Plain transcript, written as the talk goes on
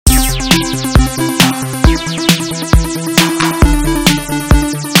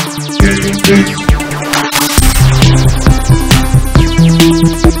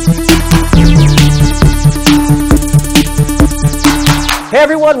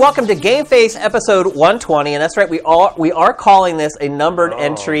everyone, welcome to GameFace episode 120, and that's right, we are calling this a numbered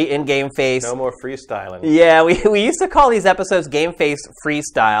entry in GameFace. No more freestyling. Yeah, we used to call these episodes GameFace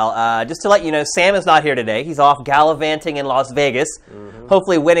Freestyle. Just to let you know, Sam is not here today. He's off gallivanting in Las Vegas,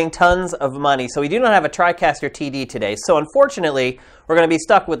 hopefully winning tons of money. So we do not have a TriCaster TD today. So unfortunately, we're going to be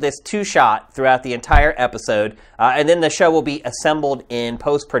stuck with this two-shot throughout the entire episode, and then the show will be assembled in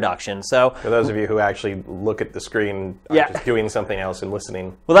post-production. So for those of you who actually look at the screen, just doing something else and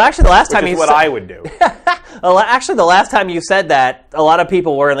listening. Well, actually, the last time you said... I would do. Well, actually, the last time you said that, a lot of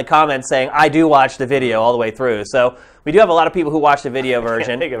people were in the comments saying, I do watch the video all the way through. So we do have a lot of people who watch the video version. I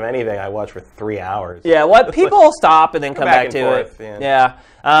can't think of anything I watch for 3 hours. Yeah, what people stop and then come back to it. Yeah.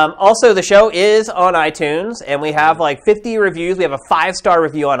 Also, the show is on iTunes, and we have like 50 reviews. We have a 5-star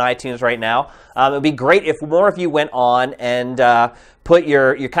review on iTunes right now. It would be great if more of you went on and put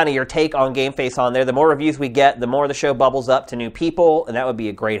your take on GameFace on there. The more reviews we get, the more the show bubbles up to new people, and that would be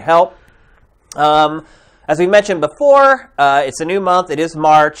a great help. As we mentioned before, it's a new month. It is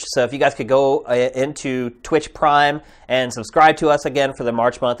March, so if you guys could go into Twitch Prime and subscribe to us again for the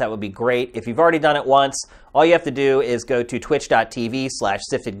March month, that would be great. If you've already done it once, all you have to do is go to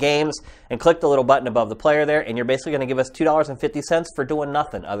twitch.tv/siftedgames and click the little button above the player there, and you're basically going to give us $2.50 for doing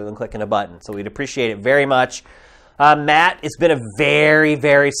nothing other than clicking a button. So we'd appreciate it very much. Matt, it's been a very,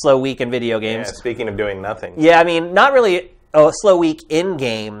 very slow week in video games. Yeah, speaking of doing nothing. Yeah, I mean, not really a slow week in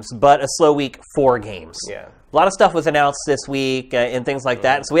games, but a slow week for games. Yeah. A lot of stuff was announced this week and things like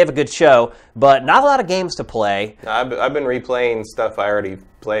that, so we have a good show, but not a lot of games to play. I've been replaying stuff I already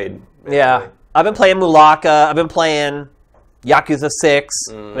played. Basically. Yeah. I've been playing Mulaka. I've been playing Yakuza 6.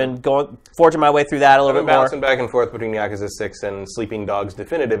 I've been forging my way through that a little bit more. I've been bouncing back and forth between Yakuza 6 and Sleeping Dogs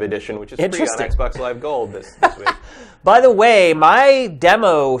Definitive Edition, which is free on Xbox Live Gold this week. By the way, my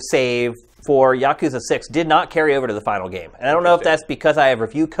demo save for Yakuza 6 did not carry over to the final game. And I don't know if that's because I have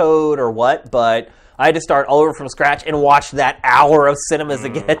review code or what, but I had to start all over from scratch and watch that hour of cinemas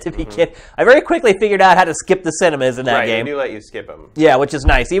again to begin. I very quickly figured out how to skip the cinemas in that game. Right, they do let you skip them. Yeah, which is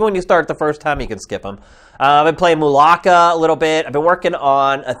nice. Even when you start the first time, you can skip them. I've been playing Mulaka a little bit. I've been working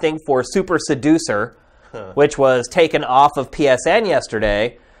on a thing for Super Seducer, which was taken off of PSN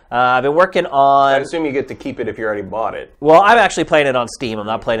yesterday. I've been working on... I assume you get to keep it if you already bought it. Well, I'm actually playing it on Steam. I'm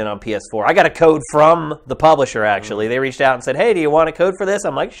not playing it on PS4. I got a code from the publisher, actually. They reached out and said, hey, do you want a code for this?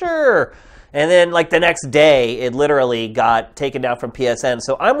 I'm like, sure. And then, like, the next day, it literally got taken down from PSN.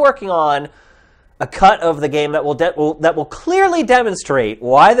 So I'm working on a cut of the game that will clearly demonstrate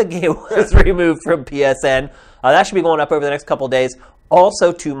why the game was removed from PSN. That should be going up over the next couple of days.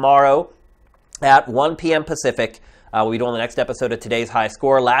 Also, tomorrow at 1 p.m. Pacific, we'll be doing the next episode of Today's High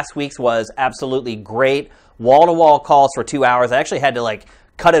Score. Last week's was absolutely great. Wall-to-wall calls for 2 hours. I actually had to,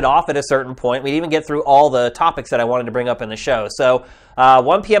 cut it off at a certain point. We didn't even get through all the topics that I wanted to bring up in the show. So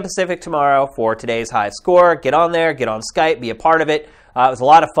 1 p.m. Pacific tomorrow for Today's High Score. Get on there, get on Skype, be a part of it. It was a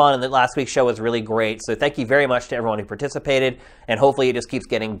lot of fun, and last week's show was really great. So thank you very much to everyone who participated, and hopefully it just keeps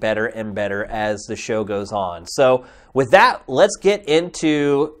getting better and better as the show goes on. So with that, let's get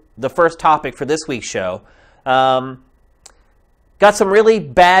into the first topic for this week's show. Got some really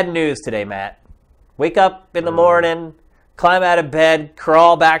bad news today, Matt. Wake up in the morning, climb out of bed,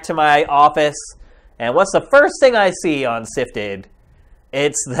 crawl back to my office, and what's the first thing I see on Sifted?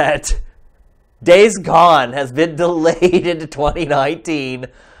 It's that Days Gone has been delayed into 2019.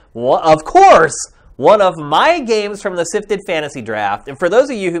 Of course, one of my games from the Sifted Fantasy Draft. And for those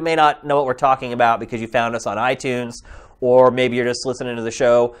of you who may not know what we're talking about because you found us on iTunes, or maybe you're just listening to the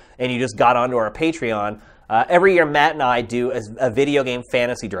show and you just got onto our Patreon, every year Matt and I do a video game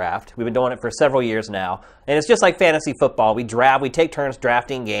fantasy draft. We've been doing it for several years now. And it's just like fantasy football. We take turns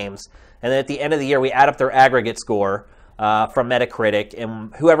drafting games. And then at the end of the year, we add up their aggregate score from Metacritic,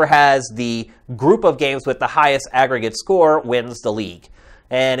 and whoever has the group of games with the highest aggregate score wins the league.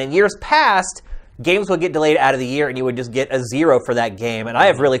 And in years past, games would get delayed out of the year, and you would just get a 0 for that game. And I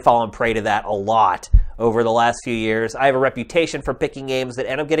have really fallen prey to that a lot over the last few years. I have a reputation for picking games that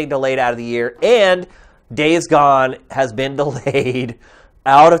end up getting delayed out of the year, and Days Gone has been delayed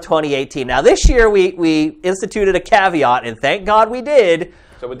out of 2018. Now, this year, we instituted a caveat, and thank God we did.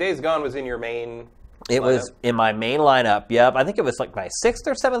 So Days Gone was in your main... It was in my main lineup, yep. I think it was like my 6th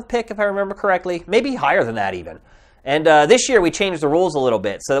or 7th pick, if I remember correctly. Maybe higher than that, even. And this year, we changed the rules a little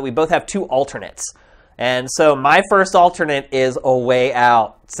bit so that we both have 2 alternates. And so my first alternate is A Way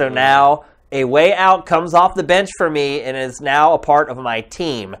Out. So now A Way Out comes off the bench for me and is now a part of my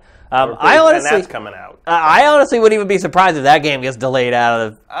team. And that's coming out. I honestly wouldn't even be surprised if that game gets delayed out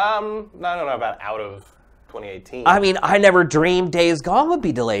of... I don't know about out of 2018. I mean, I never dreamed Days Gone would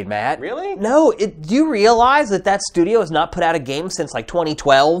be delayed, Matt. Really? No. Do you realize that studio has not put out a game since like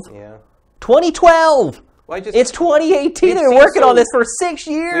 2012? Yeah. 2012. Well, it's 2018. They're working on this for 6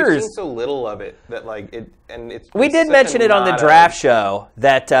 years. We've seen so little of it that like it, and it's. We did mention it on the draft show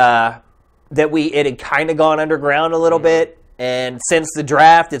that it had kind of gone underground a little bit. And since the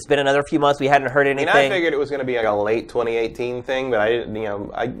draft, it's been another few months. We hadn't heard anything. I figured it was going to be like a late 2018 thing, but I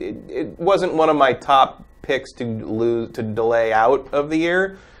didn't. It wasn't one of my top picks to delay out of the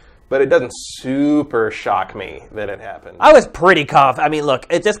year. But it doesn't super shock me that it happened. I was pretty confident. I mean, look,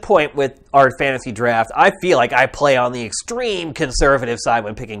 at this point with our fantasy draft, I feel like I play on the extreme conservative side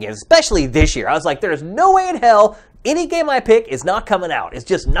when picking games, especially this year. I was like, there's no way in hell any game I pick is not coming out. It's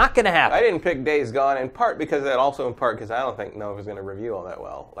just not going to happen. I didn't pick Days Gone in part because I don't know if it's going to review all that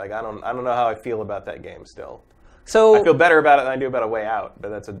well. Like I don't know how I feel about that game still. So I feel better about it than I do about A Way Out, but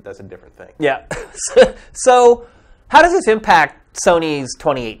that's a different thing. Yeah. So how does this impact Sony's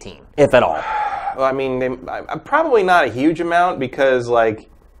 2018, if at all? Well, I mean, probably not a huge amount because like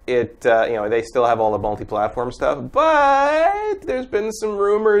they still have all the multi-platform stuff, but there's been some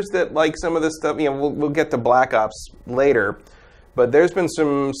rumors that like some of the stuff, we'll get to Black Ops later, but there's been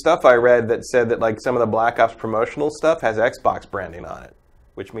some stuff I read that said that like some of the Black Ops promotional stuff has Xbox branding on it,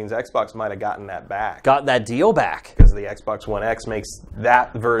 which means Xbox might have gotten that back. Got that deal back. Because the Xbox One X makes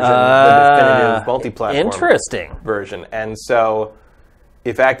that version the definitive multi-platform version. And so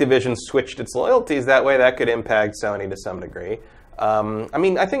if Activision switched its loyalties that way, that could impact Sony to some degree. I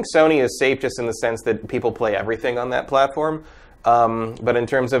mean, I think Sony is safe just in the sense that people play everything on that platform. But in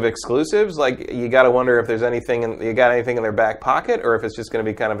terms of exclusives, like you got to wonder if there's anything in their back pocket, or if it's just going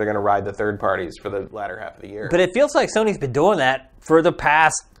to be they're going to ride the third parties for the latter half of the year. But it feels like Sony's been doing that for the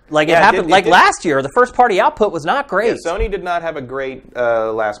past. It happened last year. The first party output was not great. Yeah, Sony did not have a great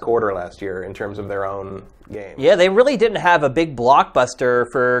last quarter last year in terms of their own games. Yeah, they really didn't have a big blockbuster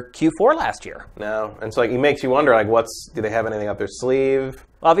for Q4 last year. No, and so it makes you wonder, do they have anything up their sleeve?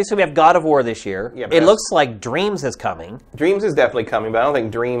 Obviously, we have God of War this year. Yeah, it looks like Dreams is coming. Dreams is definitely coming, but I don't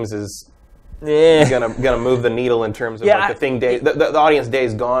think Dreams is gonna move the needle in terms of the thing. The audience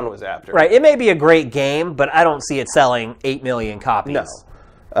Days Gone was after. Right, it may be a great game, but I don't see it selling 8 million copies. No.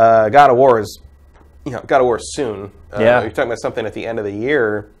 God of War is soon. You're talking about something at the end of the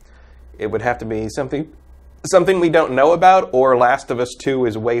year. It would have to be something we don't know about, or Last of Us 2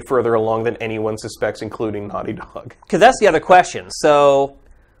 is way further along than anyone suspects, including Naughty Dog. Because that's the other question. So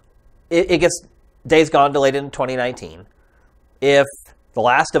it gets Days Gone delayed in 2019. If The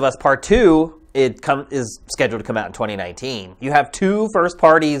Last of Us Part 2 is scheduled to come out in 2019, you have two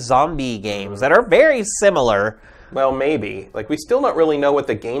first-party zombie games that are very similar. Well, maybe. Like, we still don't really know what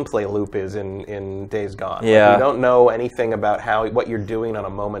the gameplay loop is in Days Gone. Yeah. Like, we don't know anything about what you're doing on a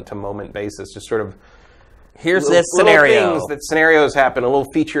moment-to-moment basis. Just sort of here's this scenario. Things that scenarios happen,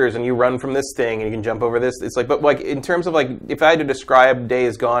 little features, and you run from this thing, and you can jump over this. It's like, but like in terms of like, if I had to describe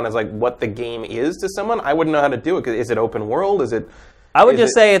Days Gone as like what the game is to someone, I wouldn't know how to do it. 'Cause is it open world? Is it? I would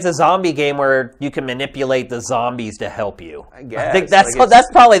just say it's a zombie game where you can manipulate the zombies to help you. I guess. I think that's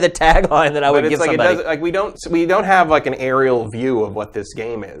probably the tagline that I would give somebody. We don't have like an aerial view of what this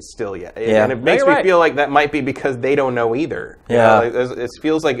game is still yet. Yeah. And it makes me feel like that might be because they don't know either. Yeah. It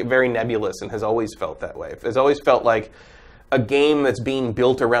feels like very nebulous and has always felt that way. It's always felt like a game that's being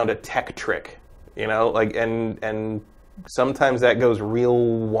built around a tech trick, and sometimes that goes real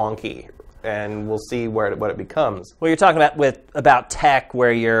wonky. And we'll see what it becomes. Well, you're talking about tech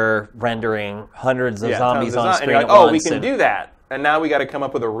where you're rendering hundreds of zombies on screen at once. Oh, we can do that, and now we got to come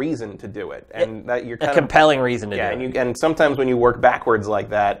up with a reason to do it, and that you're a compelling reason to do it. And sometimes when you work backwards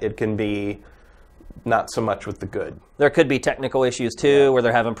like that, it can be not so much with the good. There could be technical issues too, where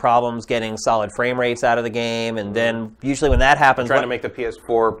they're having problems getting solid frame rates out of the game, and then usually when that happens, trying to make the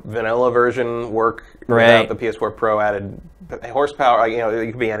PS4 vanilla version work without the PS4 Pro added horsepower.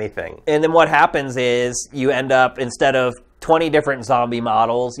 It could be anything. And then what happens is you end up, instead of 20 different zombie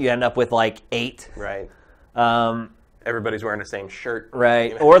models, you end up with like 8. Right. Everybody's wearing the same shirt.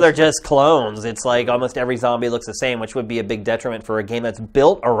 Right. Or they're just clones. It's like almost every zombie looks the same, which would be a big detriment for a game that's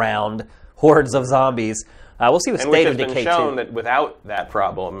built around hordes of zombies. We'll see with State of Decay 2. And which has been shown that without that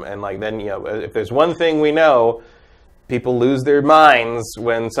problem, and then if there's one thing we know, people lose their minds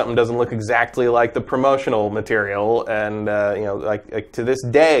when something doesn't look exactly like the promotional material. And like to this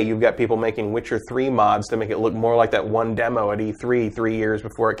day, you've got people making Witcher 3 mods to make it look more like that one demo at E3 3 years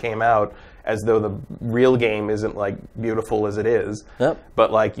before it came out, as though the real game isn't like beautiful as it is. Yep.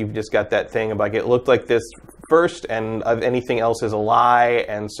 But like you've just got that thing of like it looked like this first, and anything else is a lie.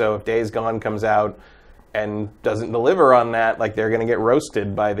 And so if Days Gone comes out, and doesn't deliver on that, like they're going to get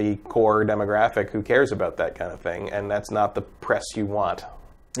roasted by the core demographic who cares about that kind of thing, and that's not the press you want.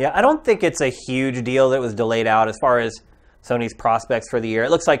 Yeah, I don't think it's a huge deal that it was delayed out as far as Sony's prospects for the year. It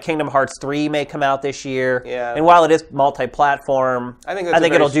looks like Kingdom Hearts 3 may come out this year. Yeah. And while it is multi-platform, I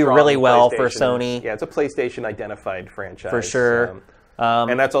think it'll do really well for Sony. Yeah, it's a PlayStation-identified franchise. For sure.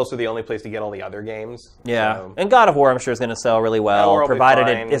 And that's also the only place to get all the other games. Yeah. So. And God of War, I'm sure, is going to sell really well, provided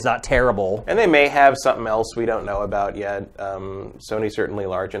it is not terrible. And they may have something else we don't know about yet. Sony's certainly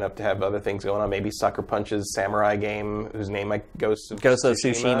large enough to have other things going on. Maybe Sucker Punch's samurai game, whose name like Ghost of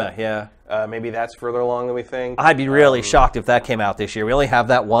Tsushima. Yeah. Maybe that's further along than we think. I'd be really shocked if that came out this year. We only have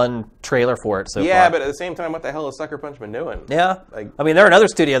that one trailer for it so far. Yeah, but at the same time, what the hell has Sucker Punch been doing? Yeah. I mean, they're another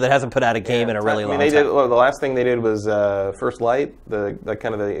studio that hasn't put out a game in a really long time. The last thing they did was First Light, the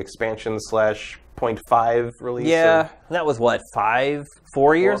kind of the expansion / 0.5 release. Yeah, that was what,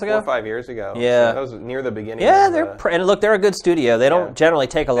 4 years ago? 4 or 5 years ago. Yeah. So that was near the beginning. Yeah, and look, they're a good studio. They don't generally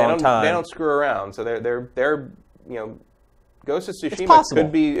take a long time. They don't screw around. So they're Ghost of Tsushima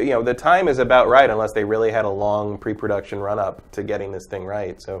could be, the time is about right unless they really had a long pre-production run-up to getting this thing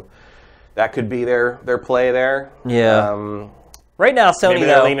right. So that could be their play there. Yeah. Right now, Sony, maybe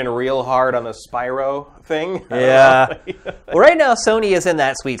they're leaning real hard on the Spyro thing. Yeah. Well, right now, Sony is in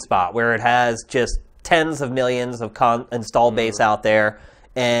that sweet spot where it has just tens of millions of install base out there.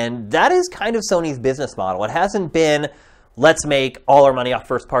 And that is kind of Sony's business model. It hasn't been, let's make all our money off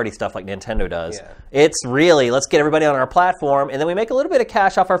first-party stuff like Nintendo does. Yeah. It's really, let's get everybody on our platform, and then we make a little bit of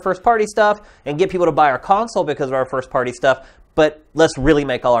cash off our first-party stuff and get people to buy our console because of our first-party stuff, but let's really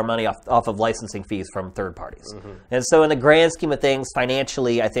make all our money off of licensing fees from third parties. Mm-hmm. And so in the grand scheme of things,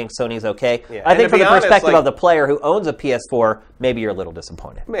 financially, I think Sony's okay. Yeah. I think from the perspective of the player who owns a PS4, maybe you're a little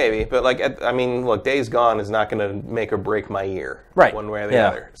disappointed. Maybe, but look, Days Gone is not going to make or break my year, right? One way or the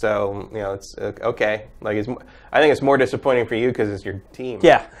other. So it's okay. I think it's more disappointing for you because it's your team.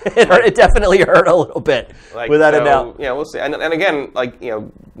 Yeah, it definitely hurt a little bit, without a doubt. Yeah, we'll see. And again,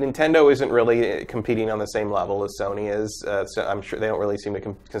 Nintendo isn't really competing on the same level as Sony is. So I'm sure they don't really seem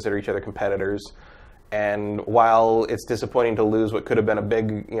to consider each other competitors. And while it's disappointing to lose what could have been a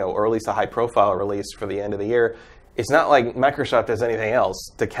big, or at least a high-profile release for the end of the year, it's not like Microsoft has anything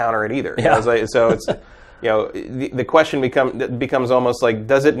else to counter it either. Yeah. So it's, the question becomes almost like,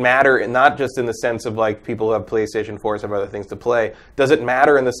 does it matter, not just in the sense of people who have PlayStation 4s have other things to play, does it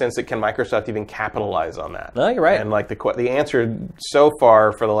matter in the sense that can Microsoft even capitalize on that? No, you're right. And the answer so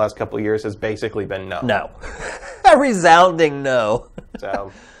far for the last couple of years has basically been no. No. A resounding no.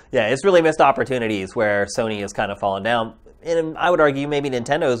 So... Yeah, it's really missed opportunities where Sony has kind of fallen down. And I would argue maybe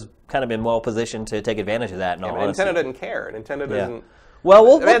Nintendo's kind of been well positioned to take advantage of that. Nintendo doesn't care. Nintendo doesn't. Yeah.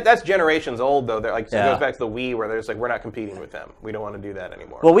 Well, that's generations old, though. It goes back to the Wii, where there's we're not competing with them. We don't want to do that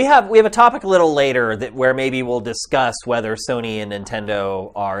anymore. Well, we have a topic a little later where maybe we'll discuss whether Sony and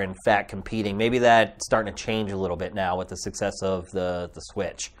Nintendo are in fact competing. Maybe that's starting to change a little bit now with the success of the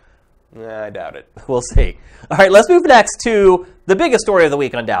Switch. I doubt it. We'll see. All right, let's move next to the biggest story of the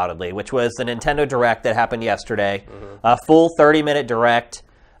week, undoubtedly, which was the Nintendo Direct that happened yesterday. Mm-hmm. A full 30-minute Direct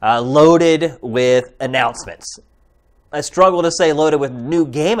loaded with announcements. I struggle to say loaded with new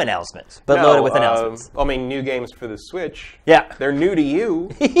game announcements, but loaded with announcements. New games for the Switch. Yeah. They're new to you,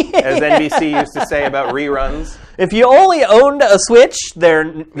 as NBC used to say about reruns. If you only owned a Switch, they're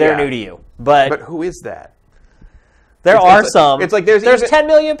new to you. But who is that? There are some. It's there's 10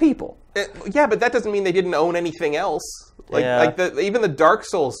 million people. Yeah, but that doesn't mean they didn't own anything else. Even the Dark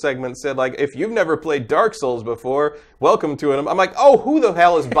Souls segment said, if you've never played Dark Souls before, welcome to it. I'm like, oh, who the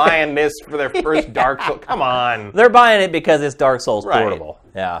hell is buying this for their first Dark Souls? Come on. They're buying it because it's Dark Souls portable.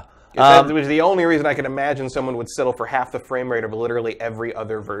 Yeah. It was the only reason I could imagine someone would settle for half the frame rate of literally every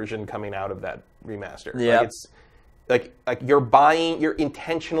other version coming out of that remaster. Yeah. You're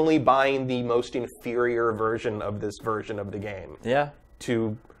intentionally buying the most inferior version of this version of the game. Yeah.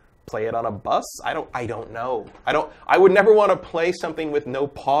 To play it on a bus? I don't know. I would never want to play something with no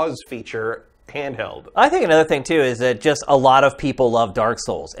pause feature handheld. I think another thing too is that just a lot of people love Dark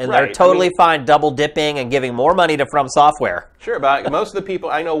Souls, and they're totally fine double dipping and giving more money to From Software. Sure, but most of the people,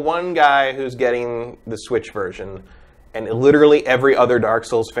 I know one guy who's getting the Switch version, and literally every other Dark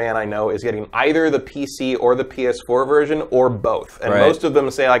Souls fan I know is getting either the PC or the PS4 version or both. And most of them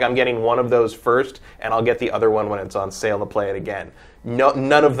say, I'm getting one of those first, and I'll get the other one when it's on sale to play it again. No,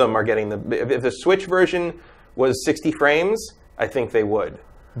 none of them are getting if the Switch version was 60 frames, I think they would.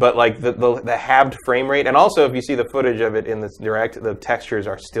 But the halved frame rate, and also if you see the footage of it in this Direct, the textures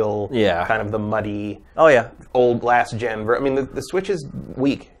are still kind of the muddy, old last gen. The Switch is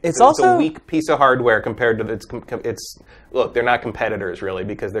weak. It's also a weak piece of hardware compared to its look, they're not competitors really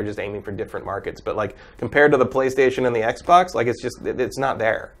because they're just aiming for different markets. But like compared to the PlayStation and the Xbox, like it's not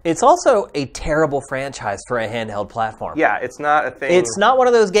there. It's also a terrible franchise for a handheld platform. Yeah, it's not a thing. It's not one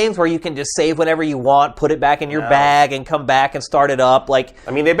of those games where you can just save whenever you want, put it back in your bag, and come back and start it up. Like,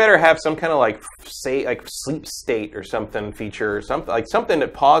 I mean, they better have some kind of like sleep state or something feature, or something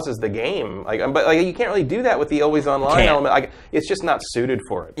that pauses the game. But you can't really do that with the always online element. Like, it's just not suited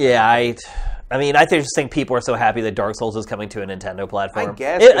for it. Yeah, I mean, I just think people are so happy that Dark Souls is coming to a Nintendo platform. I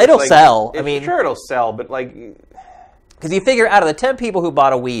guess it'll sell. I mean, sure, it'll sell, but like, because you figure out of the 10 people who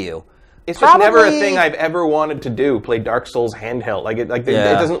bought a Wii U, it's just never a thing I've ever wanted to do. Play Dark Souls handheld, it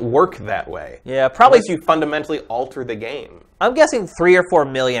doesn't work that way. Yeah, probably unless you fundamentally alter the game. I'm guessing 3 or 4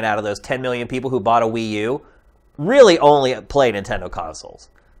 million out of those 10 million people who bought a Wii U really only play Nintendo consoles.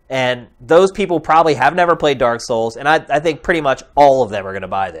 And those people probably have never played Dark Souls, and I think pretty much all of them are going to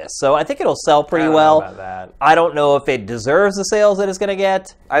buy this. So I think it'll sell pretty well. I don't know about that. I don't know if it deserves the sales that it's going to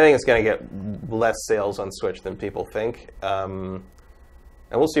get. I think it's going to get less sales on Switch than people think. And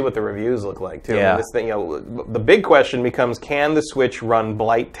we'll see what the reviews look like, too. Yeah. I mean, this thing, the big question becomes, can the Switch run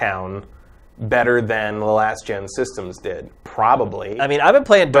Blighttown better than the last-gen systems did? Probably. I mean, I've been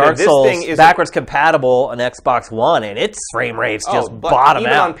playing Dark Souls backwards compatible on Xbox One, and its frame rates just bottom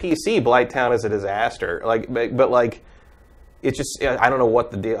even out. On PC, Blighttown is a disaster. It's just, I don't know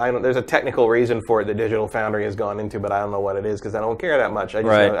what the deal. There's a technical reason for it that Digital Foundry has gone into, but I don't know what it is because I don't care that much.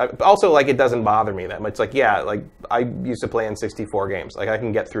 Also, it doesn't bother me that much. I used to play N64 games. I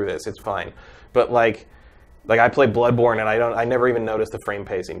can get through this. It's fine. But I played Bloodborne, and I never even noticed the frame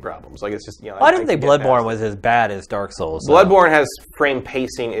pacing problems. It's just, I didn't think Bloodborne was as bad as Dark Souls. So. Bloodborne has frame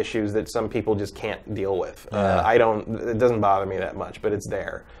pacing issues that some people just can't deal with. Yeah. It doesn't bother me that much, but it's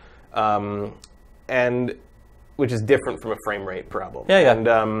there. And which is different from a frame rate problem. Yeah.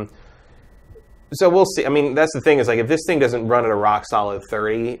 And so we'll see. I mean, that's the thing is if this thing doesn't run at a rock solid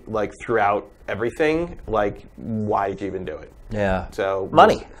 30 throughout everything, why did you even do it? Yeah. So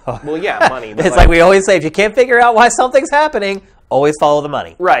money. Well, yeah, money. It's like we always say, if you can't figure out why something's happening, always follow the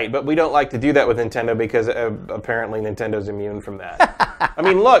money. Right, but we don't like to do that with Nintendo because apparently Nintendo's immune from that. I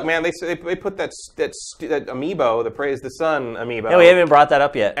mean, look, man, they put that amiibo, the Praise the Sun amiibo. Yeah, we haven't even brought that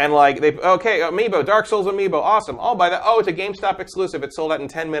up yet. And amiibo, Dark Souls amiibo, awesome. I'll buy that. Oh, it's a GameStop exclusive. It sold out in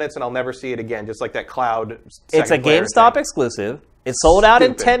 10 minutes, and I'll never see it again. Just like that Cloud. It's a GameStop exclusive. It sold out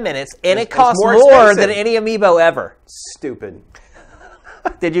in 10 minutes, and it costs more than any amiibo ever. Stupid.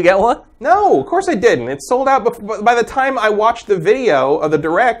 Did you get one? No, of course I didn't. It sold out by the time I watched the video of the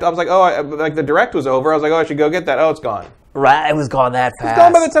Direct. I was like, the Direct was over. I was like, I should go get that. Oh, it's gone. Right, it was gone that fast. It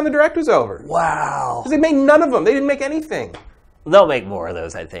was gone by the time the Direct was over. Wow. Because they made none of them. They didn't make anything. They'll make more of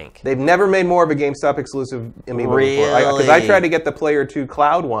those, I think. They've never made more of a GameStop exclusive amiibo before. Because I tried to get the Player 2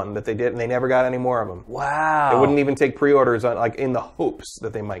 Cloud one that they did, and they never got any more of them. Wow. They wouldn't even take pre-orders on in the hopes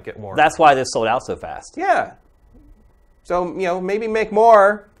that they might get more. That's why this sold out so fast. Yeah. So, maybe make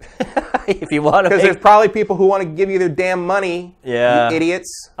more. If you want to. Because there's probably people who want to give you their damn money. Yeah. You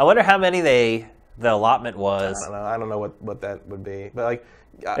idiots. I wonder how many the allotment was. I don't know what that would be. But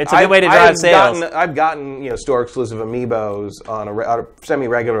it's a good way to drive sales. I've gotten store exclusive amiibos on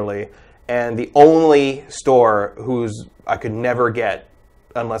semi-regularly, and the only store I could never get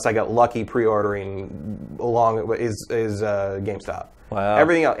unless I got lucky pre-ordering along is GameStop. Wow.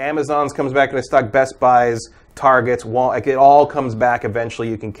 Everything else, Amazon's comes back into stock, Best Buy's, Target's, it all comes back eventually.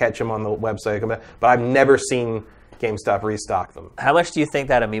 You can catch them on the website, but I've never seen GameStop restock them. How much do you think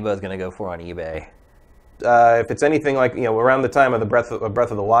that amiibo is going to go for on eBay? If it's anything like around the time of the Breath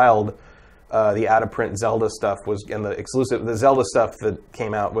of the Wild, the out-of-print Zelda stuff was, and the Zelda stuff that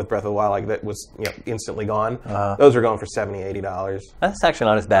came out with Breath of the Wild, that was instantly gone. Those are going for $70, $80. That's actually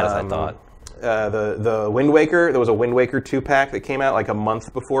not as bad as I thought. The Wind Waker, there was a Wind Waker 2-pack that came out a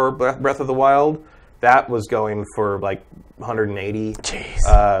month before Breath of the Wild. That was going for $180.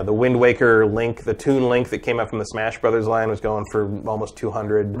 Jeez. The Wind Waker Link, the Toon Link that came out from the Smash Brothers line was going for almost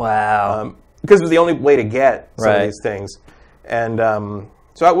 $200. Wow. Because it was the only way to get some of these things. And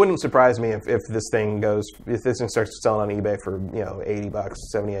so it wouldn't surprise me if this thing starts selling on eBay for $80,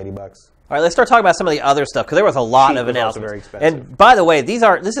 $70, $80. All right, let's start talking about some of the other stuff because there was a lot of announcements. Very expensive. And by the way,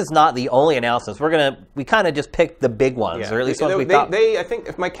 this is not the only announcements. We kind of just picked the big ones, or at least ones we thought. I think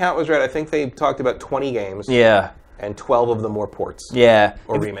if my count was right, I think they talked about 20 games. Yeah. And 12 of them were ports. Yeah.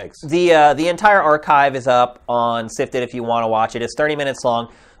 Or remakes. The entire archive is up on Sifted if you want to watch it. It's 30 minutes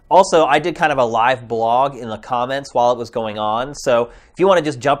long. Also, I did kind of a live blog in the comments while it was going on. So if you want to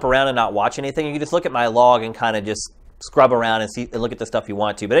just jump around and not watch anything, you can just look at my log and kind of just scrub around and look at the stuff you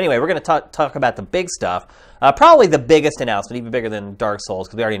want to. But anyway, we're going to talk about the big stuff. Probably the biggest announcement, even bigger than Dark Souls,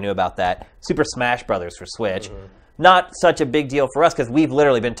 because we already knew about that. Super Smash Brothers for Switch. Mm-hmm. not such a big deal for us because we've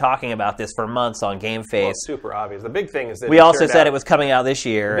literally been talking about this for months on GameFace. Well, it's super obvious. The big thing is that we also said it was coming out this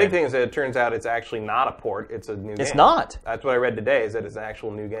year. The big thing is that it turns out it's actually not a port. It's a new game. It's not. That's what I read today, is that it's an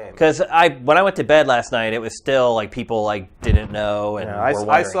actual new game. Because when I went to bed last night, it was still like people like didn't know and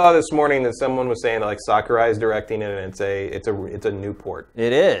were I saw this morning that someone was saying that like Sakurai's directing it, and it's a new port.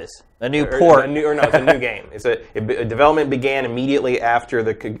 It is. A new port. It's a new game. Development began immediately after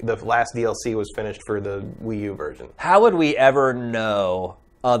the last DLC was finished for the Wii U version. How would we ever know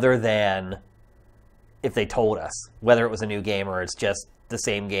other than if they told us whether it was a new game or it's just the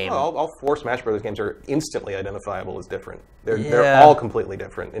same game? Well, all 4 Smash Brothers games are instantly identifiable as different. They're all completely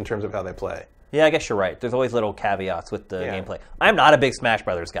different in terms of how they play. Yeah, I guess you're right. There's always little caveats with the gameplay. I'm not a big Smash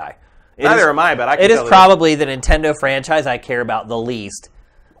Brothers guy. Neither am I, but I can tell it is probably the Nintendo franchise I care about the least.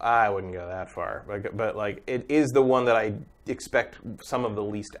 I wouldn't go that far, but like it is the one that I expect some of the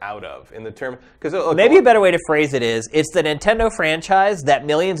least out of in the term. Because maybe a better way to phrase it is, it's the Nintendo franchise that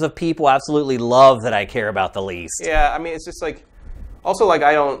millions of people absolutely love that I care about the least. Yeah, I mean it's just like, also like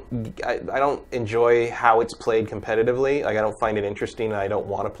I don't enjoy how it's played competitively. Like I don't find it interesting, and I don't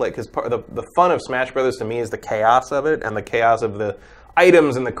want to play it because the fun of Smash Brothers to me is the chaos of it and the chaos of the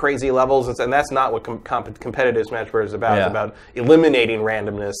items and the crazy levels, and that's not what competitive Smash Bros. Is about. Yeah. It's about eliminating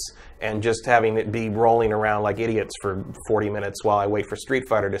randomness and just having it be rolling around like idiots for 40 minutes while I wait for Street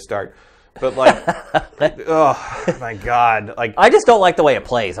Fighter to start. But like, oh my god! Like, I just don't like the way it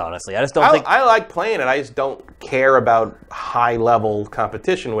plays. Honestly, I just don't think I like playing it. I just don't care about high level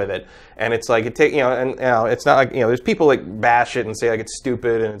competition with it. And it's like it's not like there's people like bash it and say like it's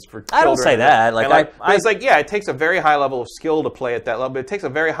stupid and it's for children. I don't say that. Like, it's like it takes a very high level of skill to play at that level, but it takes a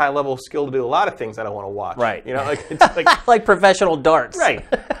very high level of skill to do a lot of things I don't want to watch. Right. It's like like professional darts. Right.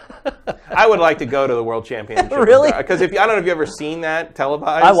 I would like to go to the World Championship. Really? Because I don't know if you've ever seen that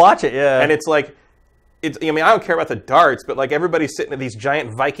televised. I watch it, yeah. And it's like, I don't care about the darts, but like everybody's sitting at these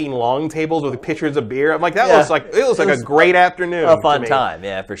giant Viking long tables with pitchers of beer. I'm like, it looks like a great afternoon. A fun time,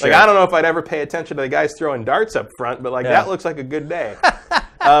 yeah, for sure. Like I don't know if I'd ever pay attention to the guys throwing darts up front, but like that looks like a good day.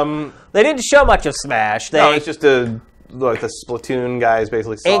 They didn't show much of Smash. No, it's just the Splatoon guys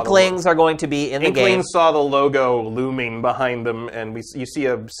basically saw Inklings are going to be in the game. Inklings saw the logo looming behind them, and you see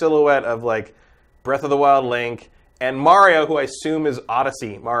a silhouette of like Breath of the Wild Link and Mario, who I assume is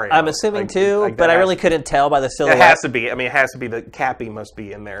Odyssey Mario. I'm assuming too, but I really couldn't tell by the silhouette. It has to be. I mean, it has to be. The Cappy must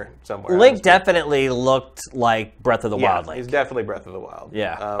be in there somewhere. Link definitely looked like Breath of the Wild Link. He's definitely Breath of the Wild.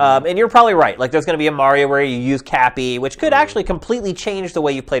 Yeah, and you're probably right. Like, there's going to be a Mario where you use Cappy, which could actually completely change the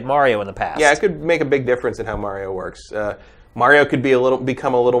way you played Mario in the past. Yeah, it could make a big difference in how Mario works. Mario could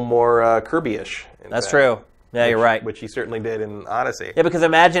become a little more Kirby-ish. That's true. Yeah, you're right. Which he certainly did in Odyssey. Yeah, because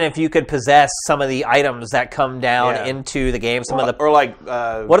imagine if you could possess some of the items that come down into the game. What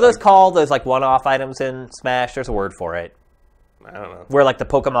are those called? Those like one-off items in Smash? There's a word for it. I don't know. Where like the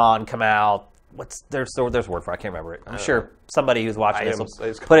Pokemon come out. There's a word for it. I can't remember it. I'm sure somebody who's watching this will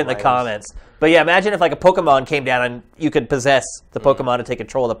put it in the comments. But yeah, imagine if like a Pokemon came down and you could possess the Pokemon to take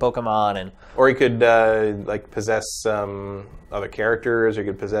control of the Pokemon, or you could like possess other characters, or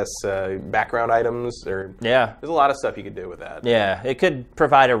you could possess background items, or there's a lot of stuff you could do with that. Yeah, it could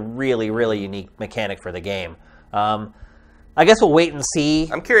provide a really, really unique mechanic for the game. I guess we'll wait and see.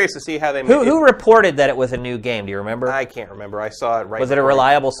 I'm curious to see how they. Who reported that it was a new game? Do you remember? I can't remember. I saw it right. Was it a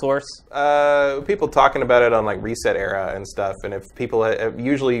reliable source? People talking about it on like Reset Era and stuff. And if people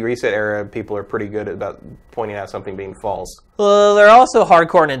usually Reset Era people are pretty good about pointing out something being false. Well, they're also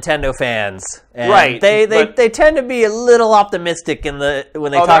hardcore Nintendo fans, and right? They tend to be a little optimistic when they talk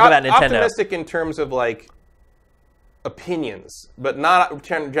about Nintendo. Optimistic in terms of like opinions, but not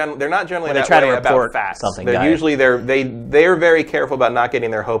they're not generally that way about facts. They're usually they're very careful about not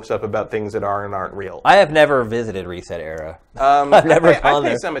getting their hopes up about things that aren't real. I have never visited Reset Era. I've never gone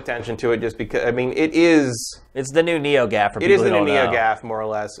there. I pay some attention to it just because it's the new NeoGAF for people who don't know. It is the new NeoGAF more or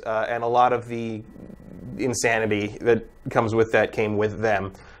less, and a lot of the insanity that comes with that came with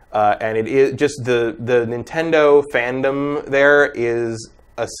them, and it is just the Nintendo fandom there is.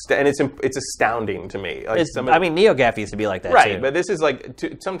 And it's astounding to me. Like NeoGAF used to be like that right, too. but this is like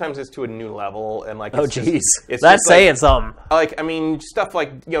sometimes it's to a new level, and like that's saying something. Like stuff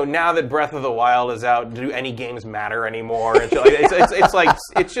like now that Breath of the Wild is out, do any games matter anymore? And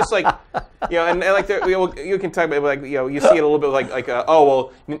it's just like and like you can talk about like you see it a little bit like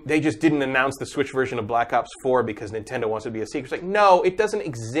they just didn't announce the Switch version of Black Ops 4 because Nintendo wants to be a secret. It's like no, it doesn't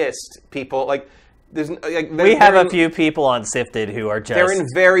exist. People like. We have a few people on Sifted who are just... They're in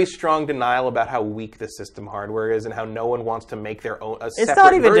very strong denial about how weak the system hardware is and how no one wants to make their own It's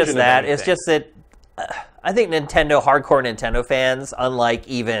not even just that. It's just that I think hardcore Nintendo fans, unlike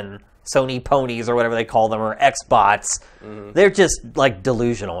even Sony ponies or whatever they call them, or Xbots. They're just like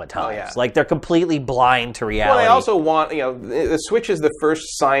delusional at times. Like they're completely blind to reality. Well, they also want, the Switch is the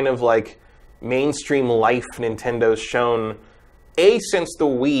first sign of like mainstream life Nintendo's shown. Since the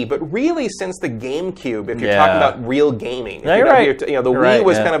Wii, but really since the GameCube, if you're talking about real gaming. No, you're right. The Wii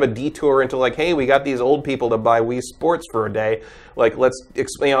was kind of a detour into like, hey, we got these old people to buy Wii Sports for a day. Like, let's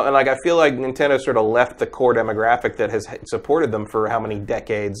explain, and like I feel like Nintendo sort of left the core demographic that has supported them for how many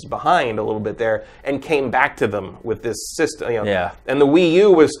decades behind a little bit there, and came back to them with this system. And the Wii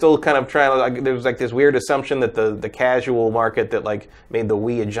U was still kind of trying to, like, there was like this weird assumption that the casual market that like made the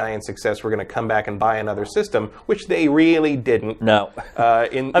Wii a giant success were going to come back and buy another system, which they really didn't. No.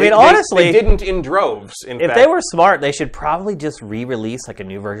 Honestly, they didn't in droves. If they were smart, they should probably just re-release like a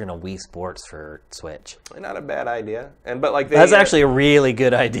new version of Wii Sports for Switch. Not a bad idea, that's actually a really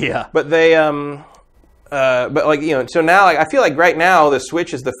good idea. But they, so now I feel like right now the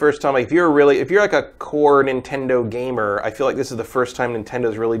Switch is the first time. Like, if you're like a core Nintendo gamer, I feel like this is the first time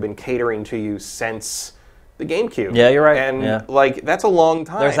Nintendo's really been catering to you since the GameCube. Yeah, you're right. And like that's a long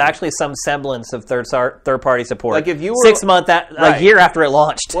time. There's actually some semblance of third-party support. Like if you were 6 months, a year after it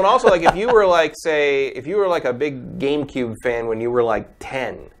launched. Well, and also like if you were like a big GameCube fan when you were like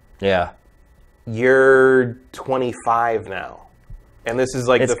 10. Yeah. You're 25 now, and this is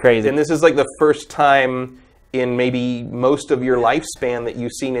like crazy. And this is like the first time in maybe most of your lifespan that you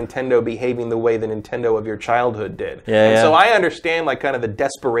see Nintendo behaving the way the Nintendo of your childhood did. So I understand like kind of the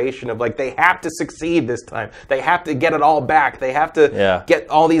desperation of like they have to succeed this time. They have to get it all back. They have to get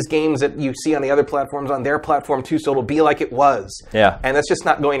all these games that you see on the other platforms on their platform too, so it'll be like it was. Yeah. And that's just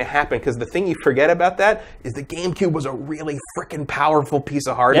not going to happen, because the thing you forget about that is the GameCube was a really freaking powerful piece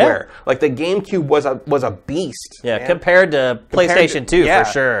of hardware. Yeah. Like the GameCube was a beast. Yeah, man. Compared to PlayStation 2 for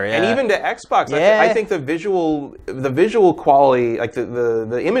sure. Yeah. And even to Xbox. I think the visual quality, like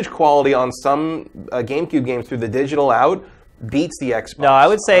the image quality on some GameCube games through the digital out beats the Xbox. No, I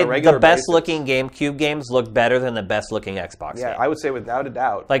would say the best looking GameCube games look better than the best looking Xbox game. I would say without a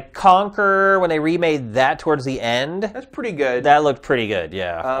doubt. Like Conquer, when they remade that towards the end. That's pretty good. That looked pretty good,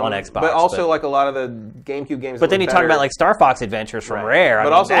 on Xbox. But also like a lot of the GameCube games. But then you talk about like Star Fox Adventures from Rare.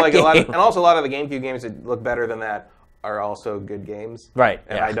 But also like a lot of the GameCube games that look better than that are also good games. Right.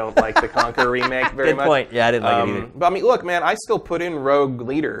 And I don't like the Conquer remake very much. Good point. Yeah, I didn't like it either. But I mean, look, man, I still put in Rogue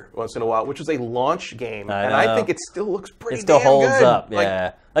Leader once in a while, which was a launch game. I think it still looks pretty damn good. It still holds up,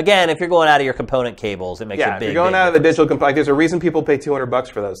 yeah. Again, if you're going out of your component cables, it makes a big, if you're going out of the digital component, there's a reason people pay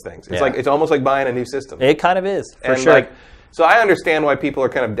 $200 for those things. It's like it's almost like buying a new system. It kind of is, for sure. So I understand why people are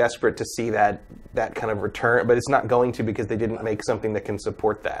kind of desperate to see that kind of return, but it's not going to, because they didn't make something that can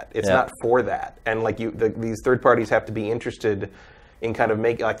support that. It's not for that. And like these third parties have to be interested in kind of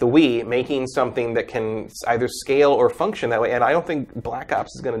making, like the Wii, making something that can either scale or function that way. And I don't think Black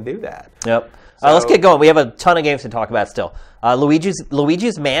Ops is going to do that. Yep. Let's get going. We have a ton of games to talk about still.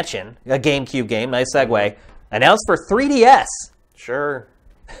 Luigi's Mansion, a GameCube game, nice segue, announced for 3DS. Sure.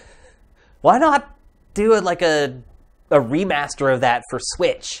 Why not do it like a remaster of that for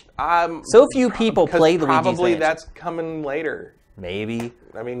Switch? So few people play Luigi's Mansion. Probably that's coming later. Maybe.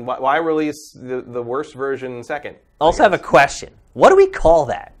 I mean, why release the worst version second? Also have a question. What do we call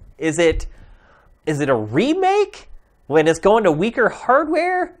that? Is it a remake when it's going to weaker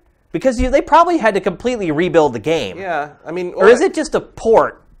hardware? Because they probably had to completely rebuild the game. Yeah, I mean... Or is it just a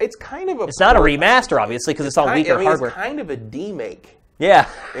port? It's kind of a It's not a remaster, obviously, because it's on weaker hardware. It's kind of a demake. Yeah.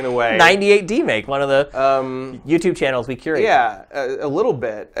 In a way. 98 DMake, one of the YouTube channels we curate. Yeah, a little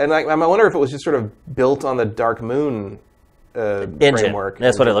bit. And I wonder if it was just sort of built on the Dark Moon framework.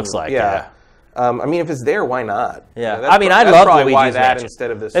 That's what it looks like. Yeah. I mean, if it's there, why not? Yeah. I mean, I love Luigi's Mansion.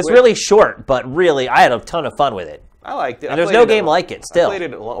 Instead of the Switch. It's really short, but really, I had a ton of fun with it. I liked it. And there's no game like it still. I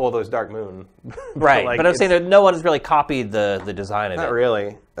played it, well, there's Dark Moon. Right, but I'm saying that no one has really copied the design of it. Not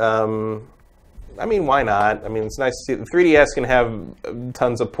really. I mean, why not? I mean, it's nice to see. The 3DS can have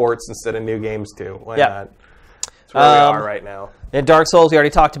tons of ports instead of new games, too. Why not? That's where we are right now. And Dark Souls, we already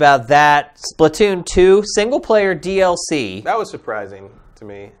talked about that. Splatoon 2, single-player DLC. That was surprising to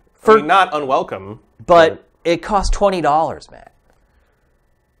me. I mean, not unwelcome. But it cost $20, Matt.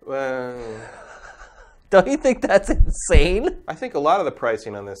 Well... Don't you think that's insane? I think a lot of the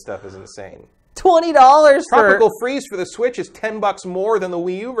pricing on this stuff is insane. $20 for... Tropical Freeze for the Switch is $10 more than the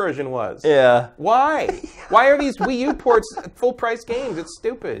Wii U version was. Yeah. Why? Why are these Wii U ports full-price games? It's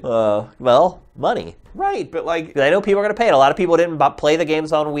stupid. Well, money. Right, but like... I know people are going to pay it. A lot of people didn't play the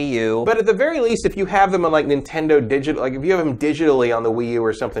games on Wii U. But at the very least, if you have them on like Nintendo Digital, like if you have them digitally on the Wii U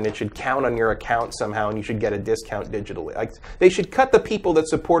or something, it should count on your account somehow and you should get a discount digitally. Like they should cut the people that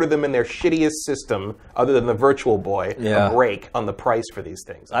supported them in their shittiest system, other than the Virtual Boy, a break on the price for these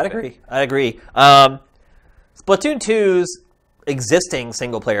things. I'd agree. Splatoon 2's existing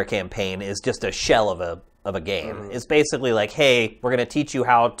single-player campaign is just a shell of a game. It's basically like, hey, we're going to teach you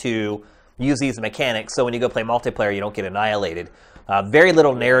how to use these mechanics so when you go play multiplayer, you don't get annihilated. Very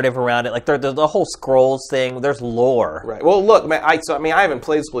little narrative around it. Like the whole scrolls thing, there's lore. Right. Well, look, I haven't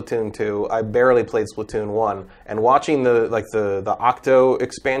played Splatoon 2. I barely played Splatoon 1. And watching the Octo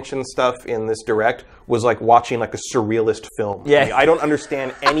expansion stuff in this Direct was like watching like a surrealist film. Yeah. Like, I don't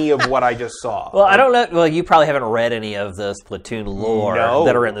understand any of what I just saw. Well, I don't know. Well, you probably haven't read any of the Splatoon lore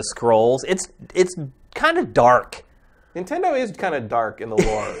that are in the scrolls. It's kind of dark. Nintendo is kind of dark in the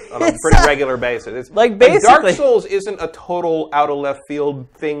lore on a pretty regular basis. It's, like basically, Dark Souls isn't a total out of left field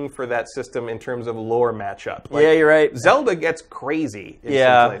thing for that system in terms of lore matchup. Like, yeah, you're right. Zelda gets crazy in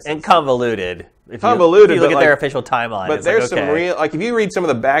some places. And convoluted. If you look at their official timeline. But there's some real, like if you read some of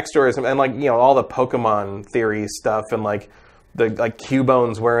the backstories and like, you know, all the Pokemon theory stuff and like the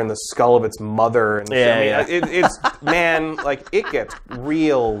Cubone's wearing the skull of its mother and it's man, like it gets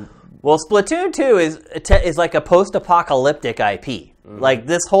real. Well, Splatoon 2 is like a post-apocalyptic IP. Like,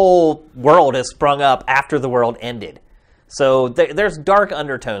 this whole world has sprung up after the world ended. So there's dark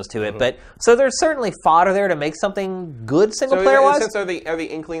undertones to it. But so there's certainly fodder there to make something good single-player-wise. Are the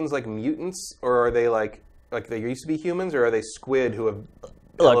Inklings like mutants, or are they like they used to be humans, or are they squid who have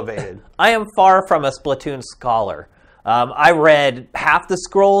elevated? I am far from a Splatoon scholar. I read half the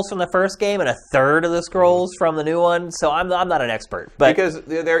scrolls from the first game and a third of the scrolls from the new one, so I'm not an expert. But because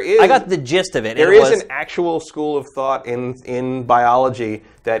I got the gist of it. There is an actual school of thought in biology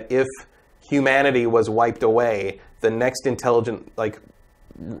that if humanity was wiped away, the next intelligent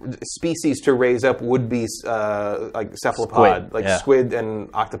species to raise up would be like cephalopod, squid and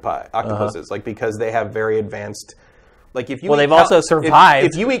octopuses, because they have very advanced. Like if you they've also survived.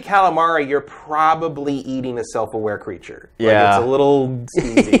 If you eat calamari, you're probably eating a self-aware creature. It's a little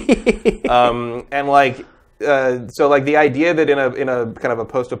skeezy. So the idea that in a kind of a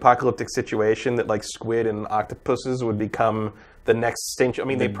post-apocalyptic situation that like squid and octopuses would become the next extinction. I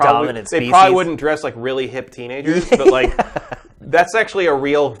mean, they probably wouldn't dress like really hip teenagers, but like that's actually a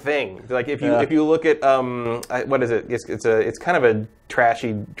real thing. Like if you look at what is it? It's kind of a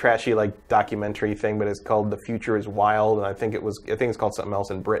trashy like documentary thing, but it's called The Future is Wild, and I think it's called something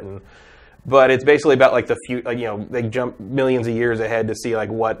else in Britain. But it's basically about like the future. They jump millions of years ahead to see like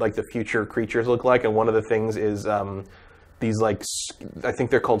what like the future creatures look like, and one of the things is these like I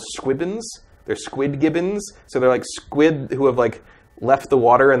think they're called squibbins. They're squid gibbons, so they're like squid who have like left the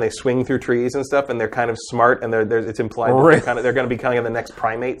water and they swing through trees and stuff, and they're kind of smart, and it's implied that they're going to be kind of the next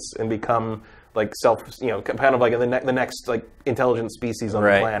primates and become like kind of like the next like intelligent species on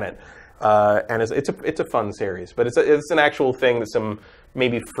the planet. And it's a fun series, but it's an actual thing that some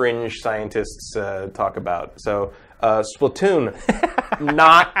maybe fringe scientists talk about. So Splatoon,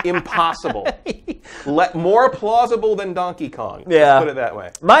 not impossible. More plausible than Donkey Kong. Yeah. Let's put it that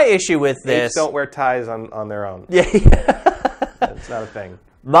way. My issue with this... Apes don't wear ties on their own. Yeah. It's not a thing.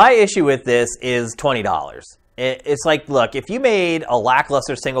 My issue with this is $20. It's like, look, if you made a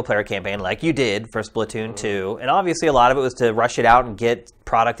lackluster single-player campaign like you did for Splatoon 2, and obviously a lot of it was to rush it out and get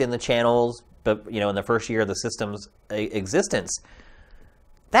product in the channels, but in the first year of the system's existence,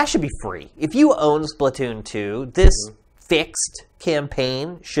 that should be free. If you own Splatoon 2, this fixed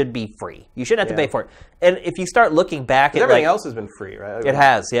campaign should be free. You shouldn't have to pay for it. And if you start looking back at everything else has been free, right? It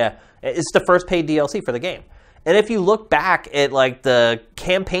has, yeah. It's the first paid DLC for the game. And if you look back at like the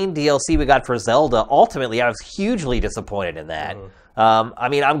campaign DLC we got for Zelda, ultimately I was hugely disappointed in that. I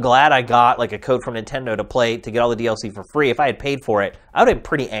mean, I'm glad I got like a code from Nintendo to get all the DLC for free. If I had paid for it, I would have been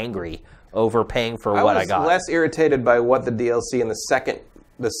pretty angry over paying for what I got. I was less irritated by what the DLC in the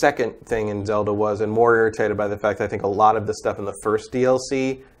second thing in Zelda was, and more irritated by the fact that I think a lot of the stuff in the first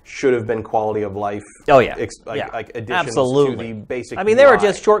DLC should have been quality of life. Oh yeah, like additions absolutely. to the basic. I mean, they were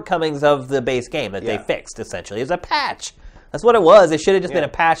just shortcomings of the base game that they fixed. Essentially, it was a patch. That's what it was. It should have just been a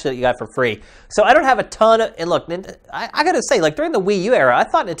patch that you got for free. So I don't have a ton of. And look, I got to say, like during the Wii U era, I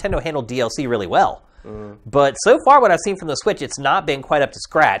thought Nintendo handled DLC really well. But so far, what I've seen from the Switch, it's not been quite up to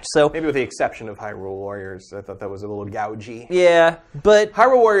scratch. So maybe with the exception of Hyrule Warriors, I thought that was a little gougy. Yeah, but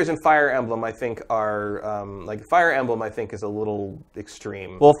Hyrule Warriors and Fire Emblem, I think, are Fire Emblem. I think is a little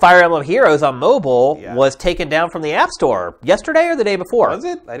extreme. Well, Fire Emblem Heroes on mobile was taken down from the App Store yesterday or the day before. Was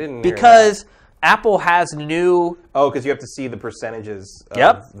it? I didn't. Because Apple has new... Oh, because you have to see the percentages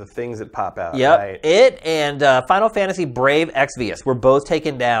of the things that pop out. Yep. Right. It and Final Fantasy Brave Exvius were both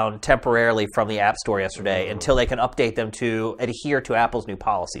taken down temporarily from the App Store yesterday until they can update them to adhere to Apple's new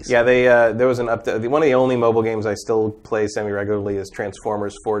policies. Yeah, there was an update. One of the only mobile games I still play semi-regularly is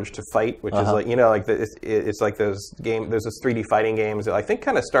Transformers Forged to Fight, which is like, like it's like those 3D fighting games that I think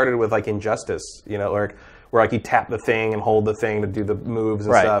kind of started with like Injustice, where like you tap the thing and hold the thing to do the moves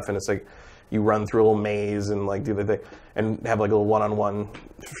and stuff, and it's like you run through a little maze and like do the thing and have like little one-on-one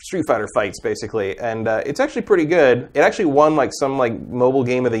Street Fighter fights basically, and it's actually pretty good. It actually won like some like mobile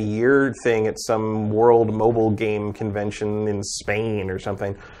game of the year thing at some World Mobile Game Convention in Spain or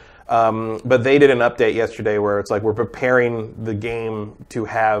something. But they did an update yesterday where it's like we're preparing the game to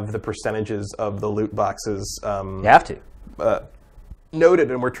have the percentages of the loot boxes. You have to.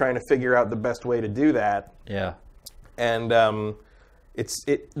 Noted, and we're trying to figure out the best way to do that. Yeah. And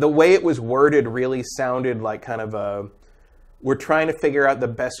the way it was worded really sounded like kind of a we're trying to figure out the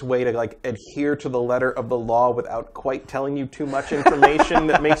best way to like adhere to the letter of the law without quite telling you too much information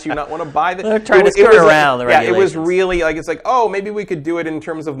that makes you not want to buy the. They're trying to skirt around the regulations. Yeah, it was really like it's like, oh, maybe we could do it in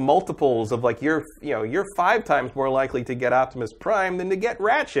terms of multiples of like you're 5 times more likely to get Optimus Prime than to get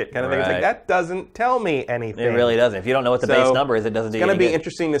Ratchet kind of thing. It's like that doesn't tell me anything. It really doesn't. If you don't know what the base number is, it doesn't do anything. It's going to be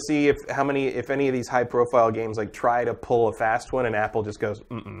interesting to see if any of these high profile games like try to pull a fast one and Apple just goes,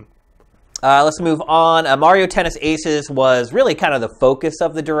 mm-mm. Let's move on. Mario Tennis Aces was really kind of the focus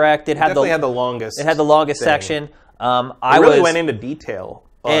of the Direct. It definitely had the longest. It had the longest section. I really went into detail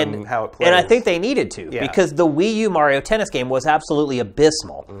on how it plays. And I think they needed to because the Wii U Mario Tennis game was absolutely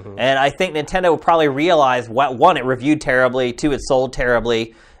abysmal. And I think Nintendo would probably realize, one, it reviewed terribly, 2, it sold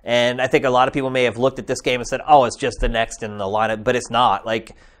terribly. And I think a lot of people may have looked at this game and said, oh, it's just the next in the lineup. But it's not.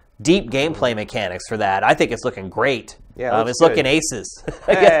 Like, deep gameplay mechanics for that. I think it's looking great. Yeah, it's looking aces.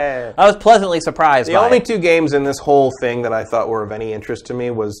 I was pleasantly surprised by it. The only 2 games in this whole thing that I thought were of any interest to me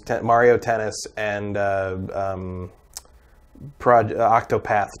was Mario Tennis and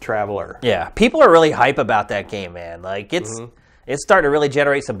Octopath Traveler. Yeah, people are really hype about that game, man. Like, it's starting to really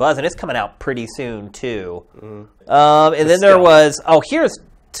generate some buzz, and it's coming out pretty soon, too. And then there was... Oh, here's,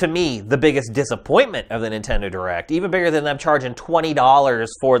 to me, the biggest disappointment of the Nintendo Direct. Even bigger than them charging $20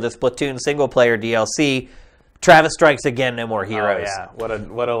 for the Splatoon single-player DLC... Travis Strikes Again, No More Heroes. Oh, yeah. What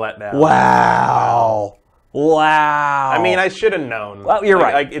a letdown. Wow. I mean, I should have known. Well, you're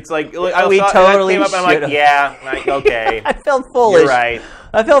right. It's like we totally came up and I'm like, yeah, okay. I felt foolish. You're right.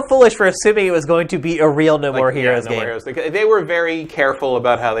 I felt foolish for assuming it was going to be a real No More Heroes game. Heroes. They were very careful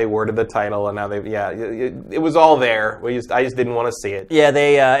about how they worded the title and how it was all there. I just didn't want to see it. Yeah,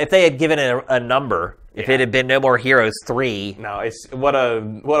 they if they had given it a number, if it had been No More Heroes 3. No, it's what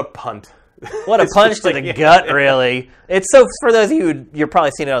a punt. What a punch to the gut, really. It's so, for those of you, you're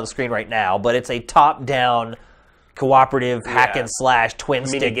probably seeing it on the screen right now, but it's a top-down, cooperative, hack-and-slash,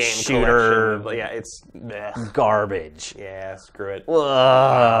 twin-stick shooter. But yeah, it's garbage. Yeah, screw it.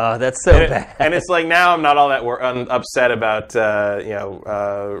 That's so bad. And it's like, now I'm not all that upset about,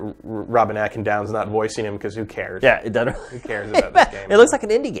 Robin Atkindown's not voicing him, because who cares? Yeah, it doesn't. Who cares about this game? It looks like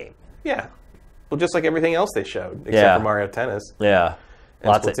an indie game. Yeah. Well, just like everything else they showed, except for Mario Tennis. Yeah.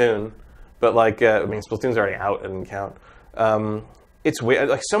 And Splatoon. But Splatoon's already out, it doesn't count. It's weird,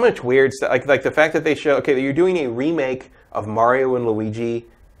 like so much weird stuff. Like the fact that they show, you're doing a remake of Mario and Luigi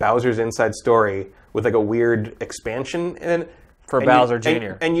Bowser's Inside Story with like a weird expansion for Bowser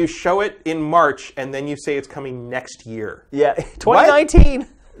Jr. And you show it in March, and then you say it's coming next year. Yeah, 2019.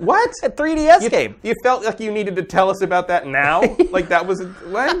 What? A 3DS game. You felt like you needed to tell us about that now? Like that was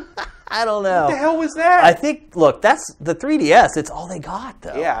when? I don't know. What the hell was that? I think, look, that's the 3DS. It's all they got,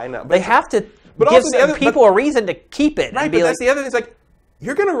 though. Yeah, I know. They have to give some people a reason to keep it. Right, but that's the other thing. It's like,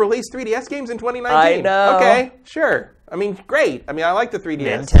 you're going to release 3DS games in 2019. I know. Okay, sure. I mean, great. I mean, I like the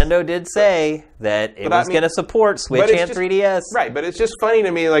 3DS. Nintendo did say that it was going to support Switch and 3DS. Right, but it's just funny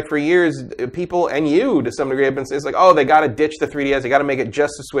to me, like, for years, people, and you, to some degree, have been saying, it's like, oh, they got to ditch the 3DS. They got to make it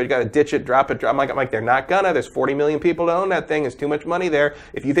just the Switch. Got to ditch it, drop it. I'm like, they're not gonna. There's 40 million people to own that thing. There's too much money there.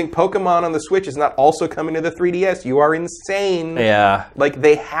 If you think Pokemon on the Switch is not also coming to the 3DS, you are insane. Yeah. Like,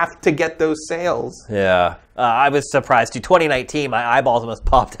 they have to get those sales. Yeah. I was surprised, too. 2019, my eyeballs almost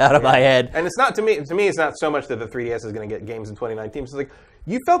popped out of my head. And it's not, to me, it's not so much that the 3DS is going to get games in 2019. It's like,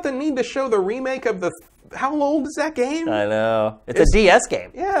 you felt the need to show the remake of the, how old is that game? I know. It's a DS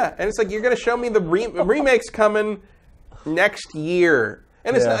game. Yeah, and it's like, you're going to show me the remake's coming next year.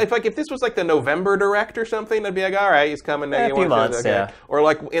 And it's not, if this was like the November Direct or something, I'd be like, all right, he's coming next year. A few months, Or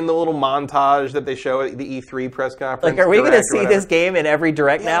like in the little montage that they show at the E3 press conference. Like, are we going to see this game in every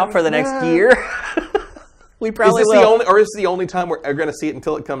Direct now for the next year? We probably will. Or is this the only time we're going to see it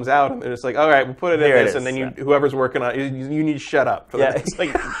until it comes out? And they're just like, all right, we'll put it in this, and then whoever's working on it, you need to shut up for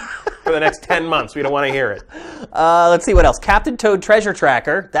the next 10 months. We don't want to hear it. Let's see what else. Captain Toad Treasure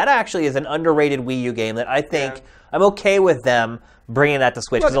Tracker. That actually is an underrated Wii U game that I think I'm okay with them bringing that to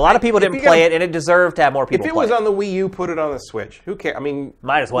Switch, because a lot of people didn't play it, and it deserved to have more people play it. If it was on the Wii U, put it on the Switch. Who cares? I mean,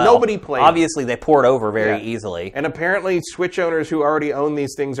 might as well. Nobody played it. Obviously, they port over very easily. And apparently, Switch owners who already own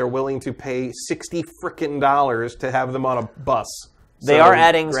these things are willing to pay $60 frickin' to have them on a bus. They are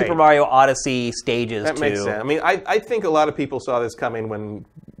adding Super Mario Odyssey stages, That makes sense. I mean, I think a lot of people saw this coming when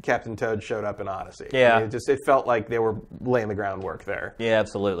Captain Toad showed up in Odyssey. Yeah. I mean, it felt like they were laying the groundwork there. Yeah,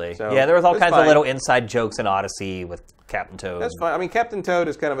 absolutely. So, there was all kinds of little inside jokes in Odyssey with Captain Toad. That's fine. I mean, Captain Toad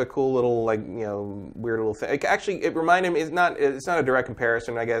is kind of a cool little, weird little thing. Actually, it reminded me, it's not a direct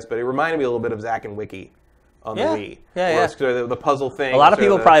comparison, I guess, but it reminded me a little bit of Zack and Wiki on the Wii. Yeah. The puzzle thing. A lot of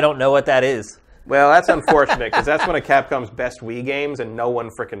people probably don't know what that is. Well, that's unfortunate, because that's one of Capcom's best Wii games, and no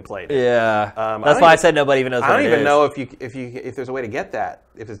one frickin' played it. Yeah, that's why I said nobody even knows what it is. I don't even know if there's a way to get that,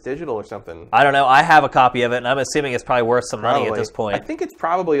 if it's digital or something. I don't know. I have a copy of it, and I'm assuming it's probably worth some money at this point. I think it's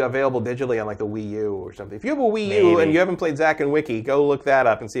probably available digitally on the Wii U or something. If you have a Wii U and you haven't played Zack and Wiki, go look that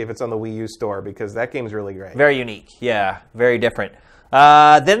up and see if it's on the Wii U store, because that game's really great. Very unique. Yeah, very different.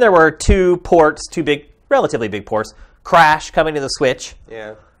 Then there were relatively big ports. Crash coming to the Switch.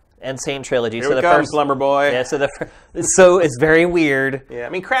 Yeah. Insane Trilogy. Here it comes, Slumber Boy. Yeah, so it's very weird. Yeah, I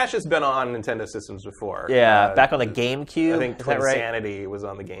mean, Crash has been on Nintendo systems before. Yeah, back on the GameCube. I think Twinsanity was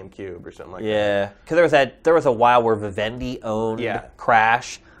on the GameCube or something like that. Yeah, because there was a while where Vivendi owned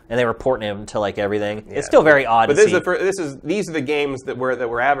Crash, and they were porting him to everything. Yeah. It's still very odd. But these are the games that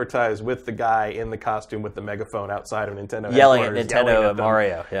were advertised with the guy in the costume with the megaphone outside of Nintendo, yelling at Nintendo and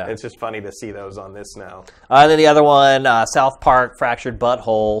Mario. Yeah, it's just funny to see those on this now. And then the other one, South Park Fractured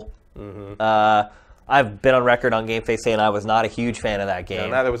Butthole. Mm-hmm. I've been on record on GameFace saying I was not a huge fan of that game.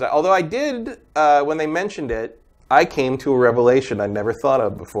 No, neither was I. Although I did, when they mentioned it, I came to a revelation I'd never thought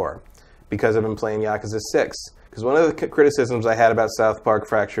of before, because I've been playing Yakuza 6. Because one of the criticisms I had about South Park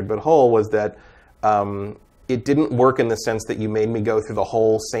Fractured But Whole was that it didn't work in the sense that you made me go through the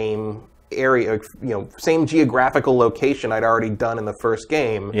whole same area, same geographical location I'd already done in the first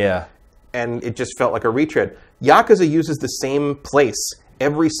game. Yeah. And it just felt like a retread. Yakuza uses the same place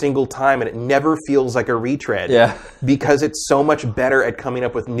every single time, and it never feels like a retread. Yeah. Because it's so much better at coming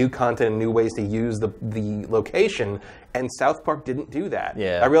up with new content and new ways to use the location. And South Park didn't do that.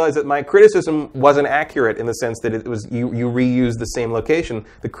 Yeah. I realized that my criticism wasn't accurate in the sense that it was you reused the same location.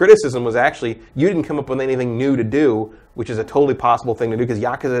 The criticism was actually you didn't come up with anything new to do, which is a totally possible thing to do because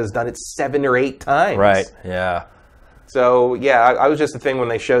Yakuza has done it 7 or 8 times. Right. Yeah. So yeah, I was just the thing when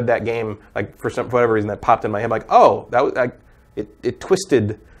they showed that game, for whatever reason that popped in my head, that was it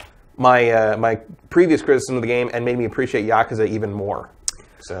twisted my previous criticism of the game and made me appreciate Yakuza even more.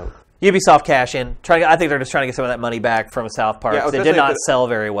 So. Ubisoft cash in. I think they're just trying to get some of that money back from South Park. They did not sell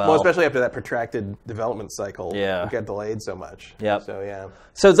very well. Well, especially after that protracted development cycle. Yeah. It got delayed so much. Yep. So, yeah.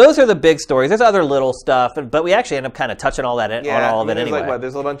 So those are the big stories. There's other little stuff, but we actually end up kind of touching all that on all of it anyway.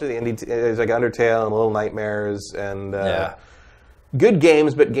 There's a bunch of the indie... There's Undertale and Little Nightmares and... good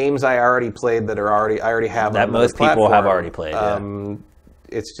games, but games I already played that I already have that on most people platform. have already played.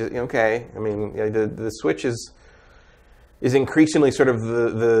 It's just okay. I mean, the Switch is increasingly sort of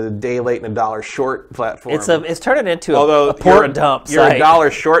the day late and a dollar short platform. It's turning into a port and dump site. You're a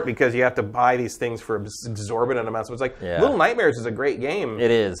dollar short because you have to buy these things for exorbitant amounts. So it's Little Nightmares is a great game. It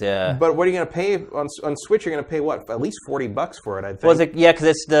is, yeah. But what are you going to pay on Switch? You're going to pay what? At least $40 for it, I think. Well, because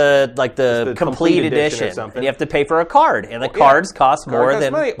it's the complete edition or something. And you have to pay for a card, and the cards cost more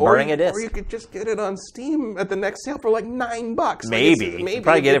than burning a disc. Or you could just get it on Steam at the next sale for $9. Maybe. You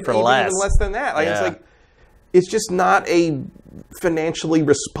probably get it for less. Even less than that. It's just not a financially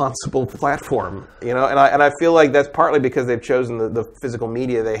responsible platform, and I feel like that's partly because they've chosen the physical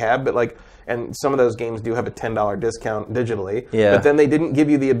media they have, but and some of those games do have a $10 discount digitally, but then they didn't give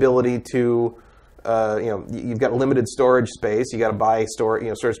you the ability to, you've got limited storage space, you got to buy storage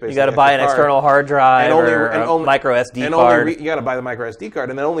space. You got to buy an external hard drive or a micro SD card. You got to buy the micro SD card,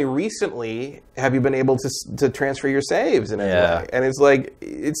 and then only recently have you been able to transfer your saves in any way. And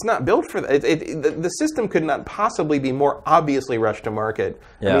it's not built for that. The system could not possibly be more obviously rushed to market.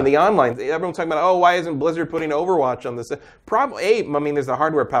 I mean, the online, everyone's talking about, why isn't Blizzard putting Overwatch on this? Probably, there's the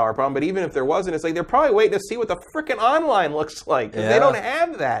hardware power problem, but even if there wasn't, it's they're probably waiting to see what the frickin' online looks like, because they don't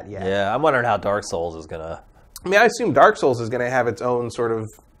have that yet. Yeah, I'm wondering how Dark Souls is going to... I assume Dark Souls is going to have its own sort of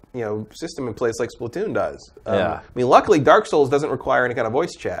system in place like Splatoon does. Luckily, Dark Souls doesn't require any kind of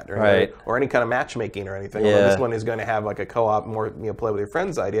voice chat or any kind of matchmaking or anything. Although this one is going to have a co-op, more play with your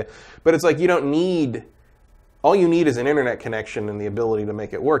friends idea. But it's you don't need all you need is an internet connection and the ability to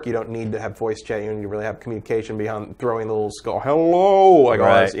make it work. You don't need to have voice chat. You don't need to really have communication beyond throwing the little skull, hello, like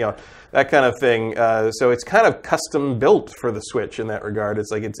all this, that kind of thing. So it's kind of custom built for the Switch in that regard.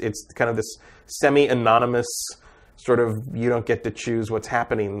 It's like it's kind of this semi-anonymous sort of you don't get to choose what's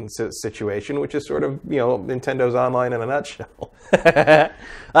happening situation, which is sort of Nintendo's online in a nutshell.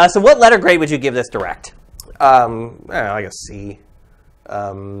 So what letter grade would you give this Direct? I guess C.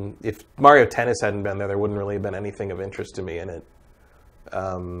 If Mario Tennis hadn't been there, there wouldn't really have been anything of interest to me in it.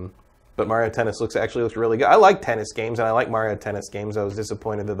 But Mario Tennis looks really good. I like tennis games, and I like Mario Tennis games. I was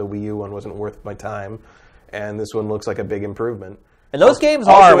disappointed that the Wii U one wasn't worth my time, and this one looks like a big improvement. And those games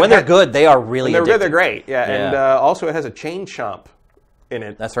are, when they're good, they are really addictive. They're great, yeah. And also it has a chain chomp in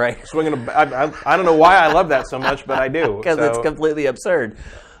it. That's right. Swinging I don't know why I love that so much, but I do. Because it's completely absurd.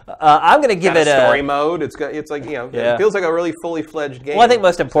 I'm going to give it a story mode. It feels like a really fully fledged game. Well, I think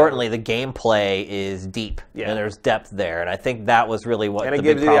most importantly, the gameplay is deep, and there's depth there, and I think that was really what. And it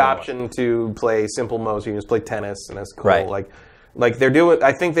gives you the option to play simple modes. You can just play tennis, and that's cool. Right. Like they're doing.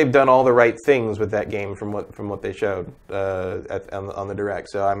 I think they've done all the right things with that game from what they showed on the Direct.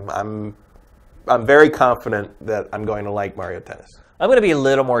 So I'm very confident that I'm going to like Mario Tennis. I'm going to be a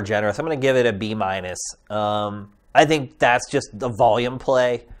little more generous. I'm going to give it a B-. I think that's just the volume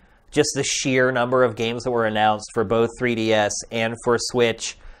play, just the sheer number of games that were announced for both 3DS and for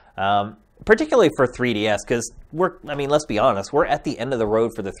Switch, particularly for 3DS, because let's be honest, we're at the end of the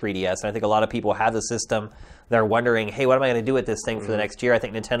road for the 3DS, and I think a lot of people have the system. They're wondering, hey, what am I going to do with this thing for the next year? I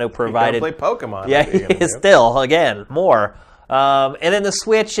think Nintendo provided... You play Pokemon. Yeah, still, again, more. And then the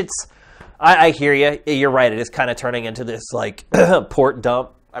Switch, I hear you. You're right. It is kind of turning into this port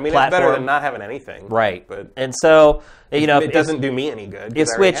dump. It's better than not having anything. Right. And so, it doesn't do me any good. If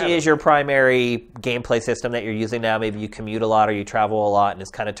Switch is your primary gameplay system that you're using now, maybe you commute a lot or you travel a lot and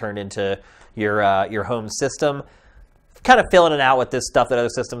it's kind of turned into your home system, kind of filling it out with this stuff that other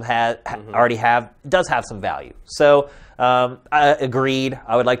systems already have, does have some value. So, I agreed.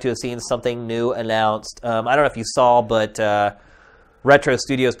 I would like to have seen something new announced. I don't know if you saw, but Retro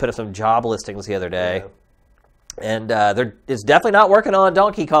Studios put up some job listings the other day. Yeah. And it's definitely not working on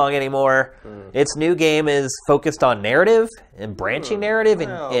Donkey Kong anymore. Its new game is focused on narrative and branching narrative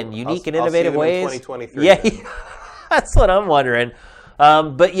in unique and innovative ways. In 2023. Yeah, that's what I'm wondering.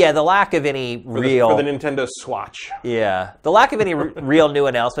 But yeah, the lack of any for the Nintendo Swatch. Yeah, the lack of any real new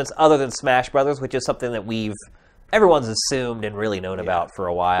announcements other than Smash Brothers, which is something that everyone's assumed and really known about for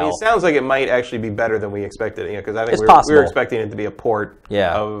a while. It sounds like it might actually be better than we expected, because I think we were expecting it to be a port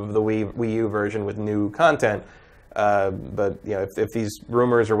of the Wii U version with new content. But if these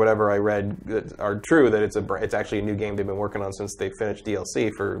rumors or whatever I read are true, that it's actually a new game they've been working on since they finished DLC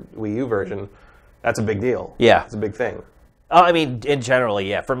for Wii U version, that's a big deal. Yeah, it's a big thing. In general,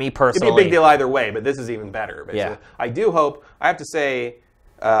 yeah. For me personally, it'd be a big deal either way, but this is even better. Basically. Yeah, I do hope. I have to say,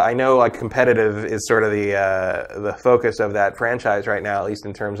 I know competitive is sort of the focus of that franchise right now, at least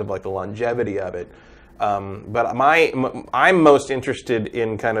in terms of the longevity of it. But I'm most interested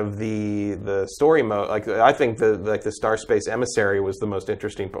in kind of the story mode. I think the Star Space Emissary was the most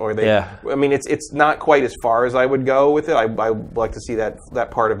interesting. It's not quite as far as I would go with it. I would like to see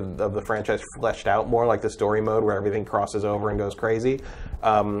that part of the franchise fleshed out more, like the story mode where everything crosses over and goes crazy.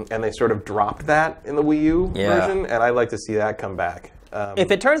 And they sort of dropped that in the Wii U version, and I'd like to see that come back. If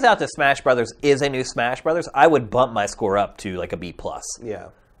it turns out that Smash Brothers is a new Smash Brothers, I would bump my score up to a B+. Yeah.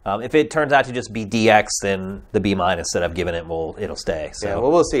 If it turns out to just be DX, then the B- that I've given it it'll stay. So. Yeah,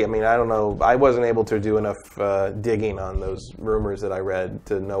 well, we'll see. I don't know. I wasn't able to do enough digging on those rumors that I read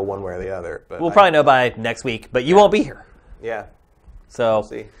to know one way or the other. But we'll probably know by next week, but you won't be here. Yeah. So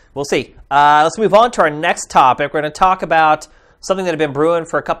we'll see. Let's move on to our next topic. We're going to talk about something that had been brewing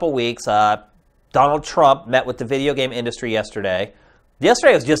for a couple weeks. Donald Trump met with the video game industry yesterday.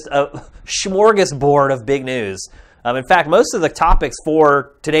 Yesterday was just a smorgasbord of big news. In fact, most of the topics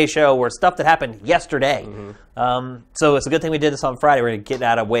for today's show were stuff that happened yesterday. Mm-hmm. So it's a good thing we did this on Friday. We're going to get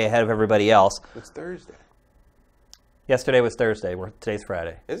out of way ahead of everybody else. It's Thursday. Yesterday was Thursday. Today's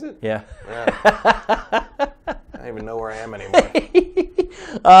Friday. Is it? Yeah. I don't even know where I am anymore.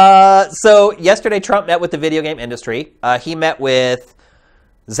 So yesterday, Trump met with the video game industry. He met with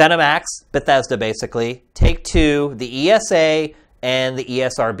ZeniMax, Bethesda, basically, Take-Two, the ESA, and the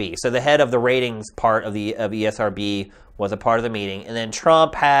ESRB. So the head of the ratings part of ESRB was a part of the meeting. And then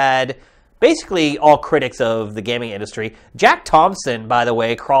Trump had basically all critics of the gaming industry. Jack Thompson, by the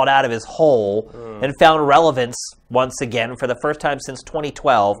way, crawled out of his hole and found relevance once again for the first time since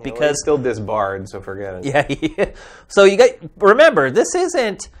 2012. Because he's still disbarred, so forget it. Yeah. So remember, this is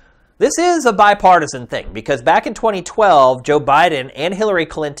a bipartisan thing. Because back in 2012, Joe Biden and Hillary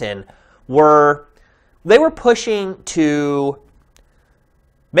Clinton were They were pushing to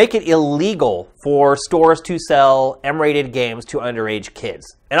make it illegal for stores to sell M-rated games to underage kids.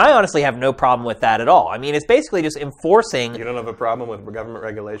 And I honestly have no problem with that at all. I mean, it's basically just enforcing... You don't have a problem with government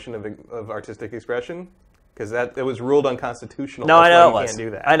regulation of artistic expression? Because it was ruled unconstitutional. No, I know it was. Can't do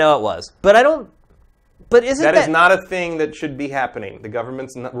that. I know it was. But I don't... But isn't that is not a thing that should be happening. The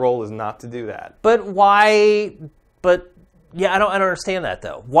government's role is not to do that. But why... But, yeah, I don't understand that,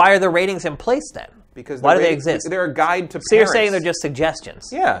 though. Why are the ratings in place, then? Because why do they exist? They're a guide to parents. So you're saying they're just suggestions?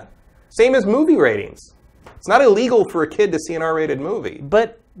 Yeah. Same as movie ratings. It's not illegal for a kid to see an R-rated movie.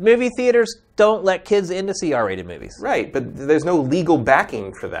 But movie theaters don't let kids in to see R-rated movies. Right, but there's no legal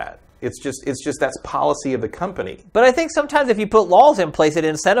backing for that. It's just that's policy of the company. But I think sometimes if you put laws in place, it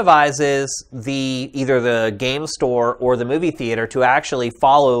incentivizes either the game store or the movie theater to actually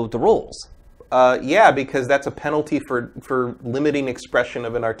follow the rules. Yeah, because that's a penalty for limiting expression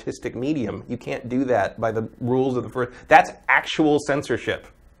of an artistic medium. You can't do that by the rules of the first. That's actual censorship.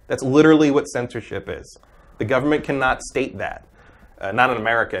 That's literally what censorship is. The government cannot state that. Not in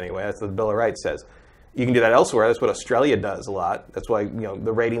America, anyway. That's what the Bill of Rights says. You can do that elsewhere. That's what Australia does a lot. That's why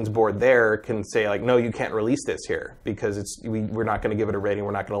the ratings board there can say, like, no, you can't release this here because we're not going to give it a rating.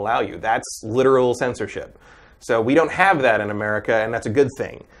 We're not going to allow you. That's literal censorship. So we don't have that in America, and that's a good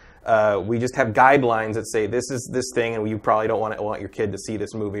thing. We just have guidelines that say this is this thing, and you probably don't want your kid to see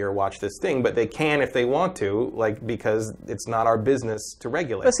this movie or watch this thing, but they can if they want to, because it's not our business to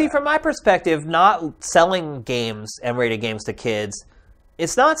regulate. But see, from my perspective, not selling games, M-rated games to kids,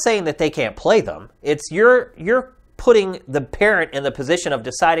 it's not saying that they can't play them. It's you're putting the parent in the position of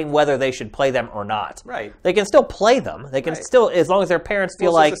deciding whether they should play them or not. Right. They can still play them. They can still, as long as their parents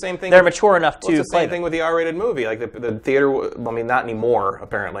feel like they're mature enough to play them. It's the same thing with the R-rated movie. Like the theater, I mean, not anymore,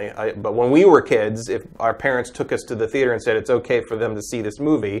 apparently. But when we were kids, if our parents took us to the theater and said it's okay for them to see this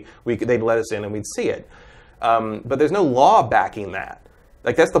movie, they'd let us in and we'd see it. But there's no law backing that.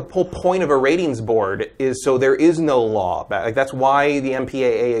 Like, that's the whole point of a ratings board, is so there is no law. Like, that's why the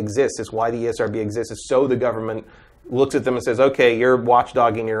MPAA exists. It's why the ESRB exists, is so the government looks at them and says, okay, you're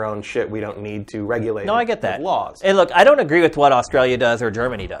watchdogging your own shit. We don't need to regulate I get that. Laws. And look, I don't agree with what Australia does or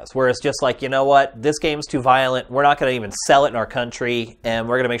Germany does, where it's just like, you know what, this game's too violent. We're not going to even sell it in our country, and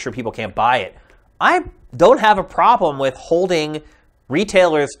we're going to make sure people can't buy it. I don't have a problem with holding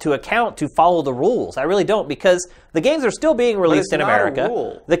retailers to account to follow the rules. I really don't, because the games are still being released in America. A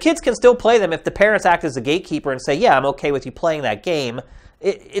rule. The kids can still play them if the parents act as a gatekeeper and say, yeah, I'm okay with you playing that game.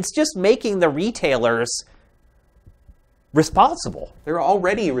 It's just making the retailers responsible. They're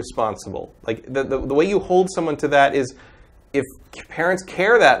already responsible. Like, the way you hold someone to that is, if parents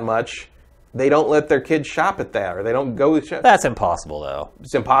care that much, they don't let their kids shop at that, or they don't go with shop. That's impossible, though.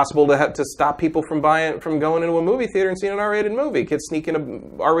 It's impossible to stop people from going into a movie theater and seeing an R-rated movie. Kids sneak into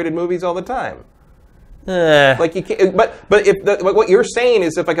R-rated movies all the time. Like, you can't. But what you're saying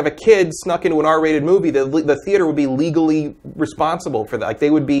is, if a kid snuck into an R-rated movie, the theater would be legally responsible for that. Like,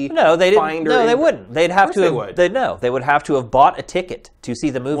 they would be fined. No, they wouldn't. They'd have to. They would have to have bought a ticket to see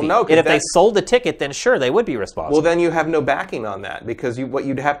the movie. Well, no, and if they sold the ticket, then sure, they would be responsible. Well, then you have no backing on that, because what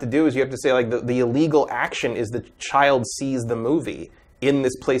you'd have to do is you have to say, like, the illegal action is the child sees the movie in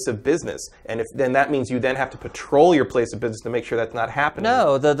this place of business, and then that means you then have to patrol your place of business to make sure that's not happening.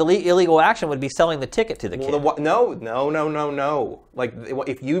 No, the illegal action would be selling the ticket to the kid. No. Like,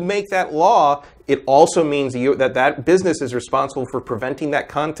 if you make that law, it also means that business is responsible for preventing that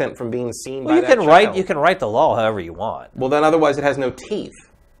content from being seen by that child. You can write the law however you want. Well, then otherwise it has no teeth.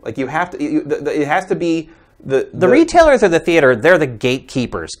 Like, you have to. It has to be. The retailers or the theater, they're the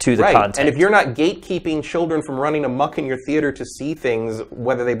gatekeepers to the content. And if you're not gatekeeping children from running amok in your theater to see things,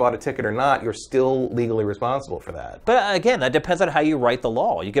 whether they bought a ticket or not, you're still legally responsible for that. But again, that depends on how you write the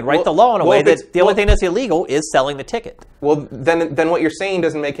law. You could write the law in a way that the only thing that's illegal is selling the ticket. Well, then what you're saying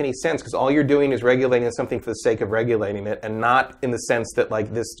doesn't make any sense, because all you're doing is regulating something for the sake of regulating it, and not in the sense that,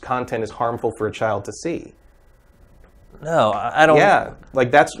 like, this content is harmful for a child to see. No, I don't. Yeah,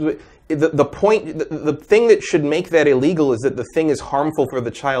 like, that's. The point, the thing that should make that illegal is that the thing is harmful for the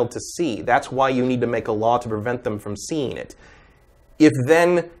child to see. That's why you need to make a law to prevent them from seeing it. If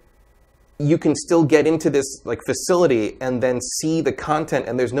then you can still get into this, like, facility and then see the content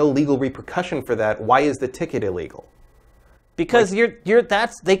and there's no legal repercussion for that, why is the ticket illegal? Because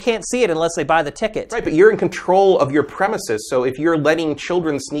they can't see it unless they buy the ticket. Right, but you're in control of your premises. So if you're letting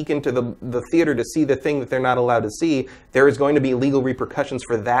children sneak into the theater to see the thing that they're not allowed to see, there is going to be legal repercussions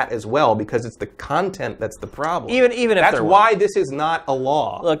for that as well, because it's the content that's the problem. Even if that's why this is not a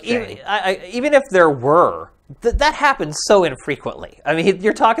law. Look, even if there were, that happens so infrequently. I mean,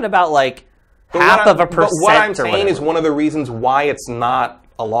 you're talking about, like, half of a percent. But what I'm saying is one of the reasons why it's not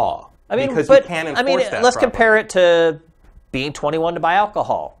a law. I mean, because you can't enforce that let's properly. compare it to being 21 to buy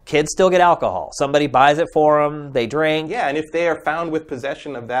alcohol. Kids still get alcohol. Somebody buys it for them. They drink. Yeah, and if they are found with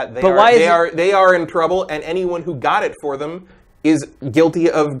possession of that, they are in trouble, and anyone who got it for them is guilty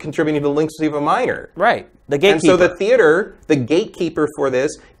of contributing to the delinquency of a minor. Right. The gatekeeper. And so the theater, the gatekeeper for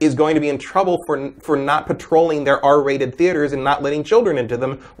this, is going to be in trouble for not patrolling their R-rated theaters and not letting children into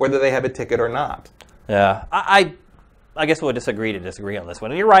them, whether they have a ticket or not. Yeah. I guess we'll disagree to disagree on this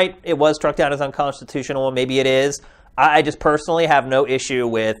one. And you're right, it was struck down as unconstitutional, and maybe it is. I just personally have no issue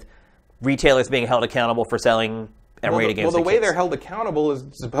with retailers being held accountable for selling M-rated games to kids. Well, the way they're held accountable is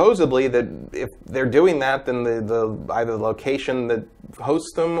supposedly that if they're doing that, then either the location that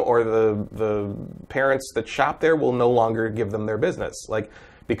hosts them or the parents that shop there will no longer give them their business,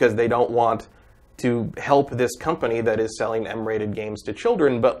 because they don't want to help this company that is selling M-rated games to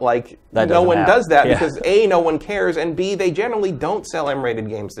children. But no one does that because A, no one cares, and B, they generally don't sell M-rated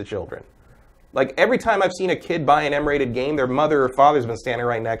games to children. Every time I've seen a kid buy an M-rated game, their mother or father's been standing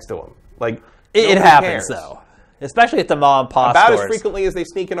right next to them. It happens, though. Especially at the mom and pop stores. About as frequently as they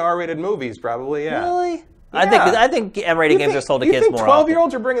sneak in R-rated movies, probably, yeah. Really? Yeah. I think M-rated games are sold to kids more often. You think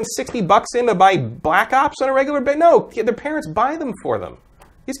 12-year-olds are bringing $60 in to buy Black Ops on a regular basis? No, their parents buy them for them.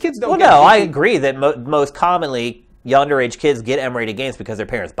 These kids don't get I agree that most commonly underage kids get M-rated games because their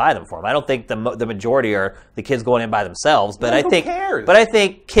parents buy them for them. I don't think the majority are the kids going in by themselves, but who cares? But I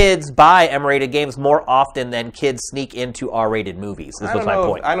think kids buy M-rated games more often than kids sneak into R-rated movies. This was my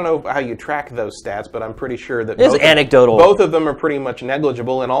point. I don't know how you track those stats, but I'm pretty sure that anecdotal. Both of them are pretty much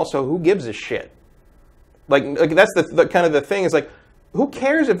negligible, and also, who gives a shit? That's the kind of the thing is who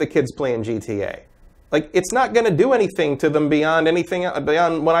cares if the kid's playing GTA? It's not going to do anything to them beyond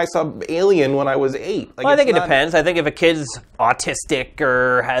when I saw Alien when I was 8. I think it depends. I think if a kid's autistic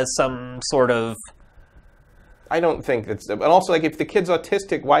or has some sort of... I don't think that's... But also, if the kid's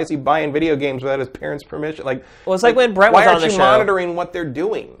autistic, why is he buying video games without his parents' permission? It's like when Brent was on the show... Why aren't you monitoring what they're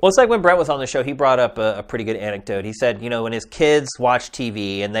doing? Well, it's like when Brent was on the show, he brought up a pretty good anecdote. He said, when his kids watch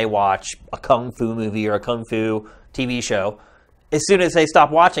TV and they watch a Kung Fu movie or a Kung Fu TV show... As soon as they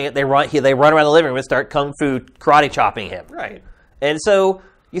stop watching it, they run around the living room and start kung fu karate chopping him. Right. And so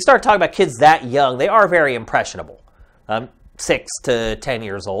you start talking about kids that young, they are very impressionable. 6 to 10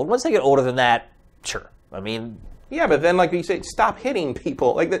 years old. Once they get older than that, sure. Yeah, but then you say, stop hitting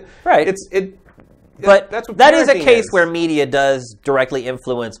people. Right. But that's what that is a case where media does directly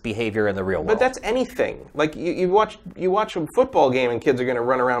influence behavior in the real world. But that's anything. You watch a football game and kids are going to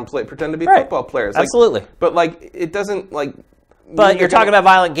run around pretend to be football players. Absolutely. But it doesn't But you're talking about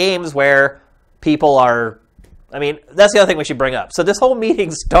violent games where people are... that's the other thing we should bring up. So this whole meeting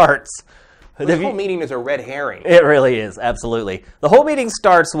starts... This whole meeting is a red herring. It really is, absolutely. The whole meeting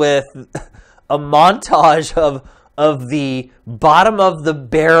starts with a montage of the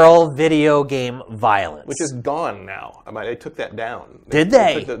bottom-of-the-barrel video game violence. Which is gone now. They took that down. Did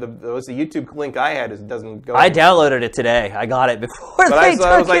they? The YouTube link I had doesn't go... I downloaded it today. I got it before they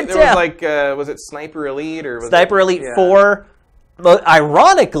took it down. Was it Sniper Elite? Or Sniper Elite 4...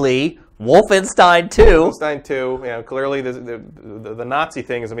 Ironically, Wolfenstein 2. Wolfenstein 2. Clearly the Nazi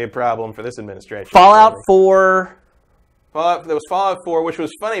thing is going to be a problem for this administration. Fallout 4. There was Fallout 4, which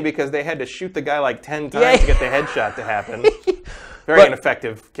was funny because they had to shoot the guy 10 times to get the headshot to happen. Very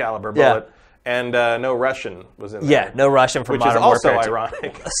ineffective caliber bullet. Yeah. And no Russian was in there. Yeah, no Russian from Modern Warfare. Which is also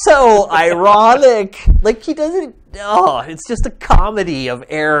ironic. So ironic. He doesn't... it's just a comedy of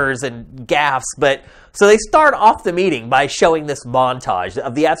errors and gaffes. But so they start off the meeting by showing this montage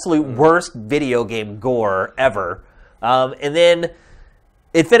of the absolute worst video game gore ever. And then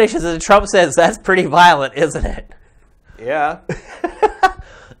it finishes and Trump says, "That's pretty violent, isn't it?" Yeah.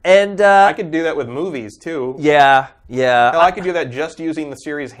 And I could do that with movies, too. Yeah. Hell, I could do that just using the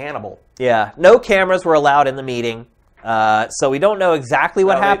series Hannibal. Yeah. No cameras were allowed in the meeting, so we don't know exactly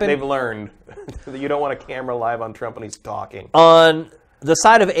what happened. They've learned that you don't want a camera live on Trump when he's talking. On the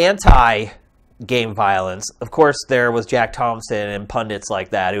side of anti-game violence, of course, there was Jack Thompson and pundits like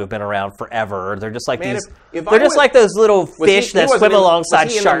that who have been around forever. They're just like like those little fish that swim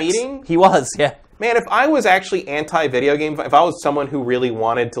alongside sharks. Was he in the meeting? He was, yeah. Man, if I was actually anti-video game, if I was someone who really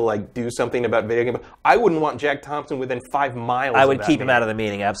wanted to do something about video game, I wouldn't want Jack Thompson within 5 miles. I would keep him out of the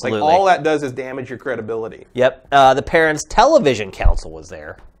meeting. Absolutely. All that does is damage your credibility. Yep. The Parents Television Council was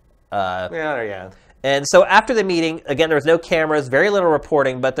there. Yeah. And so after the meeting, again, there was no cameras, very little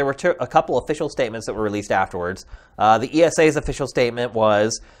reporting, but there were a couple official statements that were released afterwards. The ESA's official statement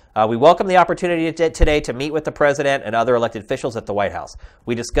was, we welcome the opportunity today to meet with the president and other elected officials at the White House.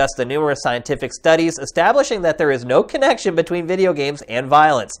 We discussed the numerous scientific studies establishing that there is no connection between video games and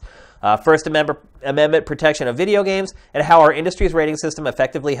violence, First Amendment protection of video games, and how our industry's rating system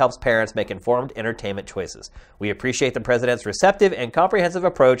effectively helps parents make informed entertainment choices. We appreciate the president's receptive and comprehensive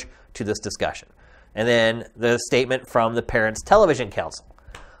approach to this discussion. And then the statement from the Parents Television Council.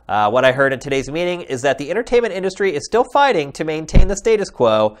 What I heard in today's meeting is that the entertainment industry is still fighting to maintain the status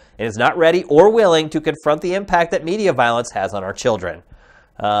quo and is not ready or willing to confront the impact that media violence has on our children.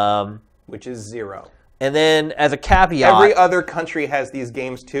 Which is zero. And then, as a caveat... Every other country has these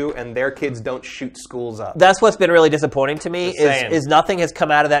games, too, and their kids don't shoot schools up. That's what's been really disappointing to me, is nothing has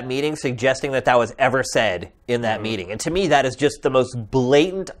come out of that meeting suggesting that was ever said in that meeting. And to me, that is just the most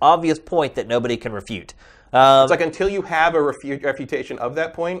blatant, obvious point that nobody can refute. It's like, until you have a refutation of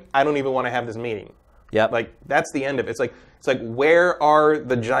that point, I don't even want to have this meeting. Yep. Like, that's the end of it. It's like, where are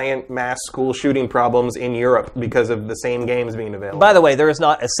the giant mass school shooting problems in Europe because of the same games being available? By the way, there is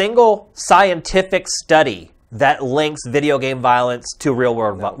not a single scientific study that links video game violence to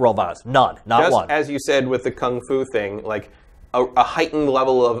real-world violence. None. Not one. Just as you said with the Kung Fu thing, like, a heightened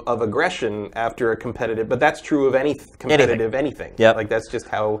level of aggression after a competitive... But that's true of any competitive anything. Yep. Like, that's just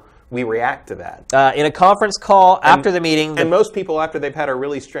how we react to that. In a conference call after the meeting... And most people, after they've had a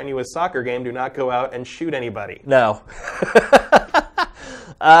really strenuous soccer game, do not go out and shoot anybody. No.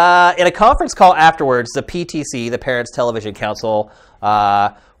 In a conference call afterwards, the PTC, the Parents Television Council,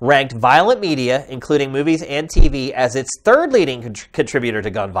 ranked violent media, including movies and TV, as its third leading contributor to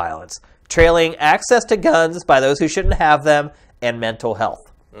gun violence, trailing access to guns by those who shouldn't have them and mental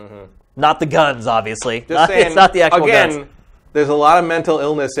health. Mm-hmm. Not the guns, obviously. It's not the actual guns. There's a lot of mental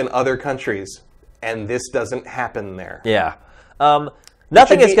illness in other countries, and this doesn't happen there. Yeah.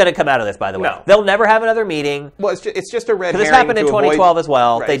 Nothing is going to come out of this, by the way. No. They'll never have another meeting. Well, it's just a red herring. This happened in 2012 as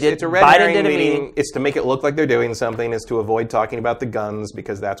well. Right, they did. It's a red Biden herring did a meeting. It's to make it look like they're doing something. It's to avoid talking about the guns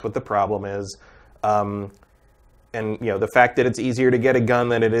because that's what the problem is. And the fact that it's easier to get a gun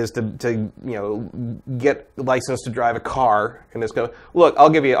than it is to get licensed to drive a car. And this go. Look, I'll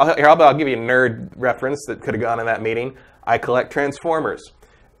give you a nerd reference that could have gone in that meeting. I collect Transformers.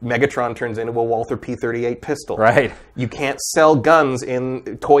 Megatron turns into a Walther P-38 pistol. Right. You can't sell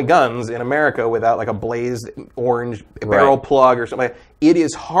toy guns in America without like a blazed orange barrel plug or something. It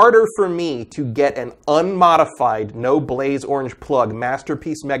is harder for me to get an unmodified, no blaze orange plug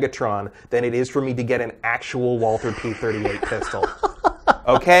Masterpiece Megatron than it is for me to get an actual Walther P-38 pistol.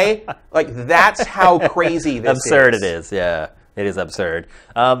 Okay? Like, that's how crazy this is. Absurd it is, yeah. It is absurd.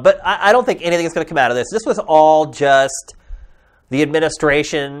 But I don't think anything is going to come out of this. This was all just the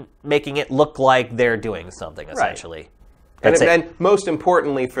administration making it look like they're doing something, essentially. Right. And most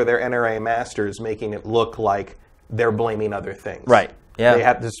importantly for their NRA masters, making it look like they're blaming other things. Right, yeah. They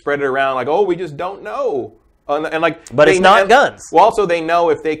have to spread it around like, we just don't know. But it's not guns. Well, also, they know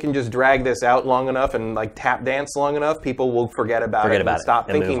if they can just drag this out long enough and like tap dance long enough, people will forget about it and stop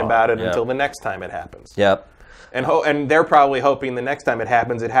thinking about it until the next time it happens. Yep. And they're probably hoping the next time it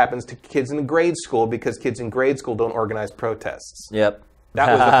happens to kids in grade school because kids in grade school don't organize protests. Yep.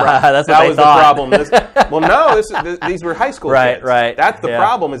 That was the problem. That was the problem. These were high school kids. Right. That's the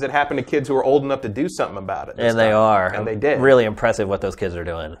problem, is it happened to kids who are old enough to do something about it. And they are. And they did. Really impressive what those kids are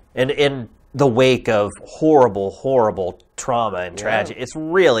doing. And in the wake of horrible, horrible trauma and tragedy,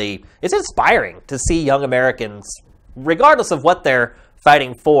 it's inspiring to see young Americans, regardless of what they're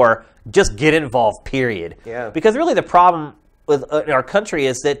fighting for, just get involved, period. Yeah. Because really the problem with in our country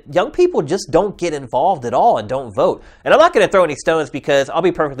is that young people just don't get involved at all and don't vote. And I'm not going to throw any stones because I'll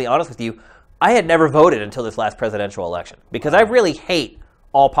be perfectly honest with you, I had never voted until this last presidential election because I really hate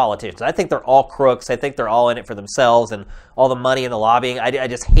all politicians. I think they're all crooks. I think they're all in it for themselves and all the money and the lobbying. I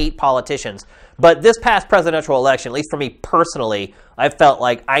just hate politicians. But this past presidential election, at least for me personally, I felt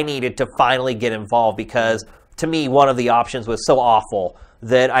like I needed to finally get involved because to me, one of the options was so awful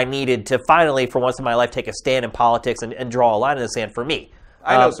that I needed to finally, for once in my life, take a stand in politics and draw a line in the sand for me.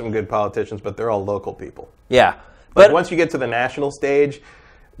 I know some good politicians, but they're all local people. Yeah. But once you get to the national stage,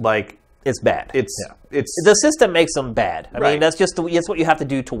 like... It's bad. It's the system makes them bad. I mean, that's just it's what you have to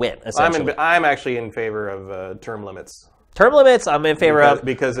do to win, essentially. I'm actually in favor of term limits Term limits, I'm in favor of.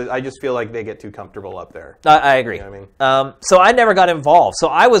 Because I just feel like they get too comfortable up there. I agree. You know what I mean? So I never got involved. So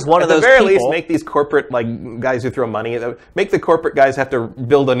I was one of those people. At the very least, make these corporate guys who throw money, make the corporate guys have to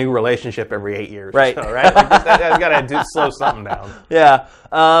build a new relationship every 8 years. Right. Or so, right? I've got to slow something down. Yeah.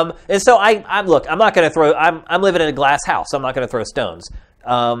 And so look, I'm not going to throw, I'm living in a glass house, so I'm not going to throw stones.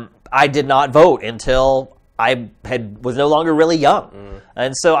 I did not vote until I was no longer really young.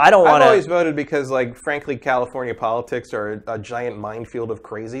 And so I don't want to... I've always voted because, frankly, California politics are a giant minefield of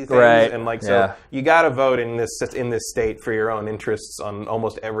crazy things. Right. And, so you got to vote in this state for your own interests on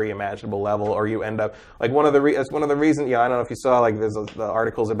almost every imaginable level, or you end up... one of the reasons... I don't know if you saw, there's the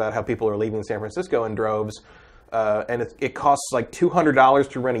articles about how people are leaving San Francisco in droves. And it costs $200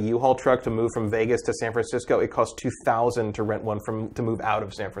 to rent a U-Haul truck to move from Vegas to San Francisco. It costs $2,000 to rent one to move out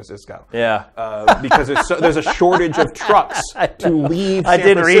of San Francisco. Yeah, because there's a shortage of trucks to leave San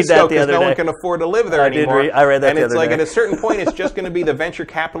Francisco because no one can afford to live there anymore. I read that and the it's other day. At a certain point, it's just going to be the venture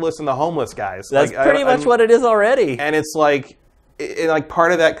capitalists and the homeless guys. That's pretty much what it is already. And it's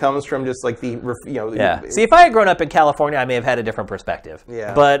part of that comes from just Yeah. See, if I had grown up in California, I may have had a different perspective.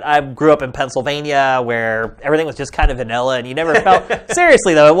 Yeah. But I grew up in Pennsylvania, where everything was just kind of vanilla, and you never felt.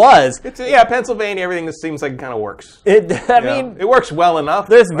 Seriously, though, it was. Pennsylvania. Everything just seems like it kind of works. I mean, it works well enough.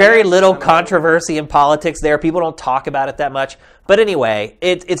 There's very little controversy in politics there. People don't talk about it that much. But anyway,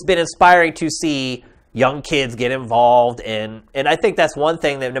 it's been inspiring to see young kids get involved, and I think that's one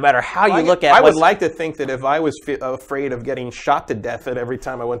thing that no matter how you look at it. I would like to think that if I was afraid of getting shot to death at every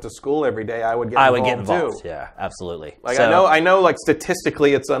time I went to school every day, I would get involved too. Yeah, absolutely. I know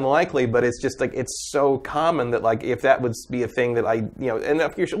statistically it's unlikely, but it's just it's so common that if that would be a thing that and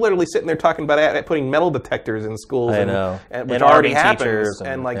if you're literally sitting there talking about putting metal detectors in schools, which already happens,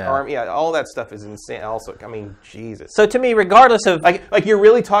 and all that stuff is insane. Also, I mean, Jesus. So to me, regardless of you're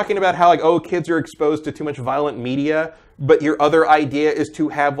really talking about how kids are exposed to too much violent media, but your other idea is to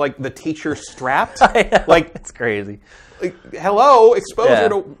have the teacher strapped. It's crazy. Hello, exposure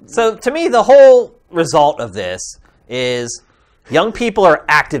to. So to me, the whole result of this is young people are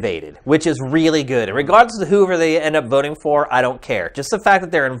activated, which is really good. And regardless of whoever they end up voting for, I don't care. Just the fact that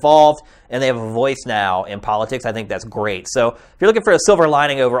they're involved and they have a voice now in politics, I think that's great. So if you're looking for a silver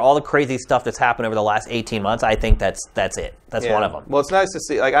lining over all the crazy stuff that's happened over the last 18 months, I think that's it. That's one of them. Well, it's nice to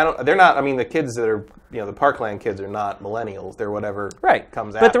see. They're not. I mean, the kids that are, the Parkland kids are not millennials. They're whatever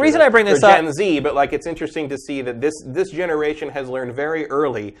comes after. But the reason I bring this up, Gen Z. But it's interesting to see that this generation has learned very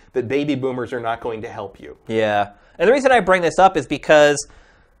early that baby boomers are not going to help you. Yeah. And the reason I bring this up is because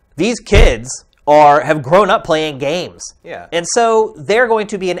these kids have grown up playing games. Yeah. And so they're going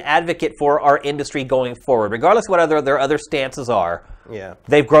to be an advocate for our industry going forward, regardless of what their other stances are. Yeah.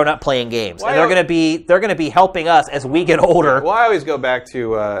 They've grown up playing games. And they're going to be helping us as we get older. Well, I always go back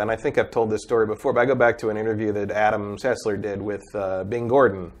to, and I think I've told this story before, but I go back to an interview that Adam Sessler did with Bing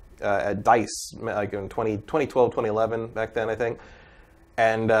Gordon at DICE, in 2012, 2011, back then, I think.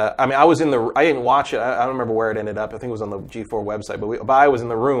 And I was I didn't watch it. I don't remember where it ended up. I think it was on the G4 website. But I was in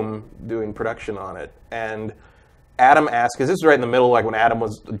the room doing production on it. And Adam asked, because this is right in the middle, when Adam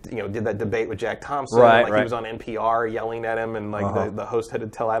was, did that debate with Jack Thompson. Right, He was on NPR yelling at him, and the host had to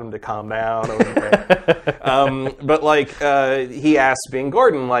tell Adam to calm down. It was great. But he asked Bing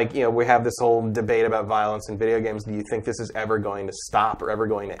Gordon, we have this whole debate about violence in video games. Do you think this is ever going to stop or ever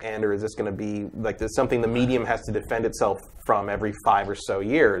going to end, or is this going to be this something the medium has to defend itself from every 5 or so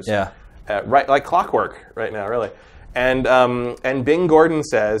years? Yeah. Right, like clockwork right now, really. And Bing Gordon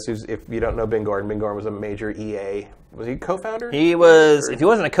says, if you don't know Bing Gordon was a major EA. Was he co-founder? He was. If he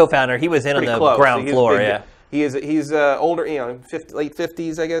wasn't a co-founder, he was in on the ground floor. Yeah. He's older, late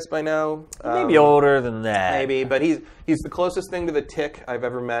 50s, I guess, by now. Maybe older than that. Maybe, but he's the closest thing to the Tick I've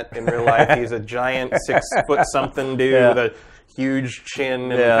ever met in real life. He's a giant 6-foot-something dude with a huge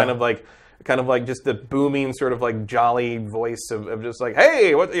chin and kind of like just the booming sort of jolly voice of just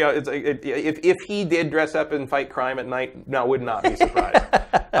hey, what, if he did dress up and fight crime at night, no, would not be surprised.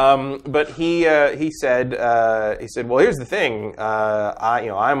 But he said, well, here's the thing,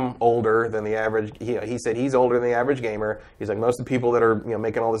 I'm older than the average. He said he's older than the average gamer. He's like, most of the people that are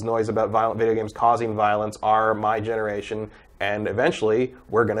making all this noise about violent video games causing violence are my generation. And eventually,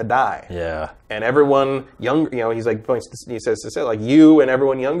 we're gonna die. Yeah. And everyone younger, he says you and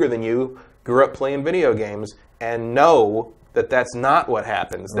everyone younger than you grew up playing video games and know that that's not what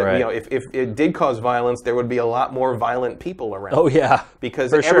happens. That if it did cause violence, there would be a lot more violent people around. Oh yeah,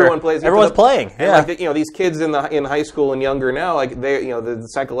 because everyone plays. Everyone's playing. Yeah. And these kids in high school and younger now, the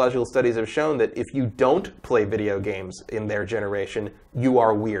psychological studies have shown that if you don't play video games in their generation, you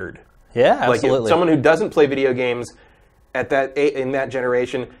are weird. Yeah, absolutely. Someone who doesn't play video games in that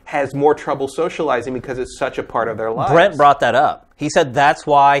generation has more trouble socializing because it's such a part of their lives. Brent brought that up. He said that's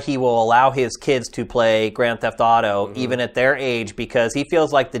why he will allow his kids to play Grand Theft Auto even at their age, because he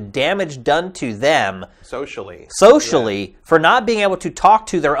feels like the damage done to them socially for not being able to talk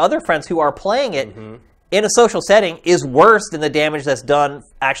to their other friends who are playing it in a social setting is worse than the damage that's done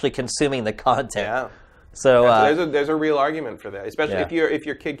actually consuming the content. Yeah. So there's a real argument for that, especially if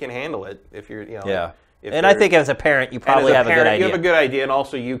your kid can handle it. If you're and I think as a parent, you probably have a good idea. You have a good idea, and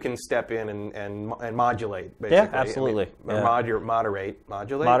also you can step in and modulate, basically. Yeah, absolutely. Moderate.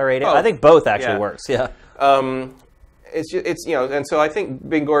 Moderate it. I think both actually works. Yeah. It's and so I think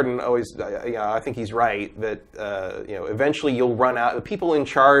Big Gordon always, I think he's right that eventually you'll run out. The people in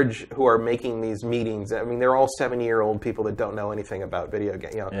charge who are making these meetings, I mean, they're all 70-year-old people that don't know anything about video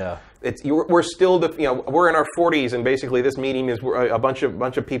games. We're still we're in our 40s, and basically this meeting is a bunch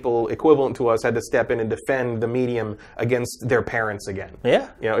of people equivalent to us had to step in and defend the medium against their parents again. Yeah.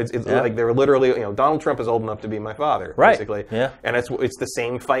 It's like they're literally, Donald Trump is old enough to be my father, basically. Yeah. And it's the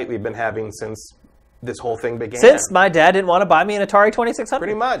same fight we've been having since this whole thing began. Since my dad didn't want to buy me an Atari 2600.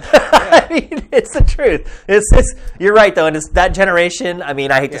 Pretty much. Yeah. I mean, it's the truth. You're right, though, and it's that generation. I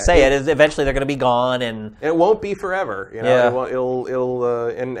mean, I hate to say it, is eventually they're going to be gone, and it won't be forever. It'll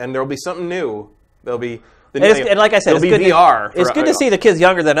and there'll be something new. There'll be. And like I said, it's good VR. It's good to see the kids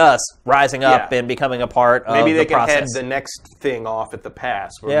younger than us rising up and becoming a part of the process. Maybe they can head the next thing off at the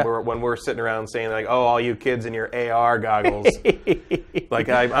pass when we're sitting around saying, like, oh, all you kids in your AR goggles. Like,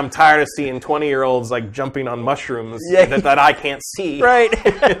 I'm tired of seeing 20-year-olds like jumping on mushrooms that I can't see. Right.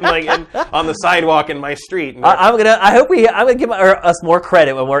 on the sidewalk in my street. I'm gonna give us more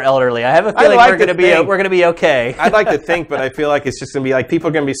credit when we're elderly. I have a feeling we're gonna be okay. I'd like to think, but I feel like it's just gonna be like people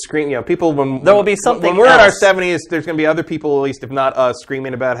are gonna be screaming. People there will be something. When we're in our 70s, there's going to be other people, at least if not us,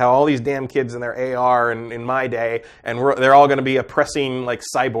 screaming about how all these damn kids in their AR and in my day, and they're all going to be oppressing like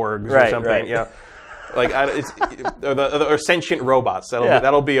cyborgs or something. Right. Yeah, like or sentient robots.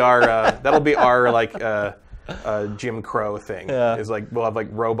 That'll be our like Jim Crow thing. Yeah. Is like we'll have like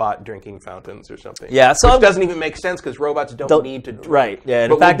robot drinking fountains or something. Yeah, so which doesn't even make sense because robots don't need to drink. Right. Yeah.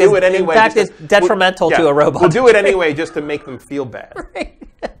 But we'll do it anyway. In fact, it's detrimental to a robot. We'll do it anyway just to make them feel bad. Right.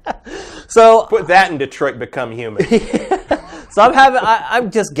 So put that in Detroit Become Human. So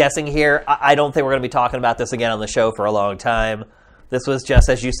I'm just guessing here. I don't think we're going to be talking about this again on the show for a long time. This was just,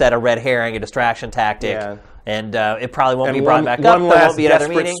 as you said, a red herring, a distraction tactic, and it probably won't be brought back up. One last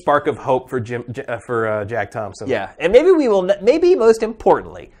desperate spark of hope for Jack Thompson. Yeah, and maybe we will. Maybe most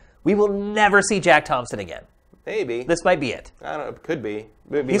importantly, we will never see Jack Thompson again. Maybe this might be it. I don't know. It could be.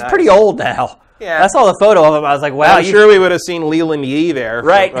 He's pretty old now. Yeah, I saw the photo of him. I was like, "Wow!" I'm sure we would have seen Leland Yee there,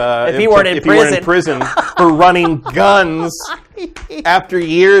 right? If he weren't in prison for running guns after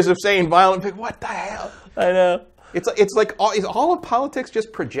years of saying violent things. What the hell? I know. It's like is all of politics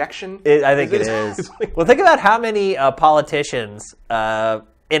just projection? I think it is. Well, think about how many politicians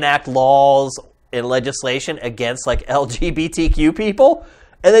enact laws and legislation against like LGBTQ people,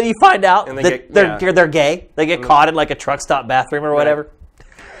 and then you find out that they're gay. They get caught in like a truck stop bathroom or whatever.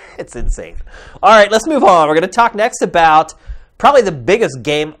 It's insane. All right, let's move on. We're going to talk next about probably the biggest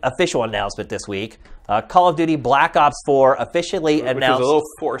game official announcement this week. Call of Duty Black Ops 4 officially announced. Which was a little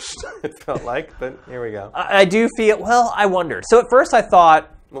forced, it felt like, but here we go. I do feel, well, I wondered. So at first I thought...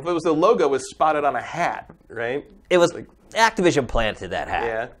 Well, if it was the logo was spotted on a hat, right? It was... Activision planted that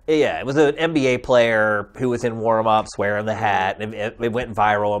hat. Yeah, it was an NBA player who was in warm-ups wearing the hat, and it went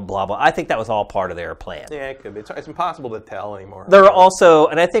viral and blah, blah. I think that was all part of their plan. Yeah, it could be. It's impossible to tell anymore. There are also,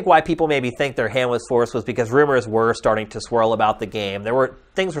 and I think why people maybe think their hand was forced was because rumors were starting to swirl about the game.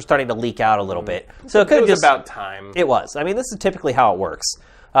 Things were starting to leak out a little bit. So it was about time. It was. I mean, this is typically how it works.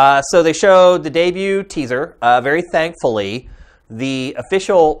 So they showed the debut teaser. Very thankfully, the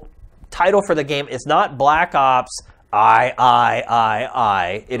official title for the game is not Black Ops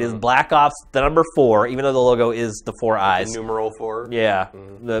I. It is Black Ops, the number 4, even though the logo is the 4 eyes. The numeral 4. Yeah,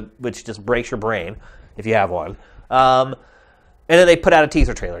 which just breaks your brain if you have one. And then they put out a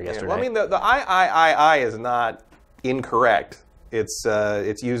teaser trailer yesterday. Well, I mean, the I is not incorrect. It's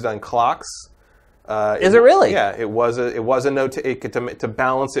used on clocks. Is it really? Yeah, it was a note to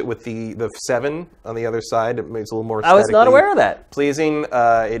balance it with the 7 on the other side. It makes it a little more. I was not aware of that. Pleasing.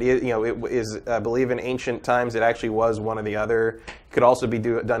 It is. It is. I believe in ancient times, it actually was one or the other. It could also be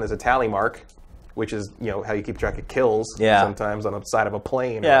done as a tally mark, which is how you keep track of kills. Yeah. Sometimes on the side of a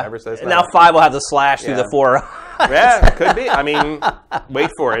plane or whatever. So now 5 will have the slash through the 4. Yeah, it could be. I mean, wait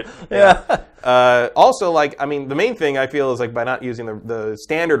for it. Yeah. Also, the main thing I feel is by not using the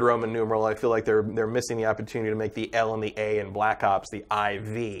standard Roman numeral, I feel like they're missing the opportunity to make the L and the A in Black Ops the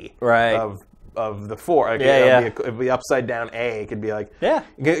IV of of the 4. Like, it'd be upside down A. It could be like,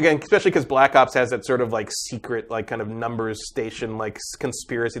 again, especially because Black Ops has that sort of like secret, like kind of numbers station, like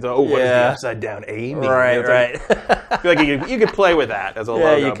conspiracy. What does the upside down A mean? Right. I feel like you could play with that as a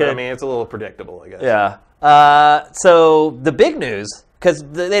logo. But, I mean, it's a little predictable, I guess. Yeah. So the big news, because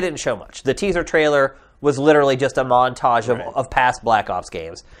they didn't show much. The teaser trailer was literally just a montage of past Black Ops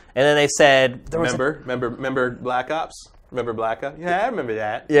games, and then they said, "Remember Black Ops? Remember Black Ops? Yeah, I remember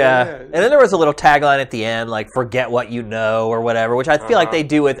that." Yeah. And then there was a little tagline at the end, like "Forget what you know" or whatever, which I feel like they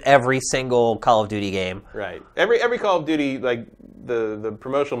do with every single Call of Duty game. Right. Every Call of Duty, like the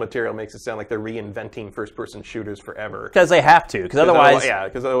promotional material makes it sound like they're reinventing first-person shooters forever. Because they have to. Because otherwise,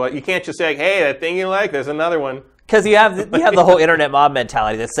 you can't just say, "Hey, that thing you like, there's another one." Because you have the whole internet mob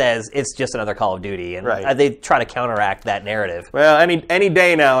mentality that says it's just another Call of Duty, and they try to counteract that narrative. Well, any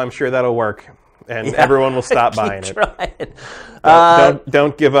day now, I'm sure that'll work, and everyone will stop buying it.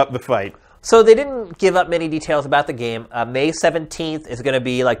 Don't give up the fight. So they didn't give up many details about the game. May 17th is going to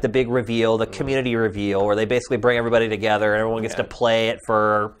be like the big reveal, the community reveal, where they basically bring everybody together and everyone gets to play it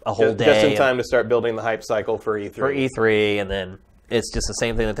for a whole day. Just in time to start building the hype cycle for E3. For E3, and then it's just the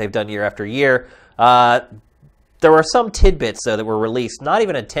same thing that they've done year after year. There were some tidbits, though, that were released, not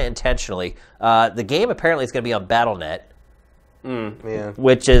even intentionally. The game apparently is going to be on Battle.net.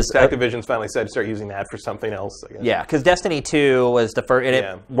 Which is... Activision's finally said start using that for something else, I guess. Yeah, because Destiny 2 was the first, and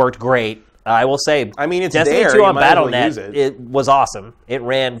it worked great. I will say, it's Destiny there. 2 on Battle.net, it was awesome. It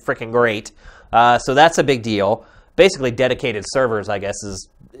ran freaking great. So that's a big deal. Basically, dedicated servers, I guess, is...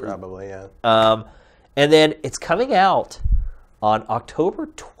 Probably, yeah. And then it's coming out on October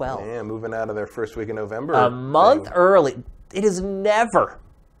 12th. Yeah, moving out of their first week in November. A month early. It is never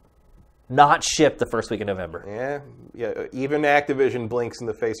not shipped the first week in November. Yeah. Even Activision blinks in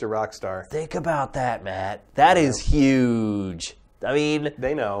the face of Rockstar. Think about that, Matt. That is huge. I mean...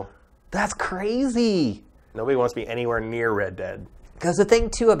 They know. That's crazy. Nobody wants to be anywhere near Red Dead. Because the thing,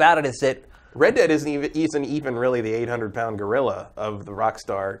 too, about it is that... Red Dead isn't even really the 800-pound gorilla of the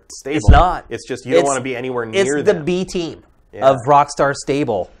Rockstar stable. It's not. It's just you don't want to be anywhere near them. It's the B team of Rockstar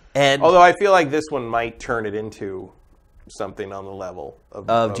stable. And although I feel like this one might turn it into something on the level of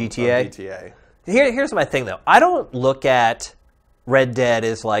GTA. Of GTA. Here's my thing, though. I don't look at Red Dead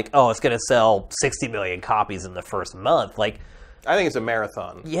as like, oh, it's going to sell 60 million copies in the first month. Like, I think it's a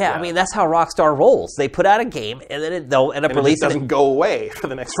marathon. Yeah, I mean, that's how Rockstar rolls. They put out a game, and then they'll end up releasing it. It doesn't go away for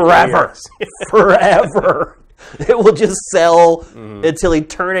the next forever. Forever. It will just sell until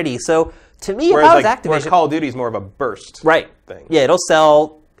eternity. So, to me, if I was Activision... Whereas Call of Duty is more of a burst thing. Yeah, it'll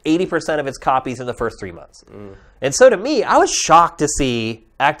sell 80% of its copies in the first 3 months. And so, to me, I was shocked to see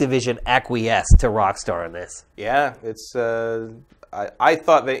Activision acquiesce to Rockstar in this. Yeah, it's... I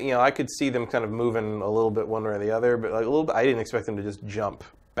thought that I could see them kind of moving a little bit one way or the other, but like a little bit. I didn't expect them to just jump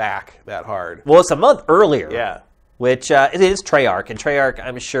back that hard. Well, it's a month earlier. Yeah, which it is Treyarch, and Treyarch,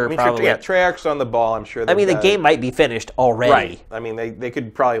 I'm sure probably. Treyarch's on the ball. I'm sure. I mean, the game might be finished already. Right. I mean, they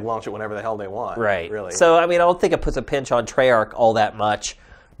could probably launch it whenever the hell they want. Right. Really. So I mean, I don't think it puts a pinch on Treyarch all that much,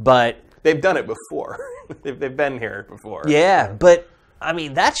 but they've done it before. they've been here before. Yeah, but I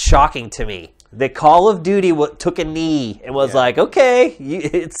mean, that's shocking to me. The Call of Duty took a knee and was like, okay,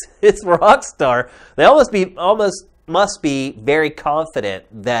 it's Rockstar. They almost must be very confident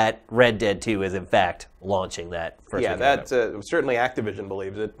that Red Dead 2 is in fact launching that first. Yeah, that certainly Activision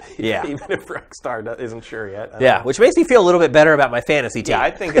believes it. Yeah, even if Rockstar isn't sure yet. Yeah, which makes me feel a little bit better about my fantasy team. Yeah, I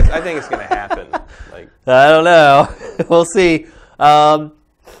think it's going to happen. I don't know. We'll see. The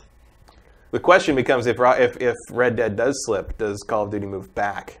question becomes if Red Dead does slip, does Call of Duty move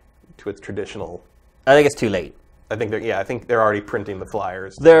back to its traditional? I think it's too late. I think they're already printing the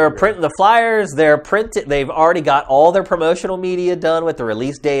flyers. They're printing the flyers. They've already got all their promotional media done with the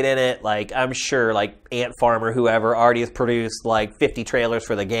release date in it. Like, I'm sure, like Ant Farmer, whoever, already has produced like 50 trailers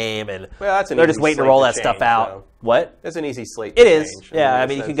for the game, and they're just waiting to roll that stuff out. So. What? It's an easy slate. It is. Yeah, I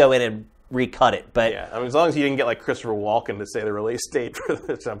mean, you could go in and recut it, but I mean, as long as you didn't get like Christopher Walken to say the release date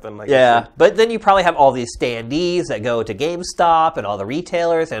for something like that. Yeah, but then you probably have all these standees that go to GameStop and all the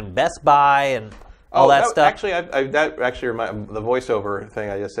retailers and Best Buy and all that stuff. Actually, the voiceover thing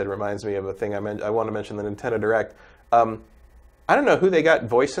I just said reminds me of a thing I want to mention, the Nintendo Direct. I don't know who they got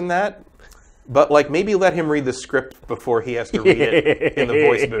voicing that, but like maybe let him read the script before he has to read it in the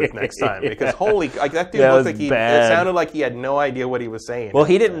voice booth next time, because that dude looked like it sounded like he had no idea what he was saying. Well,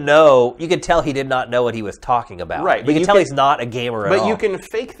 he didn't know. You could tell he did not know what he was talking about. Right. You can tell he's not a gamer at all. But you can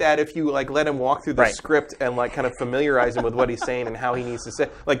fake that if you like let him walk through the script and like kind of familiarize him with what he's saying and how he needs to say.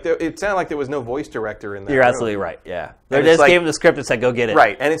 Like it sounded like there was no voice director in that. You're absolutely right. Yeah. They just gave him the script and said, "Go get it."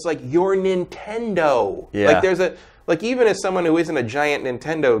 Right. And it's like, you're Nintendo. Yeah. Like there's a like, even as someone who isn't a giant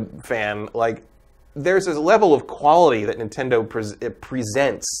Nintendo fan, like, there's this level of quality that Nintendo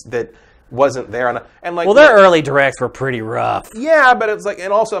presents that wasn't there. And like, well, their early directs were pretty rough. Yeah, but it's like,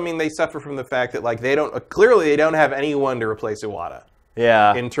 and also, I mean, they suffer from the fact that, like, they don't have anyone to replace Iwata.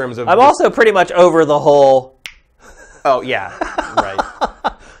 Yeah. In terms of... I'm also pretty much over the whole... Oh, yeah. Right.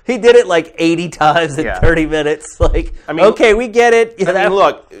 He did it like 80 times in 30 minutes. Like, I mean, okay, we get it. I mean,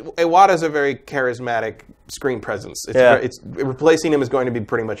 look, Iwata's a very charismatic screen presence. It's replacing him is going to be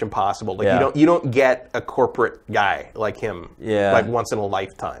pretty much impossible. Like, you don't get a corporate guy like him, like, once in a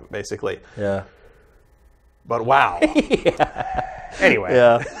lifetime, basically. Yeah. But wow. Anyway.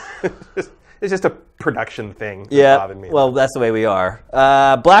 Yeah. It's just a production thing that bothered me. Well, that's the way we are.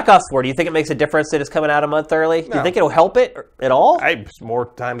 Black Ops 4, do you think it makes a difference that it's coming out a month early? No. Do you think it'll help it at all? More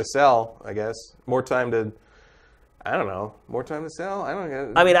time to sell, I guess. More time to... I don't know. More time to sell? I don't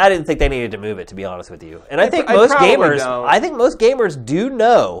know. I mean, I didn't think they needed to move it, to be honest with you. And I think most gamers do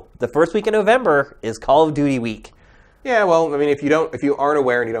know the first week in November is Call of Duty week. Yeah, well, I mean, if you aren't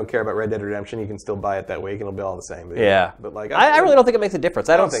aware and you don't care about Red Dead Redemption, you can still buy it that week and it'll be all the same. But like, I really don't think it makes a difference.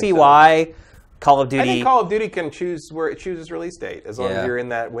 I don't see why Call of Duty... I think Call of Duty can choose where it chooses release date. As long as you're in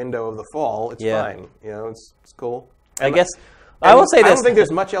that window of the fall, it's fine. You know, it's cool. I guess... I will say this. I don't think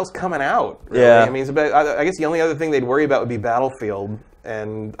there's much else coming out. Really. Yeah. I mean, I guess the only other thing they'd worry about would be Battlefield.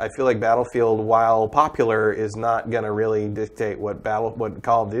 And I feel like Battlefield, while popular, is not going to really dictate what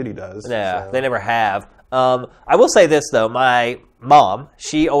Call of Duty does. Yeah, they never have. I will say this, though. My mom,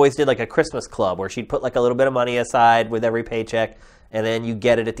 she always did like a Christmas club where she'd put like a little bit of money aside with every paycheck, and then you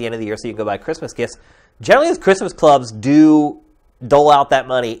get it at the end of the year so you can go buy Christmas gifts. Generally, those Christmas clubs do dole out that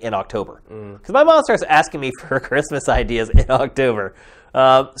money in October. Because my mom starts asking me for Christmas ideas in October.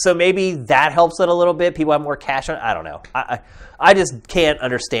 So maybe that helps it a little bit. People have more cash on it. I don't know. I just can't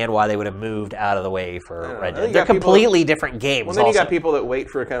understand why they would have moved out of the way for Red Dead. They're completely different games. Well, then you got people that wait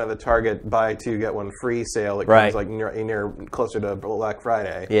for kind of the Target buy two, get one free sale that comes like near closer to Black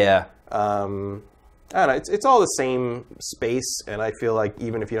Friday. Yeah. I don't know. It's all the same space, and I feel like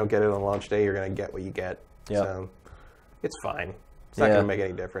even if you don't get it on launch day, you're going to get what you get. Yep. So it's fine. It's not going to make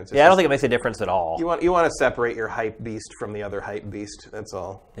any difference. I don't think it makes a difference at all. You want to separate your hype beast from the other hype beast. That's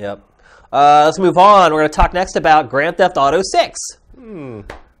all. Yep. Let's move on. We're going to talk next about Grand Theft Auto 6.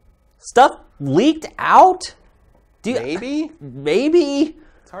 Stuff leaked out? Maybe? Maybe.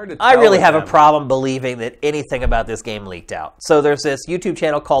 It's hard to tell. I really have a problem believing that anything about this game leaked out. So there's this YouTube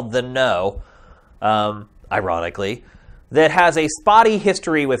channel called The Know, ironically, that has a spotty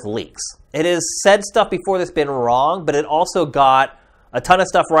history with leaks. It has said stuff before that's been wrong, but it also got a ton of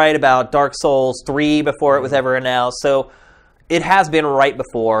stuff right about Dark Souls 3 before it was ever announced. So it has been right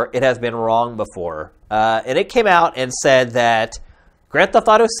before. It has been wrong before. And it came out and said that Grand Theft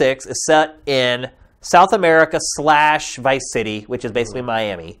Auto 6 is set in South America / Vice City, which is basically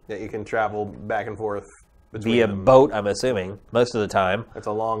Miami. That you can travel back and forth between via boat, I'm assuming, most of the time. It's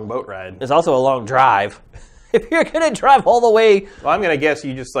a long boat ride. It's also a long drive. If you're going to drive all the way... Well, I'm going to guess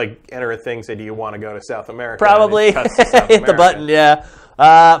you just, like, enter a thing, say, do you want to go to South America? Probably. Hit the button,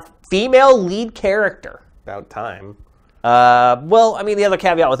 yeah. Female lead character. About time. Well, I mean, the other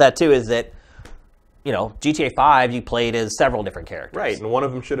caveat with that, too, is that, you know, GTA 5, you played as several different characters. Right, and one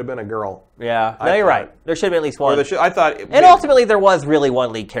of them should have been a girl. Yeah, no, you're right. There should have been at least one. I thought... And ultimately, there was really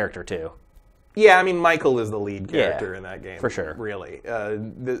one lead character, too. Yeah, I mean, Michael is the lead character in that game. For sure. Really.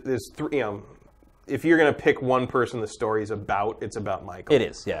 There's three, you know... If you're going to pick one person the story's about, it's about Michael. It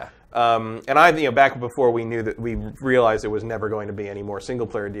is, yeah. And I, back before we knew that we realized there was never going to be any more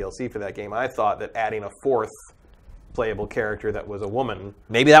single-player DLC for that game, I thought that adding a fourth playable character that was a woman...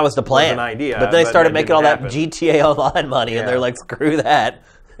 Maybe that was the plan. Was an idea. But they started making all that GTA Online money, and they're like, screw that.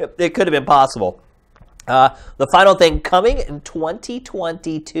 It could have been possible. The final thing coming in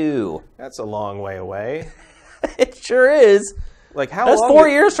 2022. That's a long way away. It sure is. Like how that's 4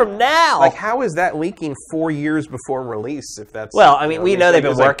 years from now. Like how is that leaking 4 years before release? If that's well, I mean, we know they've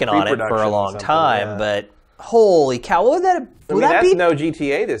been working on it for a long time, but holy cow, what would that? That's no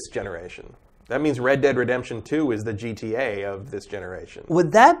GTA this generation. That means Red Dead Redemption 2 is the GTA of this generation.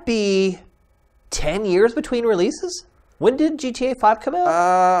 Would that be 10 years between releases? When did GTA 5 come out?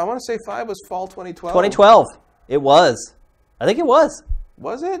 I want to say 5 was fall 2012. 2012. It was. I think it was.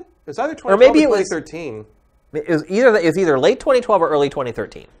 Was it? It's either 2012 or maybe or 2013. It was either late 2012 or early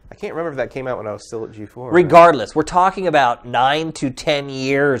 2013. I can't remember if that came out when I was still at G4. Regardless, we're talking about 9 to 10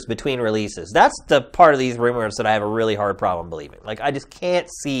 years between releases. That's the part of these rumors that I have a really hard problem believing. Like, I just can't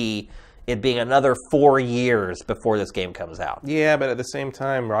see it being another 4 years before this game comes out. Yeah, but at the same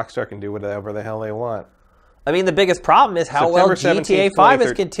time, Rockstar can do whatever the hell they want. I mean, the biggest problem is how well GTA 5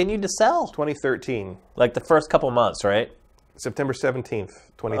 has continued to sell. 2013. Like the first couple months, right? September 17th,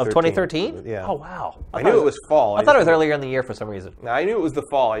 2013. Of 2013? Yeah. Oh, wow. I knew it was fall. I thought it was earlier in the year for some reason. No, I knew it was the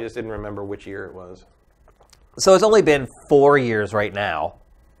fall. I just didn't remember which year it was. So it's only been 4 years right now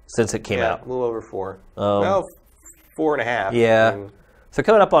since it came out. A little over 4. Well, 4.5. Yeah. So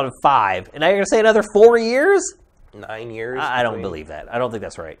coming up on 5. And now you're going to say another 4 years? 9 years. I don't believe that. I don't think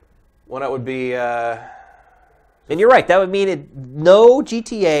that's right. Well, that would be... And you're right. That would mean no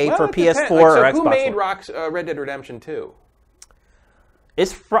GTA for PS4 or Xbox who made One. Red Dead Redemption 2?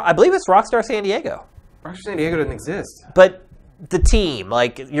 I believe it's Rockstar San Diego. Rockstar San Diego doesn't exist. But the team,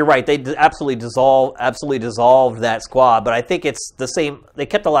 like, you're right, they absolutely dissolved that squad, but I think it's the same. They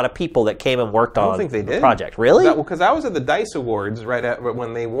kept a lot of people that came and worked on the project. Really? Because I was at the DICE Awards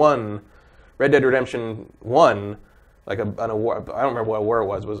when they won Red Dead Redemption 1, like an award. I don't remember what award it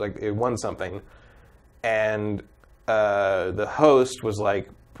was. It was like it won something. And the host was like,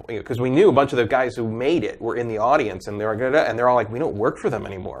 because we knew a bunch of the guys who made it were in the audience, and they're all like, we don't work for them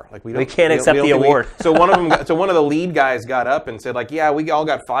anymore. Like we can't accept the award. So one of the lead guys got up and said, like, yeah, we all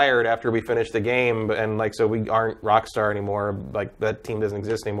got fired after we finished the game, and like, so we aren't Rockstar anymore. Like that team doesn't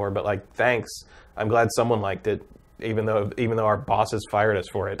exist anymore. But like, thanks. I'm glad someone liked it. Even though our bosses fired us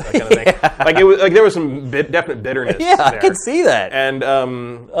for it, that kind of thing. Yeah. Like it was like there was some definite bitterness. Yeah, there. I can see that, and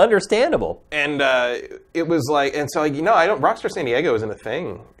understandable. And it was like, and so like, Rockstar San Diego isn't a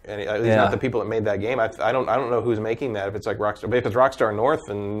thing, and at least not the people that made that game. I don't know who's making that. If it's like Rockstar, but if it's Rockstar North,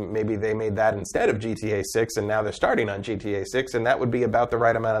 then maybe they made that instead of GTA 6, and now they're starting on GTA 6, and that would be about the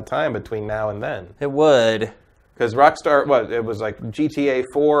right amount of time between now and then. It would. Because Rockstar, it was like GTA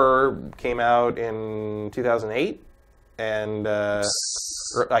 4 came out in 2008. And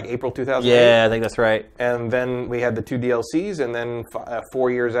like April 2008. Yeah, I think that's right. And then we had the 2 DLCs, and then 4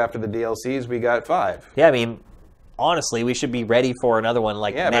 years after the DLCs, we got 5. Yeah, I mean, honestly, we should be ready for another one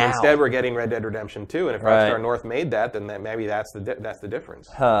now. But instead we're getting Red Dead Redemption 2, and if Rockstar North made that, then maybe that's the difference.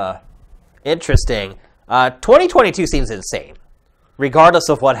 Interesting. 2022 seems insane. Regardless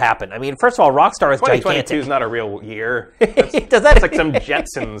of what happened. I mean, first of all, Rockstar is gigantic. 2022 is not a real year. It's like some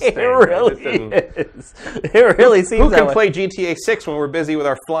Jetsons thing. It really is. It really seems Who that can way. play GTA 6 when we're busy with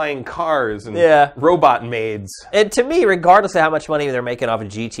our flying cars and robot maids? And to me, regardless of how much money they're making off of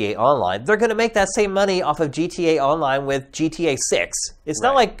GTA Online, they're going to make that same money off of GTA Online with GTA 6. It's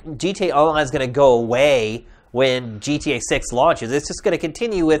not like GTA Online is going to go away when GTA 6 launches. It's just going to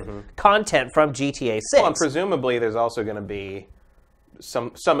continue with content from GTA 6. Well, and presumably there's also going to be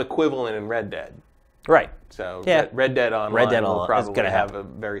some equivalent in Red Dead. Right. So Red Dead Online will probably have a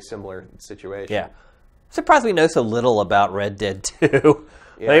very similar situation. Yeah. I'm surprised we know so little about Red Dead 2.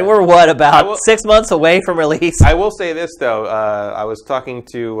 Yeah. I mean, we're about 6 months away from release. I will say this, though. I was talking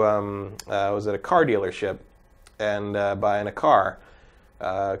to, I was at a car dealership and buying a car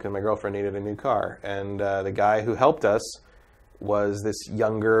because my girlfriend needed a new car. And the guy who helped us was this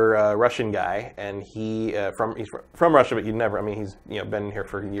younger Russian guy, and he's from Russia, but he's been here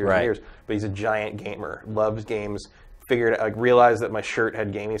for years and years. But he's a giant gamer, loves games. Realized that my shirt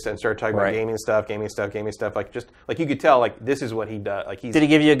had gaming stuff, and started talking about gaming stuff. Like you could tell, like this is what he does. Like did he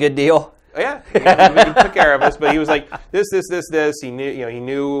give you a good deal? Oh, yeah, he took care of us. But he was like this. He knew, he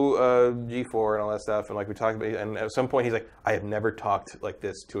knew G4 and all that stuff. And like we talked about, and at some point he's like, I have never talked like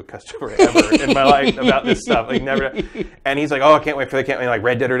this to a customer ever in my life about this stuff. Like never. And he's like, oh, I can't wait for that. Like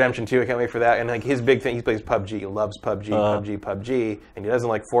Red Dead Redemption 2, I can't wait for that. And like his big thing, he plays PUBG. He loves PUBG, and he doesn't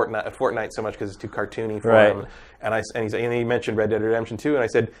like Fortnite so much because it's too cartoony for him. And he mentioned Red Dead Redemption 2, and I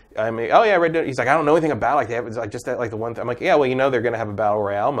said, oh yeah, Red Dead. He's like, I don't know anything about it. Like they have like just that, like the one thing. I'm like, yeah, well, they're gonna have a battle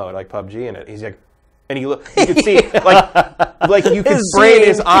royale mode like PUBG in it. He's like, and you could see like you could see in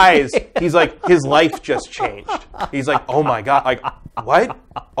his eyes. He's like, his life just changed. He's like, oh my god, like what?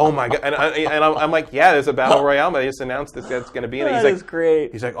 Oh my god, and I'm like, yeah, there's a battle royale mode. They just announced that's going to be in it. He's like,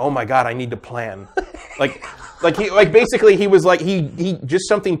 great. He's like, oh my god, I need to plan. Basically he was like he just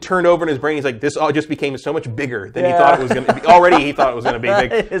something turned over in his brain. He's like, this all just became so much bigger than he thought it was going to be. Already he thought it was going to be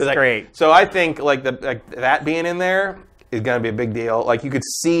big. It's great. So I think like that being in there is going to be a big deal. Like you could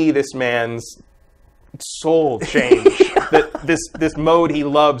see this man's soul change. That this mode he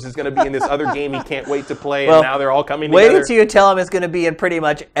loves is going to be in this other game he can't wait to play, and now they're all coming together. Wait until you tell him it's going to be in pretty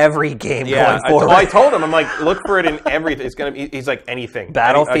much every game going forward. I told him, I'm like, look for it in everything. It's going to be. He's like anything.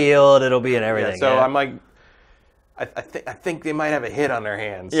 Battlefield, it'll be in everything. I'm like, I think they might have a hit on their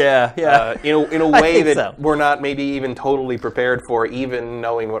hands. Yeah. In a way that we're not maybe even totally prepared for, even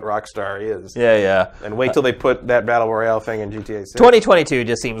knowing what Rockstar is. Yeah. And wait till they put that Battle Royale thing in GTA 6. 2022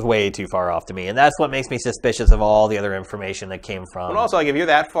 just seems way too far off to me, and that's what makes me suspicious of all the other information that came from. And also, like, if you're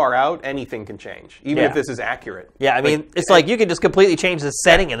that far out, anything can change, even if this is accurate. Yeah, I mean, it's like you could just completely change the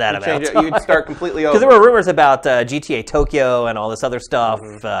setting in that amount. You'd start completely over. Because there were rumors about GTA Tokyo and all this other stuff.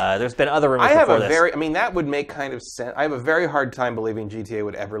 There's been other rumors before this. I mean, that would make kind of sense. I have a very hard time believing GTA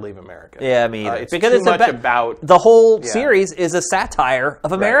would ever leave America. Yeah, me either. It's because too much about the whole series is a satire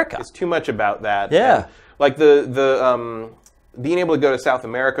of America. Right. It's too much about that. Yeah, and like the being able to go to South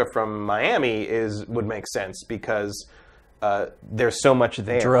America from Miami would make sense because there's so much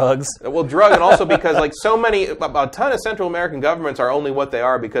there. Drugs. Well, drug, and also because like a ton of Central American governments are only what they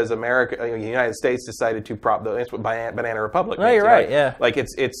are because the United States decided to prop the banana republic. No, you're right. Yeah. Like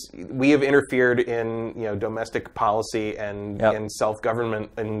we have interfered in domestic policy and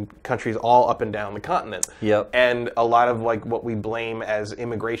self-government in countries all up and down the continent. Yep. And a lot of like what we blame as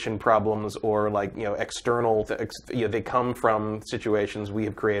immigration problems or like external, they come from situations we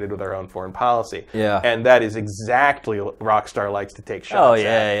have created with our own foreign policy. Yeah. And that is exactly Rockstar likes to take shots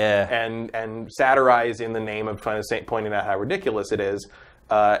at. And satirize in the name of pointing out how ridiculous it is.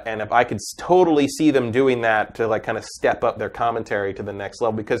 And if I could totally see them doing that to like kind of step up their commentary to the next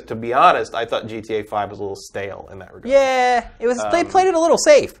level, because to be honest, I thought GTA 5 was a little stale in that regard. Yeah, it was. They played it a little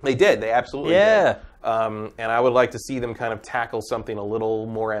safe. They did. They absolutely did. And I would like to see them kind of tackle something a little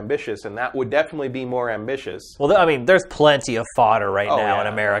more ambitious, and that would definitely be more ambitious. Well, I mean, there's plenty of fodder now in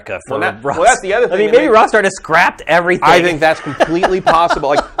America for Rockstar. Well, that's the other thing. I mean, maybe Rockstar just scrapped everything. I think that's completely possible.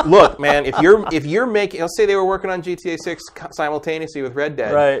 Like, look, man, if you're making, let's say they were working on GTA 6 simultaneously with Red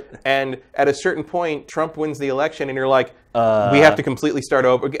Dead, right? And at a certain point, Trump wins the election, and you're like, we have to completely start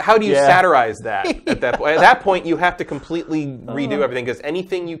over. How do you satirize that at that point? At that point, you have to completely redo everything, because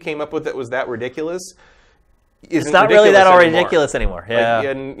anything you came up with that was that ridiculous it's not really that all ridiculous anymore. Yeah, like,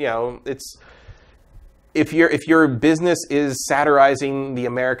 and it's if your business is satirizing the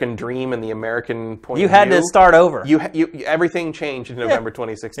American dream and the American point of view, you had to start over. Everything changed in November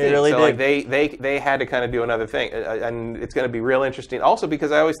 2016. It really so did. Like they had to kind of do another thing, and it's going to be real interesting. Also,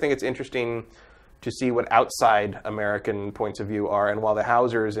 because I always think it's interesting to see what outside American points of view are. And while the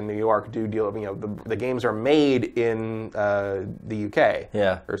Housers in New York do deal, the games are made in the UK.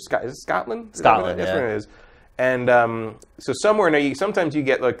 Yeah. Or is it Scotland? Scotland, That's what it is. And so somewhere now, sometimes you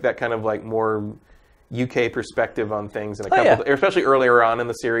get like that kind of like more UK perspective on things, and especially earlier on in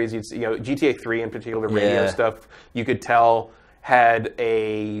the series, GTA 3 in particular, the radio stuff, you could tell had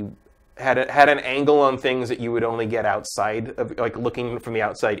an angle on things that you would only get outside of, like looking from the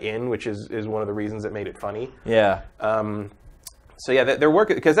outside in, which is one of the reasons that made it funny. Yeah. So yeah, they're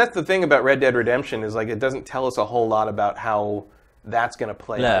working, because that's the thing about Red Dead Redemption is like it doesn't tell us a whole lot about how that's going to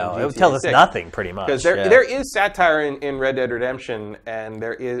play out in GTA 6. It tells us nothing, pretty much. Because there is satire in Red Dead Redemption, and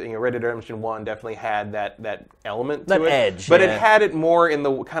there is, Red Dead Redemption 1 definitely had that element to it. That edge, but it had it more in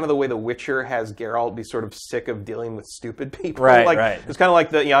the kind of the way The Witcher has Geralt be sort of sick of dealing with stupid people. Right, like, right. It's kind of like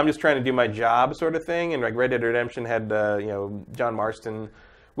the, I'm just trying to do my job sort of thing, and like Red Dead Redemption had, John Marston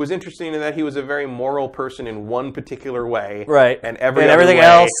was interesting in that he was a very moral person in one particular way. Right. And everything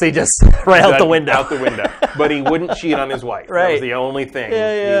else, he just ran out the window. Out the window. But he wouldn't cheat on his wife. Right. That was the only thing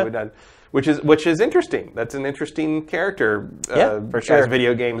he would have. Which is interesting. That's an interesting character for sure. as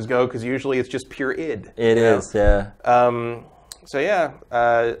video games go, because usually it's just pure id. It is, yeah. So yeah,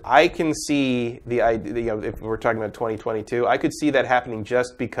 I can see the idea. If we're talking about 2022, I could see that happening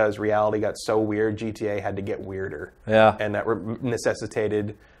just because reality got so weird. GTA had to get weirder. Yeah, and that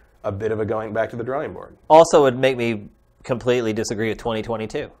necessitated a bit of a going back to the drawing board. Also, would make me completely disagree with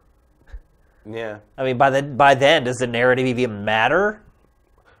 2022. Yeah, I mean, by then, does the narrative even matter?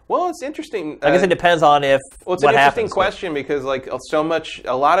 Well, it's interesting. I guess it depends on if it's an interesting question, because like a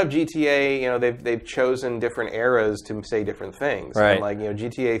lot of GTA, they've chosen different eras to say different things. Right. And like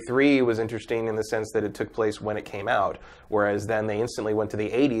GTA 3 was interesting in the sense that it took place when it came out, whereas then they instantly went to the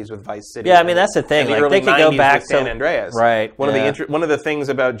 80s with Vice City. Yeah, I mean that's the thing. Like they could go back to San Andreas. Right. One of the things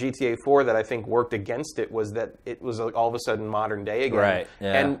about GTA 4 that I think worked against it was that it was all of a sudden modern day again. Right.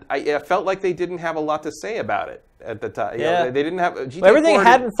 Yeah. And I felt like they didn't have a lot to say about it at the time. Yeah. They didn't have GTA everything 4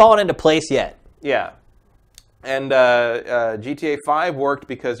 hadn't fallen into place yet. Yeah. And GTA 5 worked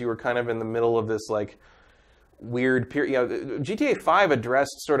because you were kind of in the middle of this like weird period. GTA 5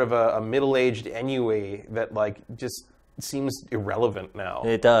 addressed sort of a middle-aged ennui that like just seems irrelevant now.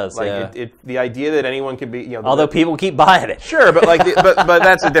 It does. Like the idea that anyone could be, although people keep buying it. Sure, but like but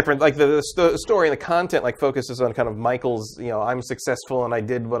that's a different, like the story and the content like focuses on kind of Michael's, I'm successful and I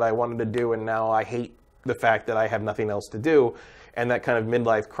did what I wanted to do and now I hate the fact that I have nothing else to do, and that kind of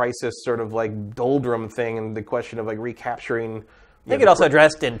midlife crisis sort of like doldrum thing, and the question of like recapturing. I think it also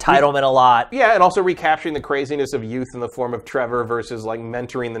addressed entitlement a lot. Yeah, and also recapturing the craziness of youth in the form of Trevor versus like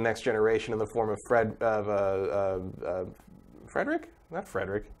mentoring the next generation in the form of Frederick? Not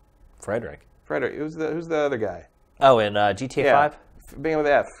Frederick. Frederick. Who's the other guy? Oh, in GTA 5? Beginning with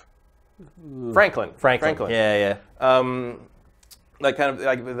F. Franklin. Yeah. Like kind of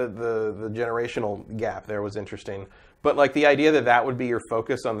like the generational gap there was interesting. But like the idea that would be your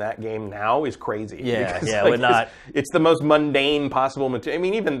focus on that game now is crazy. Yeah, because, yeah, like, would not. It's the most mundane possible material. I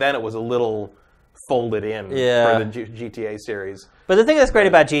mean, even then it was a little folded in for the GTA series. But the thing that's great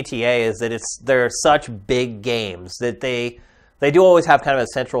about GTA is that they're such big games that they do always have kind of a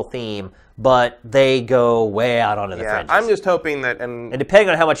central theme, but they go way out onto the fringes. I'm just hoping that... And depending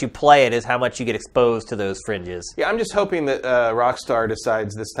on how much you play it is how much you get exposed to those fringes. Yeah, I'm just hoping that Rockstar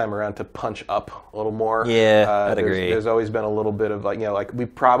decides this time around to punch up a little more. Yeah, I'd agree. There's always been a little bit of like we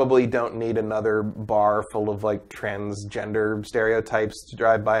probably don't need another bar full of like transgender stereotypes to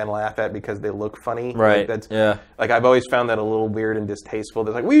drive by and laugh at because they look funny. Right, Like I've always found that a little weird and distasteful.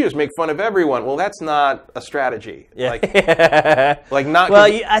 They're like, we just make fun of everyone. Well, that's not a strategy. Yeah.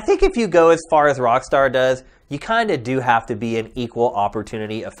 I think if you go as far as Rockstar does, you kind of do have to be an equal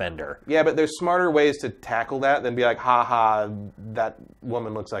opportunity offender. Yeah, but there's smarter ways to tackle that than be like, ha, that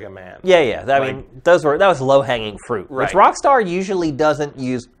woman looks like a man. Yeah. I mean, that was low-hanging fruit, which Rockstar usually doesn't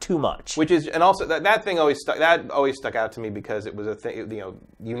use too much. Which is, and also that thing always stuck out to me because it was a thing.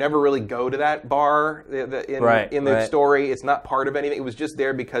 You never really go to that bar in the story. It's not part of anything. It was just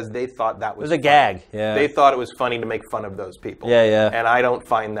there because they thought that was. It was a gag. Yeah. They thought it was funny to make fun of those people. Yeah. And I don't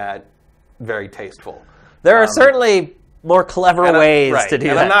find that very tasteful. There are certainly more clever ways to do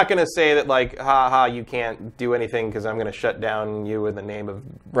that. And I'm not going to say that, like, you can't do anything because I'm going to shut down you in the name of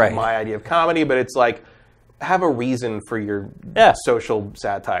my idea of comedy. But it's like, have a reason for your social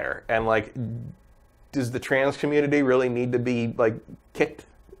satire. And, like, does the trans community really need to be, like, kicked,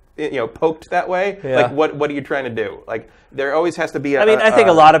 poked that way? Yeah. Like, what are you trying to do? Like, there always has to be I think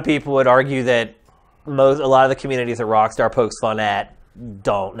a lot of people would argue that a lot of the communities that Rockstar pokes fun at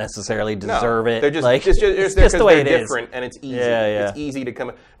don't necessarily deserve it. They're just it's just the way it is. Different, and it's easy. Yeah. It's easy to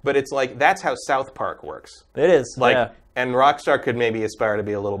come. But it's like that's how South Park works. It is. And Rockstar could maybe aspire to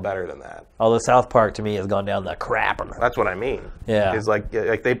be a little better than that. Although South Park to me has gone down the crap. That's what I mean. Yeah. Is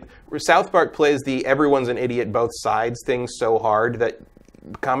South Park plays the everyone's an idiot both sides thing so hard that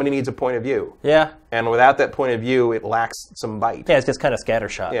comedy needs a point of view. Yeah. And without that point of view, it lacks some bite. Yeah, it's just kind of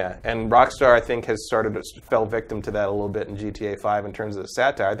scattershot. Yeah, and Rockstar, I think, fell victim to that a little bit in GTA 5 in terms of the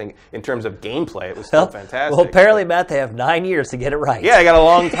satire. I think in terms of gameplay, it was still fantastic. Well, apparently, Matt, they have 9 years to get it right. Yeah, I got a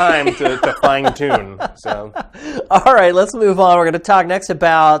long time to fine-tune. So. All right, let's move on. We're going to talk next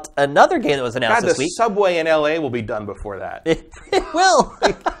about another game that was announced this week. The subway in L.A. will be done before that. It will.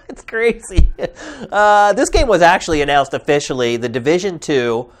 It's crazy. This game was actually announced officially. The Division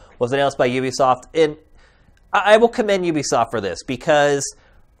 2 was announced by Ubisoft. And I will commend Ubisoft for this because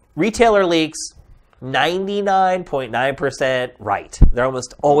retailer leaks 99.9% right. They're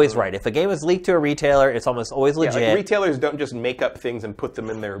almost always right. If a game is leaked to a retailer, it's almost always legit. Like retailers don't just make up things and put them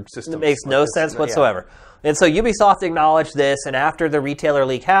in their system. It makes no sense whatsoever. Yeah. And so Ubisoft acknowledged this, and after the retailer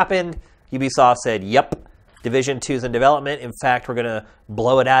leak happened, Ubisoft said, yep, Division 2 is in development. In fact, we're going to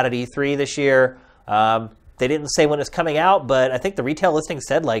blow it out at E3 this year. They didn't say when it's coming out, but I think the retail listing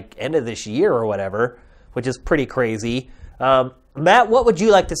said like end of this year or whatever, which is pretty crazy. Matt, what would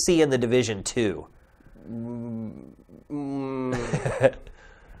you like to see in the Division 2?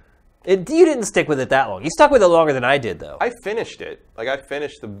 You didn't stick with it that long. You stuck with it longer than I did, though. I finished it. Like I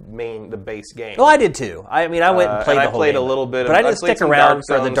finished the base game. Oh, I did too. I mean, I went and played the whole game. I played a little bit, but I didn't stick around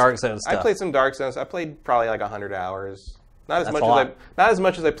for the Dark Zone stuff. I played some Dark Zones. I played probably like 100 hours. Not as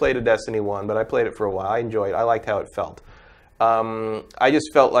much as I played a Destiny 1, but I played it for a while. I enjoyed it. I liked how it felt. I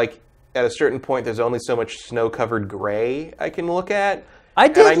just felt like at a certain point, there's only so much snow-covered gray I can look at. I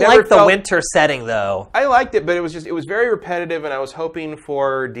did like the winter setting, though. I liked it, but it was very repetitive, and I was hoping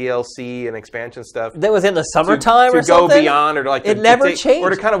for DLC and expansion stuff. That was in the summertime or something? To go beyond, or like it never changed. Or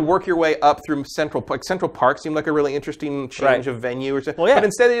to kind of work your way up through Central Park. Central Park seemed like a really interesting change of venue or something. Well, yeah. But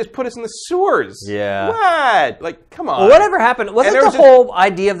instead, they just put us in the sewers. Yeah. What? Like, come on. Well, whatever happened? Wasn't the whole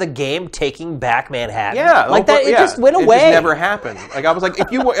idea of the game taking back Manhattan? Yeah. Like that, it just went away. It just never happened. Like, I was like,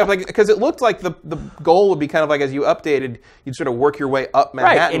 because it looked like the goal would be kind of like as you updated, you'd sort of work your way up up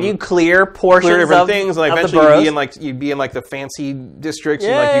Manhattan. Right, and you clear portions different things, and eventually you'd be in like the fancy districts,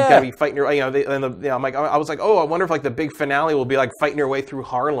 and like you'd kind of be fighting your, I was like, oh, I wonder if like the big finale will be like fighting your way through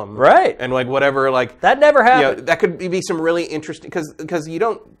Harlem, right? And like whatever, like that never happened. That could be some really interesting because you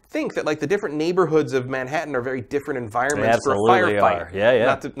don't think that like the different neighborhoods of Manhattan are very different environments for a firefight.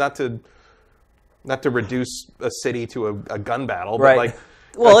 Yeah. Not to reduce a city to a gun battle, right. but like.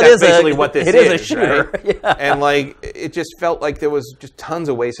 Well, like, that's basically what this is. It is a shooter. Right? Yeah. And like it just felt like there was just tons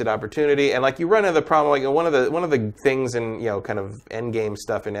of wasted opportunity. And like you run into the problem, like one of the things in kind of end game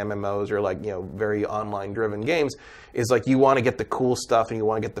stuff in MMOs or like very online driven games is like you want to get the cool stuff and you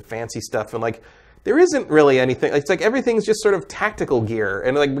want to get the fancy stuff, and like there isn't really anything. It's like everything's just sort of tactical gear.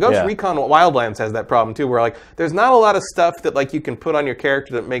 And like Ghost Recon Wildlands has that problem too, where like there's not a lot of stuff that like you can put on your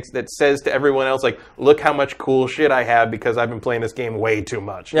character that says to everyone else like, look how much cool shit I have because I've been playing this game way too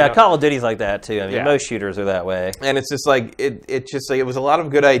much. Yeah, Call of Duty's like that too. I mean, most shooters are that way. And it's just like it was a lot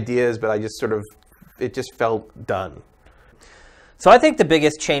of good ideas, but it just felt done. So I think the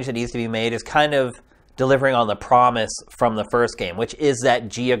biggest change that needs to be made is kind of delivering on the promise from the first game, which is that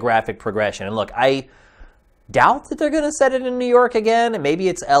geographic progression. And look, I doubt that they're going to set it in New York again, and maybe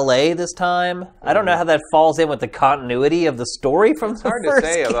it's LA this time. I don't know how that falls in with the continuity of the story from the first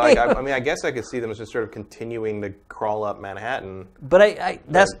game. It's hard to say. Like, I mean, I guess I could see them as just sort of continuing to crawl up Manhattan. But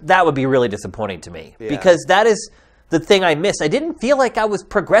that would be really disappointing to me, because that is the thing I missed. I didn't feel like I was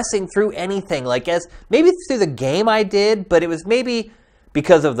progressing through anything. Like, as maybe through the game I did, but it was maybe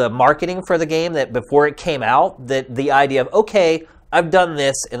because of the marketing for the game that before it came out, that the idea of, okay, I've done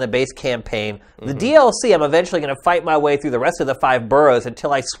this in the base campaign. The DLC, I'm eventually going to fight my way through the rest of the 5 boroughs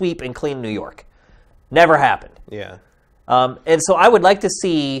until I sweep and clean New York. Never happened. Yeah. And so I would like to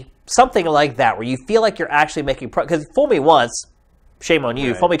see something like that, where you feel like you're actually making because fool me once, shame on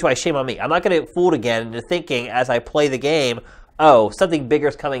you. Right. Fool me twice, shame on me. I'm not going to get fooled again into thinking as I play the game, oh, something bigger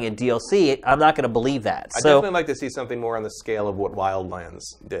is coming in DLC. I'm not going to believe that. I'd definitely like to see something more on the scale of what Wildlands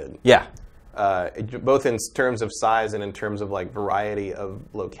did. Yeah. Both in terms of size and in terms of like variety of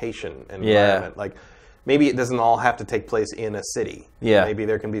location and environment. Like maybe it doesn't all have to take place in a city. Yeah. Maybe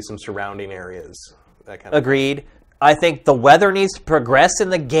there can be some surrounding areas. That kind of Agreed. I think the weather needs to progress in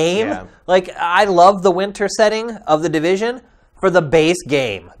the game. Yeah. Like, I love the winter setting of The Division for the base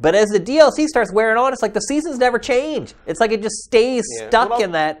game. But as the DLC starts wearing on, it's like the seasons never change. It's like it just stays stuck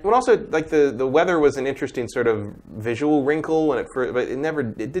in that. But also, like the weather was an interesting sort of visual wrinkle when but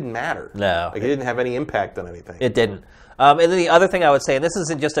it didn't matter. No. Like it didn't have any impact on anything. It didn't. And then the other thing I would say, and this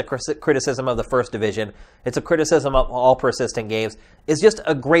isn't just a criticism of the first Division, it's a criticism of all persistent games, is just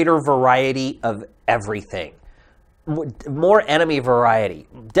a greater variety of everything. More enemy variety.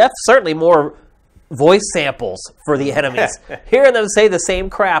 Certainly more voice samples for the enemies. Hearing them say the same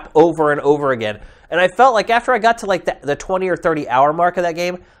crap over and over again. And I felt like after I got to like the 20 or 30 hour mark of that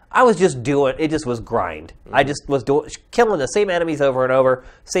game, I was just doing, it just was grind. I just was killing the same enemies over and over,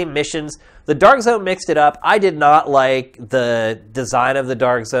 same missions. The Dark Zone mixed it up. I did not like the design of the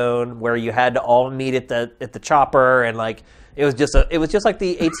Dark Zone where you had to all meet at the chopper, and like it was just like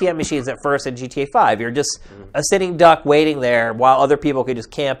the ATM machines at first in GTA 5. You're just a sitting duck waiting there while other people could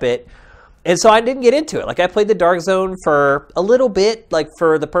just camp it. And so I didn't get into it. Like, I played the Dark Zone for a little bit, like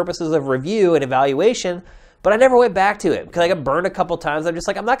for the purposes of review and evaluation, but I never went back to it because I got burned a couple times. I'm just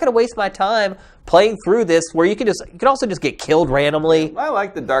like, I'm not going to waste my time playing through this where you can also just get killed randomly. I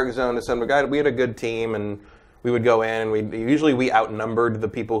like the Dark Zone to some degree. We had a good team, and we would go in, and we outnumbered the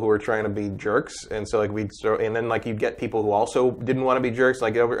people who were trying to be jerks, and so like and then like you'd get people who also didn't want to be jerks.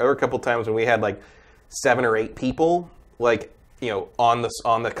 Like over a couple times when we had like 7 or 8 people, like, on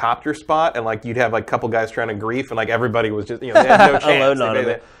the copter spot, and like you'd have like a couple guys trying to grief, and like everybody was just, they had no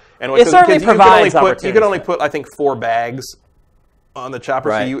chance. And it certainly provides opportunity. You could only put, I think, 4 bags on the chopper.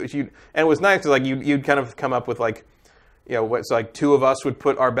 Right. So and it was nice because like you'd kind of come up with like, so like 2 of us would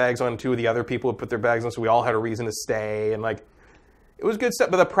put our bags on, 2 of the other people would put their bags on, so we all had a reason to stay, and like it was good stuff.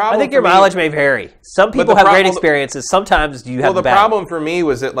 But the problem, I think your mileage may vary. Some people have great experiences. Sometimes you have. Well, the problem for me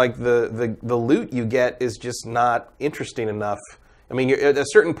was that like the loot you get is just not interesting enough. I mean, at a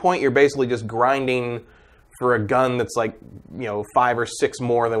certain point, you're basically just grinding for a gun that's like 5 or 6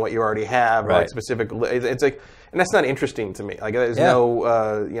 more than what you already have. Right. Like specific. It's like, and that's not interesting to me. Like there's no,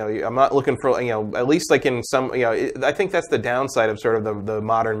 I'm not looking for at least like in some, I think that's the downside of sort of the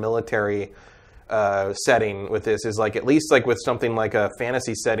modern military setting with this, is like at least like with something like a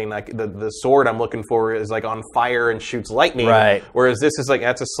fantasy setting, like the sword I'm looking for is like on fire and shoots lightning. Right. Whereas this is like,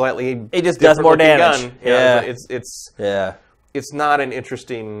 that's a slightly, it just does more damage. Gun. It's not an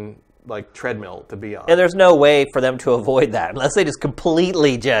interesting like treadmill to be on. And there's no way for them to avoid that unless they just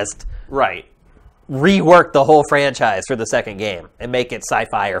completely just rework the whole franchise for the second game and make it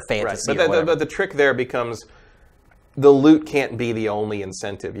sci-fi or fantasy. Right. But the trick there becomes the loot can't be the only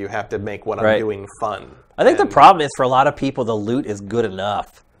incentive. You have to make what I'm doing fun. I think the problem is for a lot of people, the loot is good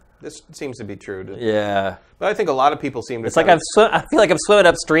enough. This seems to be true. Yeah. But I think a lot of people seem to... It's like I feel like I'm swimming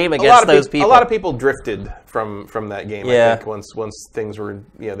upstream against those people. A lot of people drifted from that game, I think, once things were...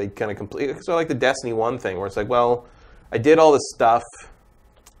 they kind of complete... So like the Destiny 1 thing, where it's like, well, I did all this stuff,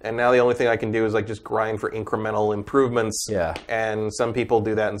 and now the only thing I can do is like just grind for incremental improvements. Yeah. And some people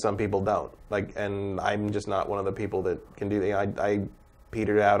do that and some people don't. And I'm just not one of the people that can do that. I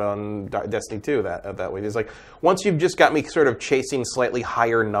petered out on Destiny 2 that way. It's like, once you've just got me sort of chasing slightly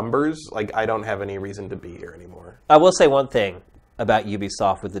higher numbers, like, I don't have any reason to be here anymore. I will say one thing about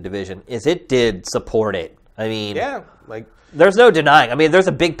Ubisoft with The Division is it did support it. I mean, there's no denying. I mean, there's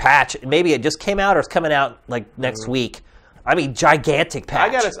a big patch. Maybe it just came out or it's coming out like next week. I mean, gigantic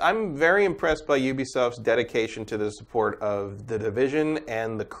patch. I'm very impressed by Ubisoft's dedication to the support of The Division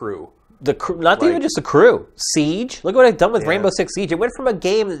and the crew. The crew, not even just the crew. Siege. Look what I've done with Rainbow Six Siege. It went from a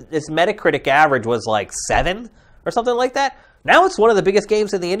game its Metacritic average was like 7 or something like that. Now it's one of the biggest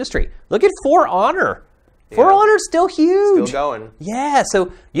games in the industry. Look at For Honor. For Honor's still huge. Still going. Yeah,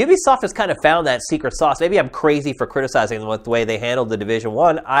 so Ubisoft has kind of found that secret sauce. Maybe I'm crazy for criticizing them with the way they handled the Division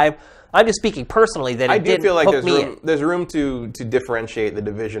 1. I'm just speaking personally that it didn't hook me in. I do feel like there's room to differentiate the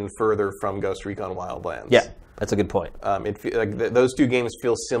Division further from Ghost Recon Wildlands. Yeah. That's a good point. Those two games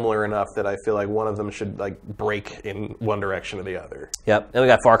feel similar enough that I feel like one of them should break in one direction or the other. Yep. And we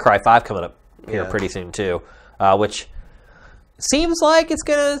got Far Cry 5 coming up here pretty soon too, which seems like it's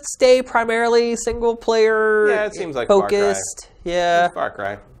going to stay primarily single player. Yeah, it seems like focused. Far Cry. Yeah. It's Far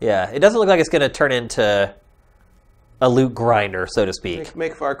Cry. Yeah. It doesn't look like it's going to turn into a loot grinder, so to speak.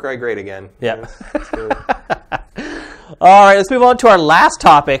 Make Far Cry great again. Yep. All right, let's move on to our last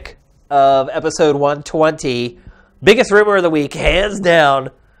topic of episode 120. Biggest rumor of the week, hands down.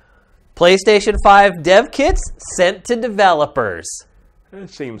 PlayStation 5 dev kits sent to developers. It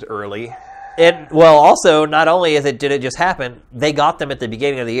seems early. Also, not only did it just happen, they got them at the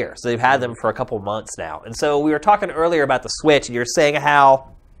beginning of the year. So they've had them for a couple months now. And so we were talking earlier about the Switch, and you're saying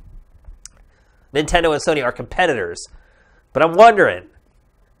how Nintendo and Sony are competitors. But I'm wondering,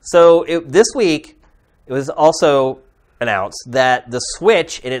 so this week, it was also announced that the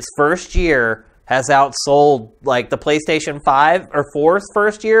Switch in its first year has outsold the PlayStation 5 or 4's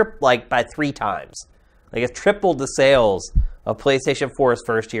first year by 3 times. It's tripled the sales of PlayStation 4's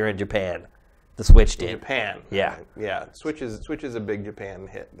first year in Japan. The Switch did. In Japan. Yeah. Yeah. Switch is a big Japan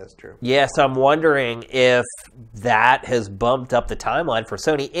hit. That's true. Yeah, so I'm wondering if that has bumped up the timeline for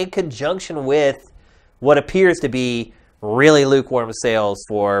Sony in conjunction with what appears to be really lukewarm sales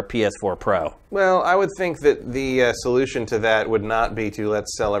for PS4 Pro. Well, I would think that the solution to that would not be to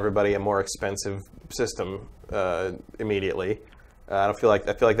let's sell everybody a more expensive system immediately. I feel like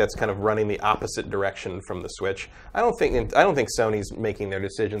that's kind of running the opposite direction from the Switch. I don't think Sony's making their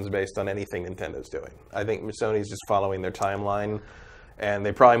decisions based on anything Nintendo's doing. I think Sony's just following their timeline, and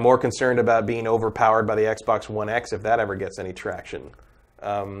they're probably more concerned about being overpowered by the Xbox One X if that ever gets any traction.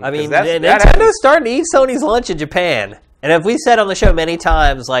 Nintendo's starting to eat Sony's lunch in Japan. And if we said on the show many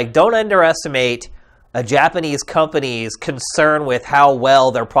times, don't underestimate a Japanese company's concern with how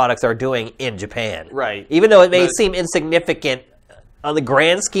well their products are doing in Japan. Right. Even though it may seem insignificant on the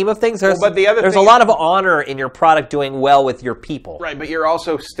grand scheme of things, there's a lot of honor in your product doing well with your people. Right, but you're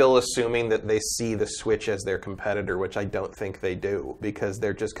also still assuming that they see the Switch as their competitor, which I don't think they do, because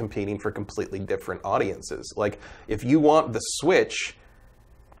they're just competing for completely different audiences. If you want the Switch,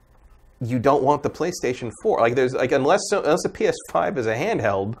 you don't want the PlayStation 4. Unless the PS5 is a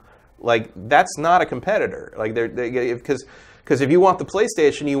handheld, that's not a competitor. Because if you want the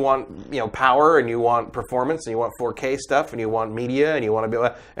PlayStation, you want power and you want performance and you want 4K stuff and you want media and you want to be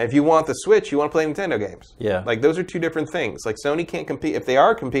able. And if you want the Switch, you want to play Nintendo games. Yeah. Those are two different things. Sony can't compete. If they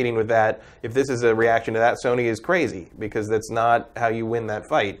are competing with that, if this is a reaction to that, Sony is crazy, because that's not how you win that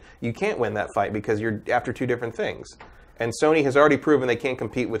fight. You can't win that fight because you're after two different things. And Sony has already proven they can't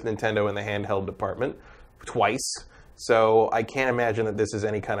compete with Nintendo in the handheld department twice. So I can't imagine that this is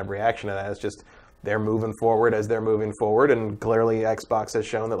any kind of reaction to that. It's just they're moving forward as they're moving forward. And clearly Xbox has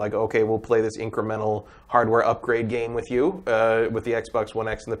shown that, okay, we'll play this incremental hardware upgrade game with you, with the Xbox One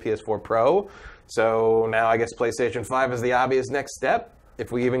X and the PS4 Pro. So now I guess PlayStation 5 is the obvious next step,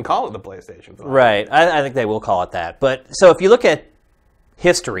 if we even call it the PlayStation 5. Right. I think they will call it that. But so if you look at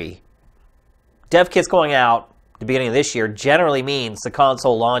history, dev kits going out the beginning of this year generally means the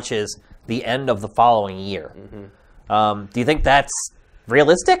console launches the end of the following year. Mm-hmm. Do you think that's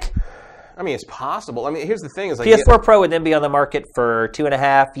realistic? I mean, it's possible. I mean, here's the thing: is like PS4 Pro would then be on the market for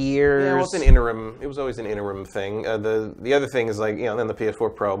 2.5 years. Yeah, well, it's an interim. It was always an interim thing. The other thing is like then the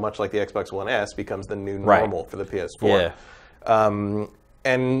PS4 Pro, much like the Xbox One S, becomes the new normal for the PS4. Yeah.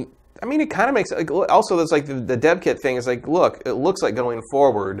 And I mean, it kind of makes also there's like the dev kit thing is like, look, it looks like going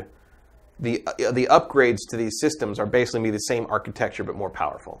forward, the upgrades to these systems are basically going to be the same architecture but more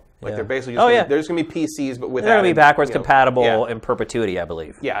powerful. Like they're basically just there's going to be PCs but without. They're going to be backwards compatible in perpetuity, I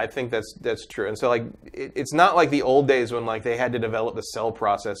believe. Yeah, I think that's true. And so like it's not like the old days when like they had to develop the cell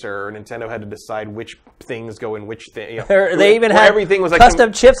processor or Nintendo had to decide which things go in which thing. They even had everything was like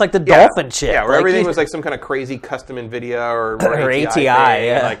custom chips like the Dolphin chip. Yeah, where everything was like some kind of crazy custom NVIDIA or ATI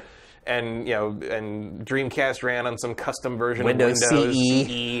thing, like, and and Dreamcast ran on some custom version Windows of Windows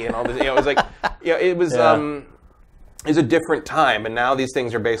CE and all this. It was like it was it's a different time, and now these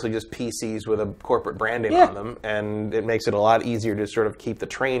things are basically just PCs with a corporate branding on them, and it makes it a lot easier to sort of keep the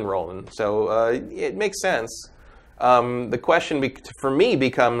train rolling. So it makes sense. The question for me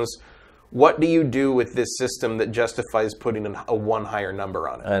becomes, what do you do with this system that justifies putting a one higher number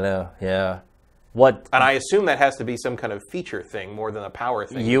on it? I know, yeah. What? And I assume that has to be some kind of feature thing more than a power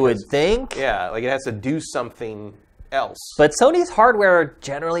thing. You would think? Yeah, like it has to do something else. But Sony's hardware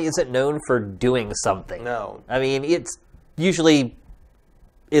generally isn't known for doing something. No. I mean, it's usually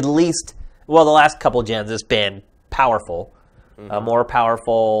at least, the last couple gens has been powerful. More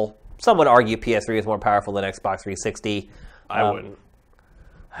powerful. Some would argue PS3 is more powerful than Xbox 360. I wouldn't.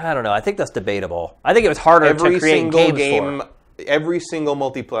 I don't know. I think that's debatable. I think it was harder to create games for. Every single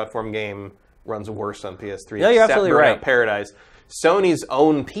multi-platform game runs worse on PS3. Yeah, you're absolutely right. Paradise. Sony's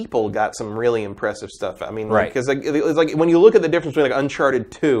own people got some really impressive stuff. I mean, because it's like when you look at the difference between like Uncharted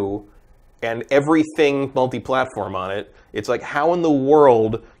 2 and everything multi-platform on it, it's like, how in the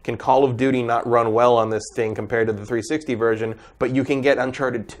world can Call of Duty not run well on this thing compared to the 360 version, but you can get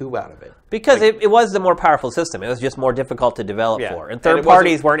Uncharted 2 out of it? Because it was the more powerful system. It was just more difficult to develop for. And third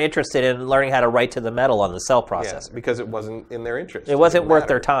parties weren't interested in learning how to write to the metal on the cell processor. Yeah, because it wasn't in their interest. It wasn't worth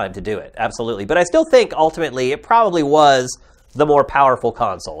their time to do it, absolutely. But I still think, ultimately, it probably was the more powerful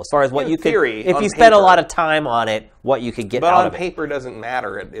console, as far as what you could, if you spent a lot of time on it, what you could get out of it. But on paper doesn't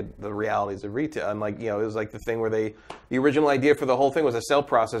matter, the realities of retail. And like, it was like the thing where the original idea for the whole thing was a cell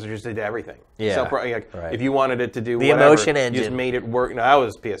processor just did everything. Yeah. If you wanted it to do the whatever, emotion engine, you just made it work. No, that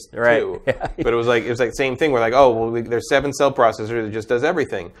was PS2. But it was like the same thing where like, there's 7 cell processors that just does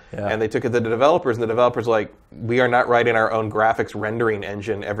everything. Yeah. And they took it to the developers, and the developers were like, we are not writing our own graphics rendering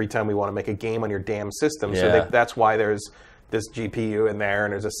engine every time we want to make a game on your damn system. Yeah. So that's why there's this GPU in there,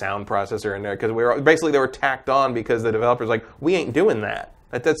 and there's a sound processor in there, because they were tacked on because the developers were like, we ain't doing that.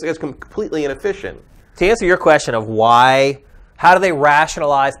 That's completely inefficient. To answer your question of how do they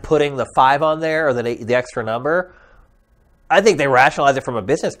rationalize putting the 5 on there, or the extra number? I think they rationalize it from a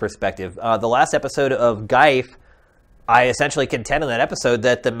business perspective. The last episode of GameFace, I essentially contend in that episode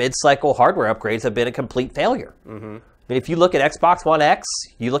that the mid-cycle hardware upgrades have been a complete failure. I mean, if you look at Xbox One X,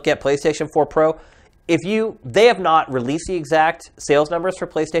 you look at PlayStation 4 Pro, they have not released the exact sales numbers for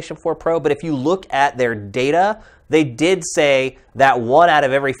PlayStation 4 Pro, but if you look at their data, they did say that 1 out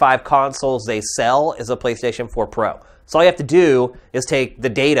of every 5 consoles they sell is a PlayStation 4 Pro. So all you have to do is take the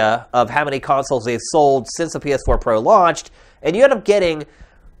data of how many consoles they've sold since the PS4 Pro launched, and you end up getting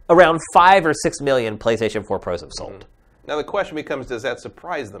around 5 or 6 million PlayStation 4 Pros have sold. Now the question becomes, does that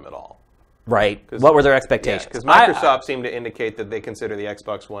surprise them at all? Right. What were their expectations? Because Microsoft seemed to indicate that they consider the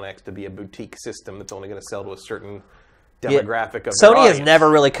Xbox One X to be a boutique system that's only going to sell to a certain demographic of Sony has never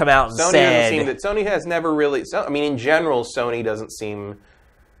really come out and said... Sony has never really... I mean, in general, Sony doesn't seem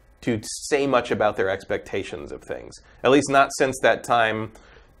to say much about their expectations of things. At least not since that time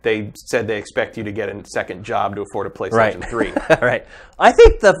they said they expect you to get a second job to afford a PlayStation 3. Right. I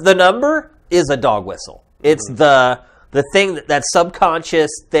think the number is a dog whistle. It's the thing, that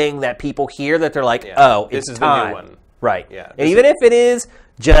subconscious thing that people hear that they're like, oh, it's this is time. The new one. Right. Yeah. And even if it is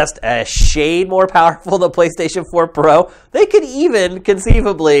just a shade more powerful than PlayStation 4 Pro, they could even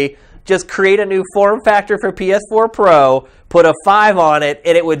conceivably just create a new form factor for PS4 Pro, put a 5 on it,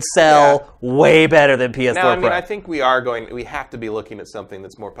 and it would sell way better than PS4 Pro. I mean, I think we have to be looking at something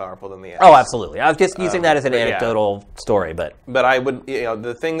that's more powerful than the X. Oh, absolutely. I was just using that as an anecdotal story, but I would,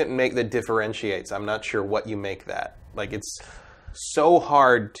 the thing that differentiates, I'm not sure what you make that. Like, it's so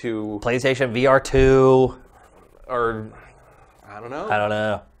hard to... PlayStation VR 2. Or, I don't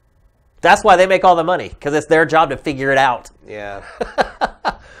know. That's why they make all the money, because it's their job to figure it out. Yeah.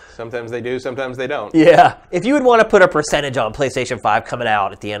 Sometimes they do, sometimes they don't. Yeah. If you would want to put a percentage on PlayStation 5 coming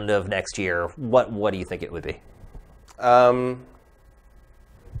out at the end of next year, what do you think it would be? I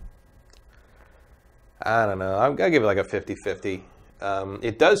don't know. I'll give it like a 50-50.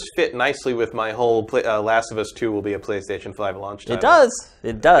 It does fit nicely with my whole Last of Us 2 will be a PlayStation 5 launch title.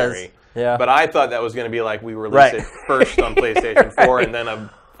 It does. Theory. Yeah. But I thought that was going to be like we release it first on PlayStation 4 and then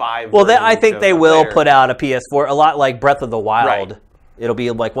a 5. Well, I think they will put out a PS4, a lot like Breath of the Wild. Right. It'll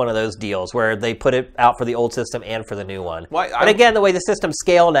be like one of those deals where they put it out for the old system and for the new one. But again, the way the systems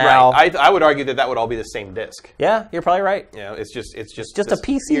scale now, I would argue that would all be the same disc. Yeah, you're probably right. It's just a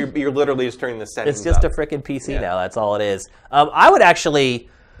PC. You're literally just turning the settings. It's just a freaking PC now. That's all it is. I would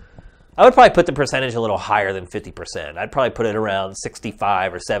probably put the percentage a little higher than 50%. I'd probably put it around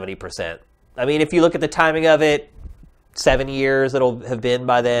 65 or 70%. I mean, if you look at the timing of it, 7 years it'll have been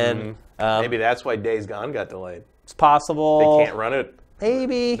by then. Maybe that's why Days Gone got delayed. It's possible. They can't run it.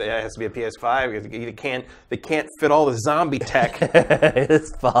 Maybe. It has to be a PS5 because they can't fit all the zombie tech.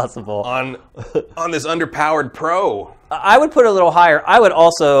 It's possible. On this underpowered Pro. I would put it a little higher. I would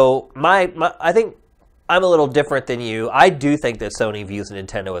also, I think I'm a little different than you. I do think that Sony views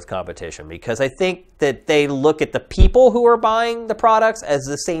Nintendo as competition because I think that they look at the people who are buying the products as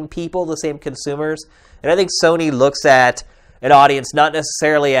the same people, the same consumers. And I think Sony looks at an audience not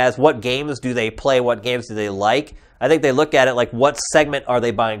necessarily as what games do they play, what games do they like. I think they look at it like what segment are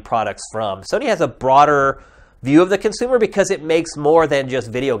they buying products from. Sony has a broader view of the consumer because it makes more than just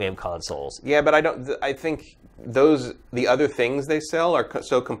video game consoles. Yeah, but I think the other things they sell are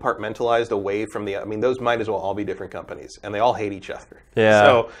so compartmentalized away from those might as well all be different companies, and they all hate each other. Yeah.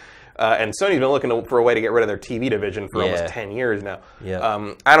 So, and Sony's been looking for a way to get rid of their TV division for almost 10 years now.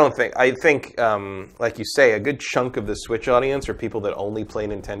 Yeah. I think, like you say, a good chunk of the Switch audience are people that only play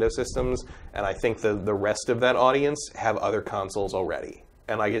Nintendo systems, and I think the rest of that audience have other consoles already.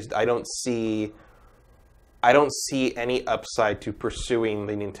 And I don't see any upside to pursuing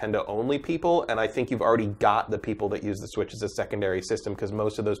the Nintendo-only people, and I think you've already got the people that use the Switch as a secondary system because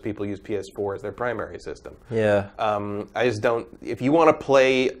most of those people use PS4 as their primary system. Yeah. I just don't. If you want to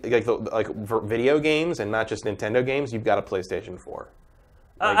play for video games and not just Nintendo games, you've got a PlayStation 4.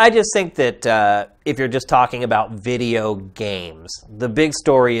 I just think that if you're just talking about video games, the big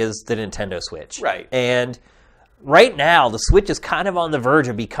story is the Nintendo Switch. Right. And right now, the Switch is kind of on the verge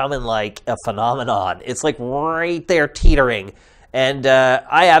of becoming like a phenomenon. It's like right there teetering. And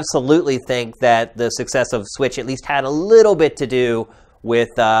I absolutely think that the success of Switch at least had a little bit to do with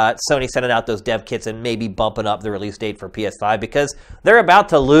Sony sending out those dev kits and maybe bumping up the release date for PS5 because they're about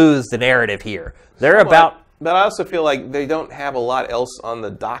to lose the narrative here. But I also feel like they don't have a lot else on the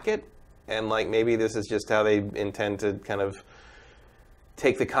docket. And like maybe this is just how they intend to kind of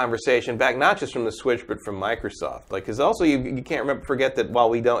take the conversation back, not just from the Switch, but from Microsoft. Because also you can't forget that while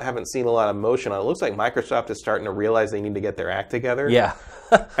we haven't seen a lot of motion on it, it looks like Microsoft is starting to realize they need to get their act together. Yeah.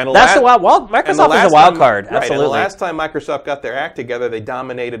 Microsoft is a wild card. Right, absolutely. And the last time Microsoft got their act together, they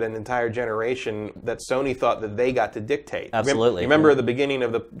dominated an entire generation that Sony thought that they got to dictate. Absolutely. Remember at the beginning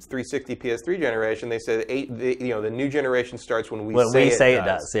of the 360 PS3 generation, they said the new generation starts when we say it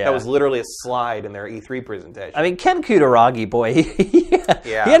does. Yeah. That was literally a slide in their E3 presentation. I mean, Ken Kutaragi, boy, he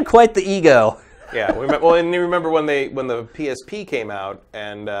had quite the ego. Yeah. And you remember when the PSP came out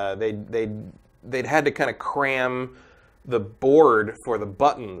and they'd had to kind of cram the board for the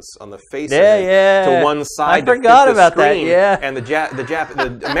buttons on the face to one side. I forgot about that. Yeah. And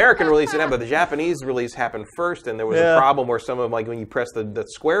the American release didn't happen, but the Japanese release happened first, and there was a problem where some of them, like when you press the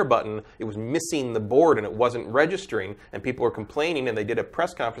square button, it was missing the board and it wasn't registering, and people were complaining. And they did a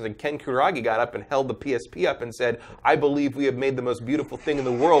press conference, and Ken Kuragi got up and held the PSP up and said, "I believe we have made the most beautiful thing in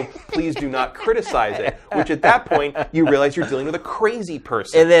the world. Please do not criticize it." Which at that point you realize you're dealing with a crazy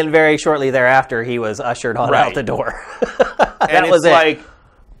person. And then very shortly thereafter, he was ushered on out the door. And it's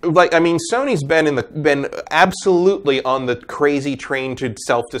like I mean, Sony's been absolutely on the crazy train to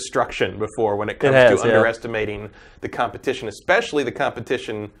self-destruction before when it comes to underestimating the competition, especially the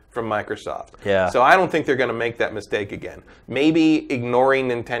competition from Microsoft. Yeah. So I don't think they're going to make that mistake again. Maybe ignoring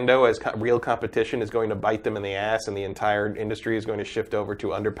Nintendo as real competition is going to bite them in the ass, and the entire industry is going to shift over to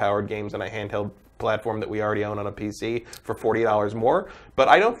underpowered games on a handheld platform that we already own on a PC for $40 more, but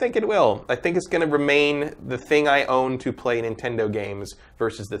I don't think it will. I think it's going to remain the thing I own to play Nintendo games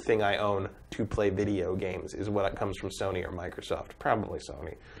versus the thing I own to play video games is what comes from Sony or Microsoft. Probably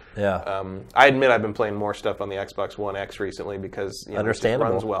Sony. Yeah. I admit I've been playing more stuff on the Xbox One X recently because it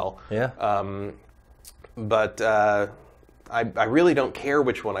runs well. Yeah. But I really don't care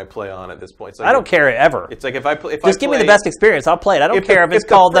which one I play on at this point. I don't care ever. It's like if I play, give me the best experience. I'll play it. I don't care if it's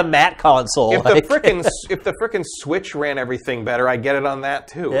called the Matt console. If the frickin' Switch ran everything better, I get it on that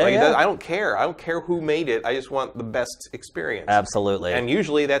too. I don't care. I don't care who made it. I just want the best experience. Absolutely. And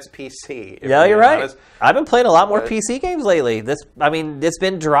usually that's PC. Yeah, you're right. Honest. I've been playing a lot more PC games lately. It's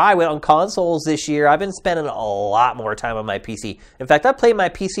been dry on consoles this year. I've been spending a lot more time on my PC. In fact, I played my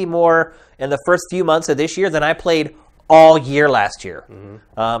PC more in the first few months of this year than I played all year last year.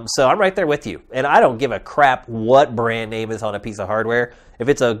 Mm-hmm. So I'm right there with you. And I don't give a crap what brand name is on a piece of hardware. If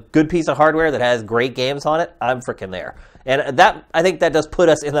it's a good piece of hardware that has great games on it, I'm freaking there. And I think that does put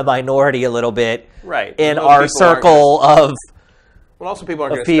us in the minority a little bit in our circle of... Well, also people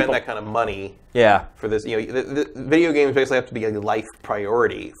aren't going to spend that kind of money for this. The video games basically have to be a life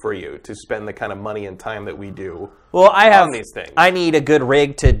priority for you to spend the kind of money and time that we do on these things. I need a good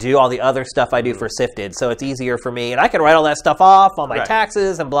rig to do all the other stuff I do for Sifted, so it's easier for me. And I can write all that stuff off on my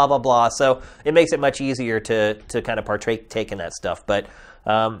taxes and blah, blah, blah. So it makes it much easier to kind of partake in that stuff. But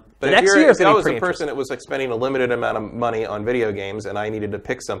next year if I was a person that was like spending a limited amount of money on video games and I needed to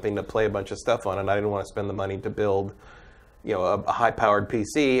pick something to play a bunch of stuff on and I didn't want to spend the money to build a high-powered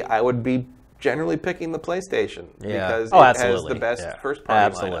PC, I would be generally picking the PlayStation because it has the best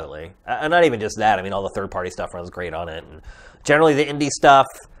first-party lineup. And not even just that. I mean, all the third-party stuff runs great on it. And generally, the indie stuff,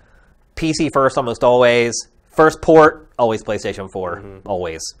 PC first almost always. First port, always PlayStation 4,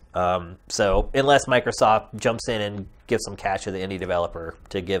 always. So unless Microsoft jumps in and gives some cash to the indie developer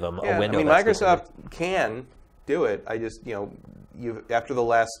to give them a window. I mean, Microsoft can do it. I just, after the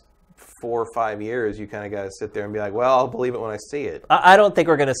last 4 or 5 years, you kind of got to sit there and be like, well, I'll believe it when I see it. I don't think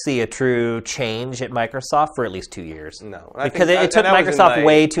we're going to see a true change at Microsoft for at least 2 years. No. Because it took Microsoft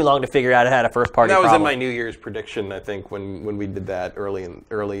way too long to figure out it had a first-party problem. That was in my New Year's prediction, I think, when we did that early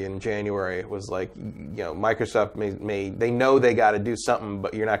in January. It was like, Microsoft they know they got to do something,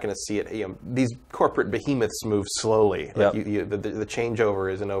 but you're not going to see it. These corporate behemoths move slowly. Like the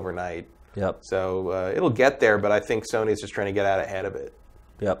changeover isn't overnight. Yep. So it'll get there, but I think Sony's just trying to get out ahead of it.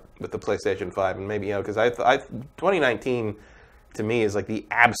 Yep. With the PlayStation 5, and maybe because 2019 to me is like the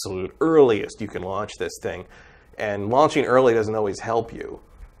absolute earliest you can launch this thing, and launching early doesn't always help you,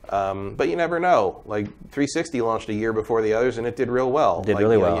 but you never know. Like 360 launched a year before the others, and it did real well.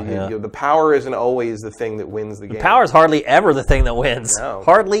 The power isn't always the thing that wins the game. The power is hardly ever the thing that wins. No.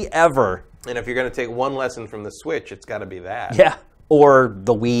 Hardly ever. And if you're going to take one lesson from the Switch, it's got to be that. Yeah. Or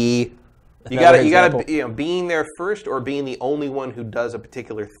the Wii. You got to being there first or being the only one who does a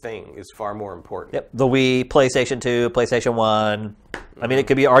particular thing is far more important. Yep. The Wii, PlayStation 2, PlayStation 1. I mean, it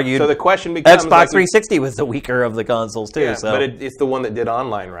could be argued. So the question becomes Xbox 360 was the weaker of the consoles too. Yeah, but it's the one that did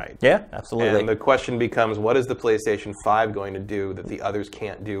online right. Yeah, absolutely. And the question becomes, what is the PlayStation 5 going to do that the others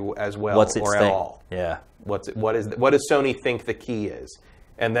can't do as well or at all? Yeah. What does Sony think the key is?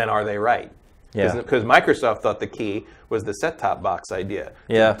 And then are they right? Yeah. Because Microsoft thought the key was the set-top box idea.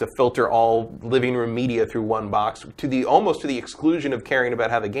 Yeah. To filter all living room media through one box almost to the exclusion of caring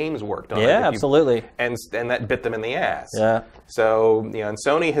about how the games worked on it. Yeah, absolutely. And that bit them in the ass. Yeah. So, and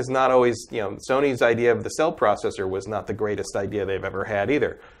Sony has not always, Sony's idea of the cell processor was not the greatest idea they've ever had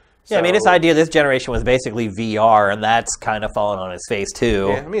either. Yeah, I mean, this idea this generation was basically VR, and that's kind of fallen on its face too.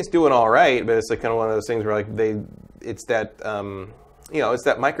 Yeah, I mean, it's doing all right, but it's like kind of one of those things where it's that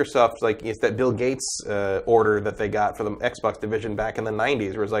Microsoft, it's that Bill Gates order that they got for the Xbox division back in the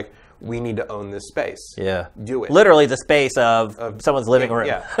 90s, where it's like, we need to own this space. Yeah. Do it. Literally the space of someone's living room.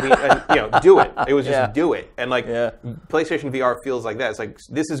 Yeah. Do it. It was just do it. And PlayStation VR feels like that. It's like,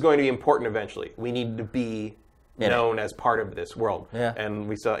 this is going to be important eventually. We need to be known as part of this world. Yeah. And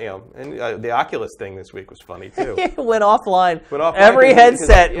we saw, and the Oculus thing this week was funny too. It went offline. Every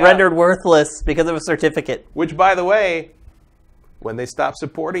headset rendered worthless because of a certificate. Which, by the way, when they stop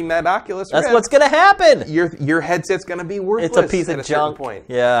supporting that Oculus That's Rift, what's going to happen. Your headset's going to be worthless. It's a piece of at junk. Point.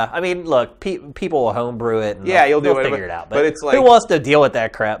 Yeah. I mean, look, people will homebrew it. And you'll figure it out. But it's like, who wants to deal with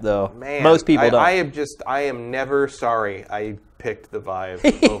that crap, though? Man, most people don't. I am never sorry I picked the Vive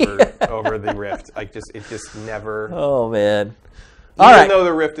over the Rift. It just never. Oh man. Even though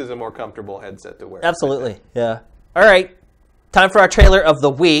the Rift is a more comfortable headset to wear. Absolutely. Yeah. All right. Time for our trailer of the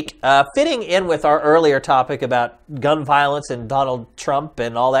week. Fitting in with our earlier topic about gun violence and Donald Trump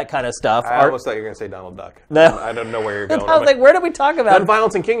and all that kind of stuff. I almost thought you were going to say Donald Duck. No. I don't know where you're going. I was like, where did we talk about? Gun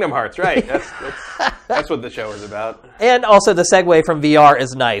violence in Kingdom Hearts, right. That's what the show is about. And also the segue from VR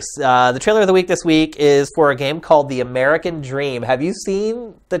is nice. The trailer of the week this week is for a game called The American Dream. Have you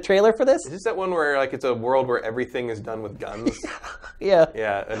seen the trailer for this? Is this that one where like it's a world where everything is done with guns? Yeah.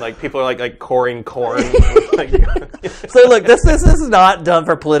 Yeah, and like people are like coring corn. So look, this is not done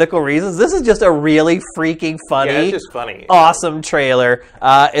for political reasons. This is just a really freaking funny, it's just funny, awesome trailer.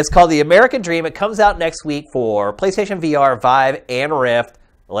 It's called The American Dream. It comes out next week for PlayStation VR, Vive, and Rift.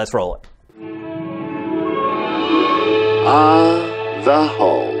 Let's roll it. The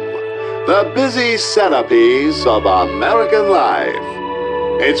home. The busy centerpiece of American life.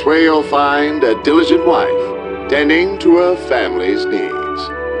 It's where you'll find a diligent wife tending to her family's needs.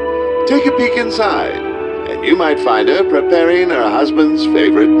 Take a peek inside, and you might find her preparing her husband's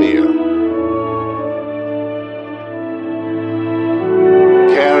favorite meal.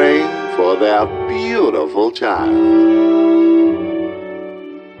 Caring for their beautiful child.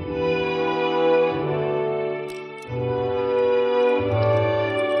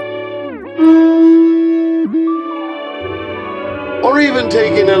 Or even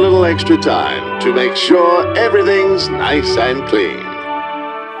taking a little extra time to make sure everything's nice and clean.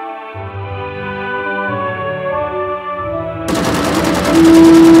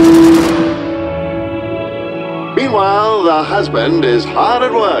 Meanwhile, the husband is hard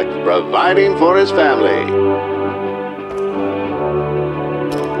at work providing for his family.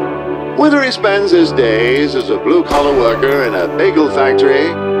 Whether he spends his days as a blue-collar worker in a bagel factory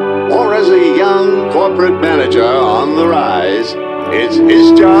or as a young corporate manager on the rise, it's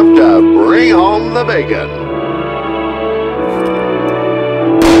his job to bring home the bacon.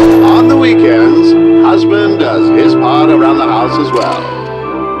 On the weekends, husband does his part around the house as well.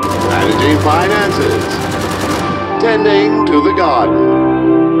 Managing finances, tending to the garden.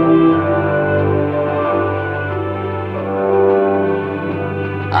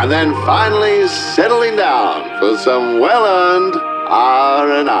 And then finally settling down for some well-earned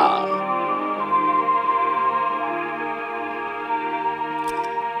R&R.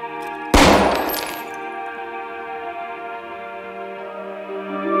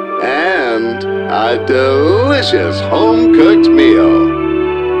 And a delicious home-cooked meal.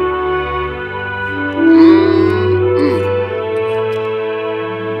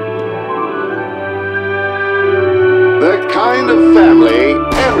 The kind of family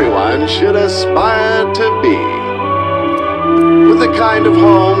everyone should aspire to be. With the kind of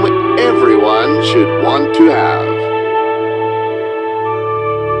home everyone should want to have.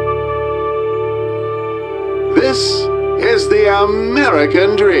 This is the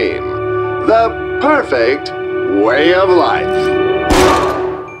American dream. The perfect way of life.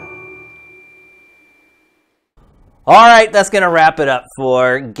 All right, that's going to wrap it up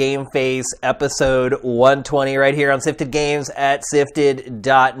for GameFace episode 120 right here on Sifted Games at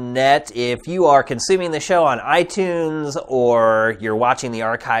Sifted.net. If you are consuming the show on iTunes or you're watching the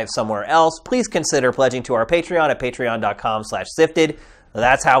archive somewhere else, please consider pledging to our Patreon at patreon.com/Sifted.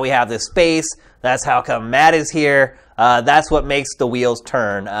 That's how we have this space. That's how come Matt is here. That's what makes the wheels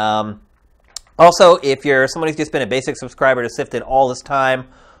turn. Also, if you're somebody who's just been a basic subscriber to Sifted all this time,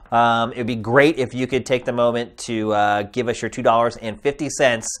 it would be great if you could take the moment to give us your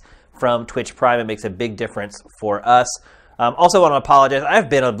 $2.50 from Twitch Prime. It makes a big difference for us. Also want to apologize. I've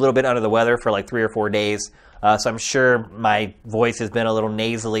been a little bit under the weather for like 3 or 4 days, so I'm sure my voice has been a little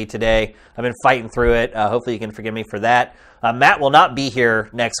nasally today. I've been fighting through it. Hopefully you can forgive me for that. Matt will not be here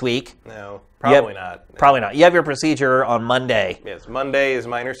next week. No, probably not. No. Probably not. You have your procedure on Monday. Yes, Monday is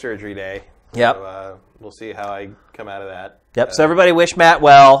minor surgery day. Yep. So, we'll see how I come out of that. Yep. So everybody wish Matt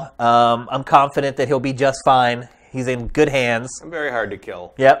well. I'm confident that he'll be just fine. He's in good hands. I'm very hard to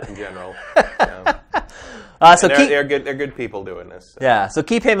kill. Yep. In general. So they're good people doing this. So. Yeah. So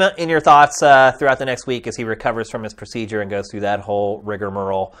keep him in your thoughts throughout the next week as he recovers from his procedure and goes through that whole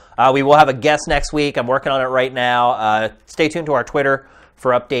rigmarole. We will have a guest next week. I'm working on it right now. Stay tuned to our Twitter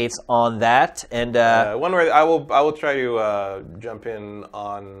for updates on that. And one way I will try to jump in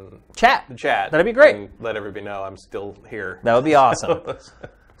on the chat. That'd be great. And let everybody know I'm still here. That would be awesome.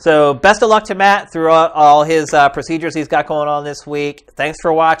 So best of luck to Matt through all his procedures he's got going on this week. Thanks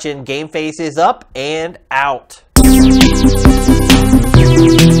for watching. GameFace is up and out.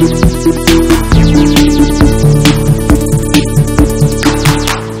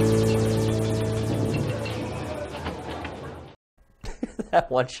 That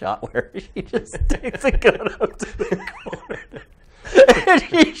one shot where she just takes a gun up to the corner and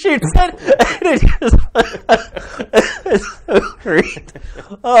she shoots it, and it just it's so great.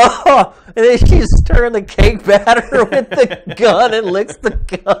 Oh, and then she's stirring the cake batter with the gun and licks the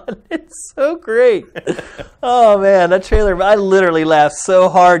gun. It's so great. Oh man, that trailer! I literally laughed so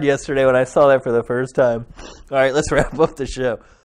hard yesterday when I saw that for the first time. All right, let's wrap up the show.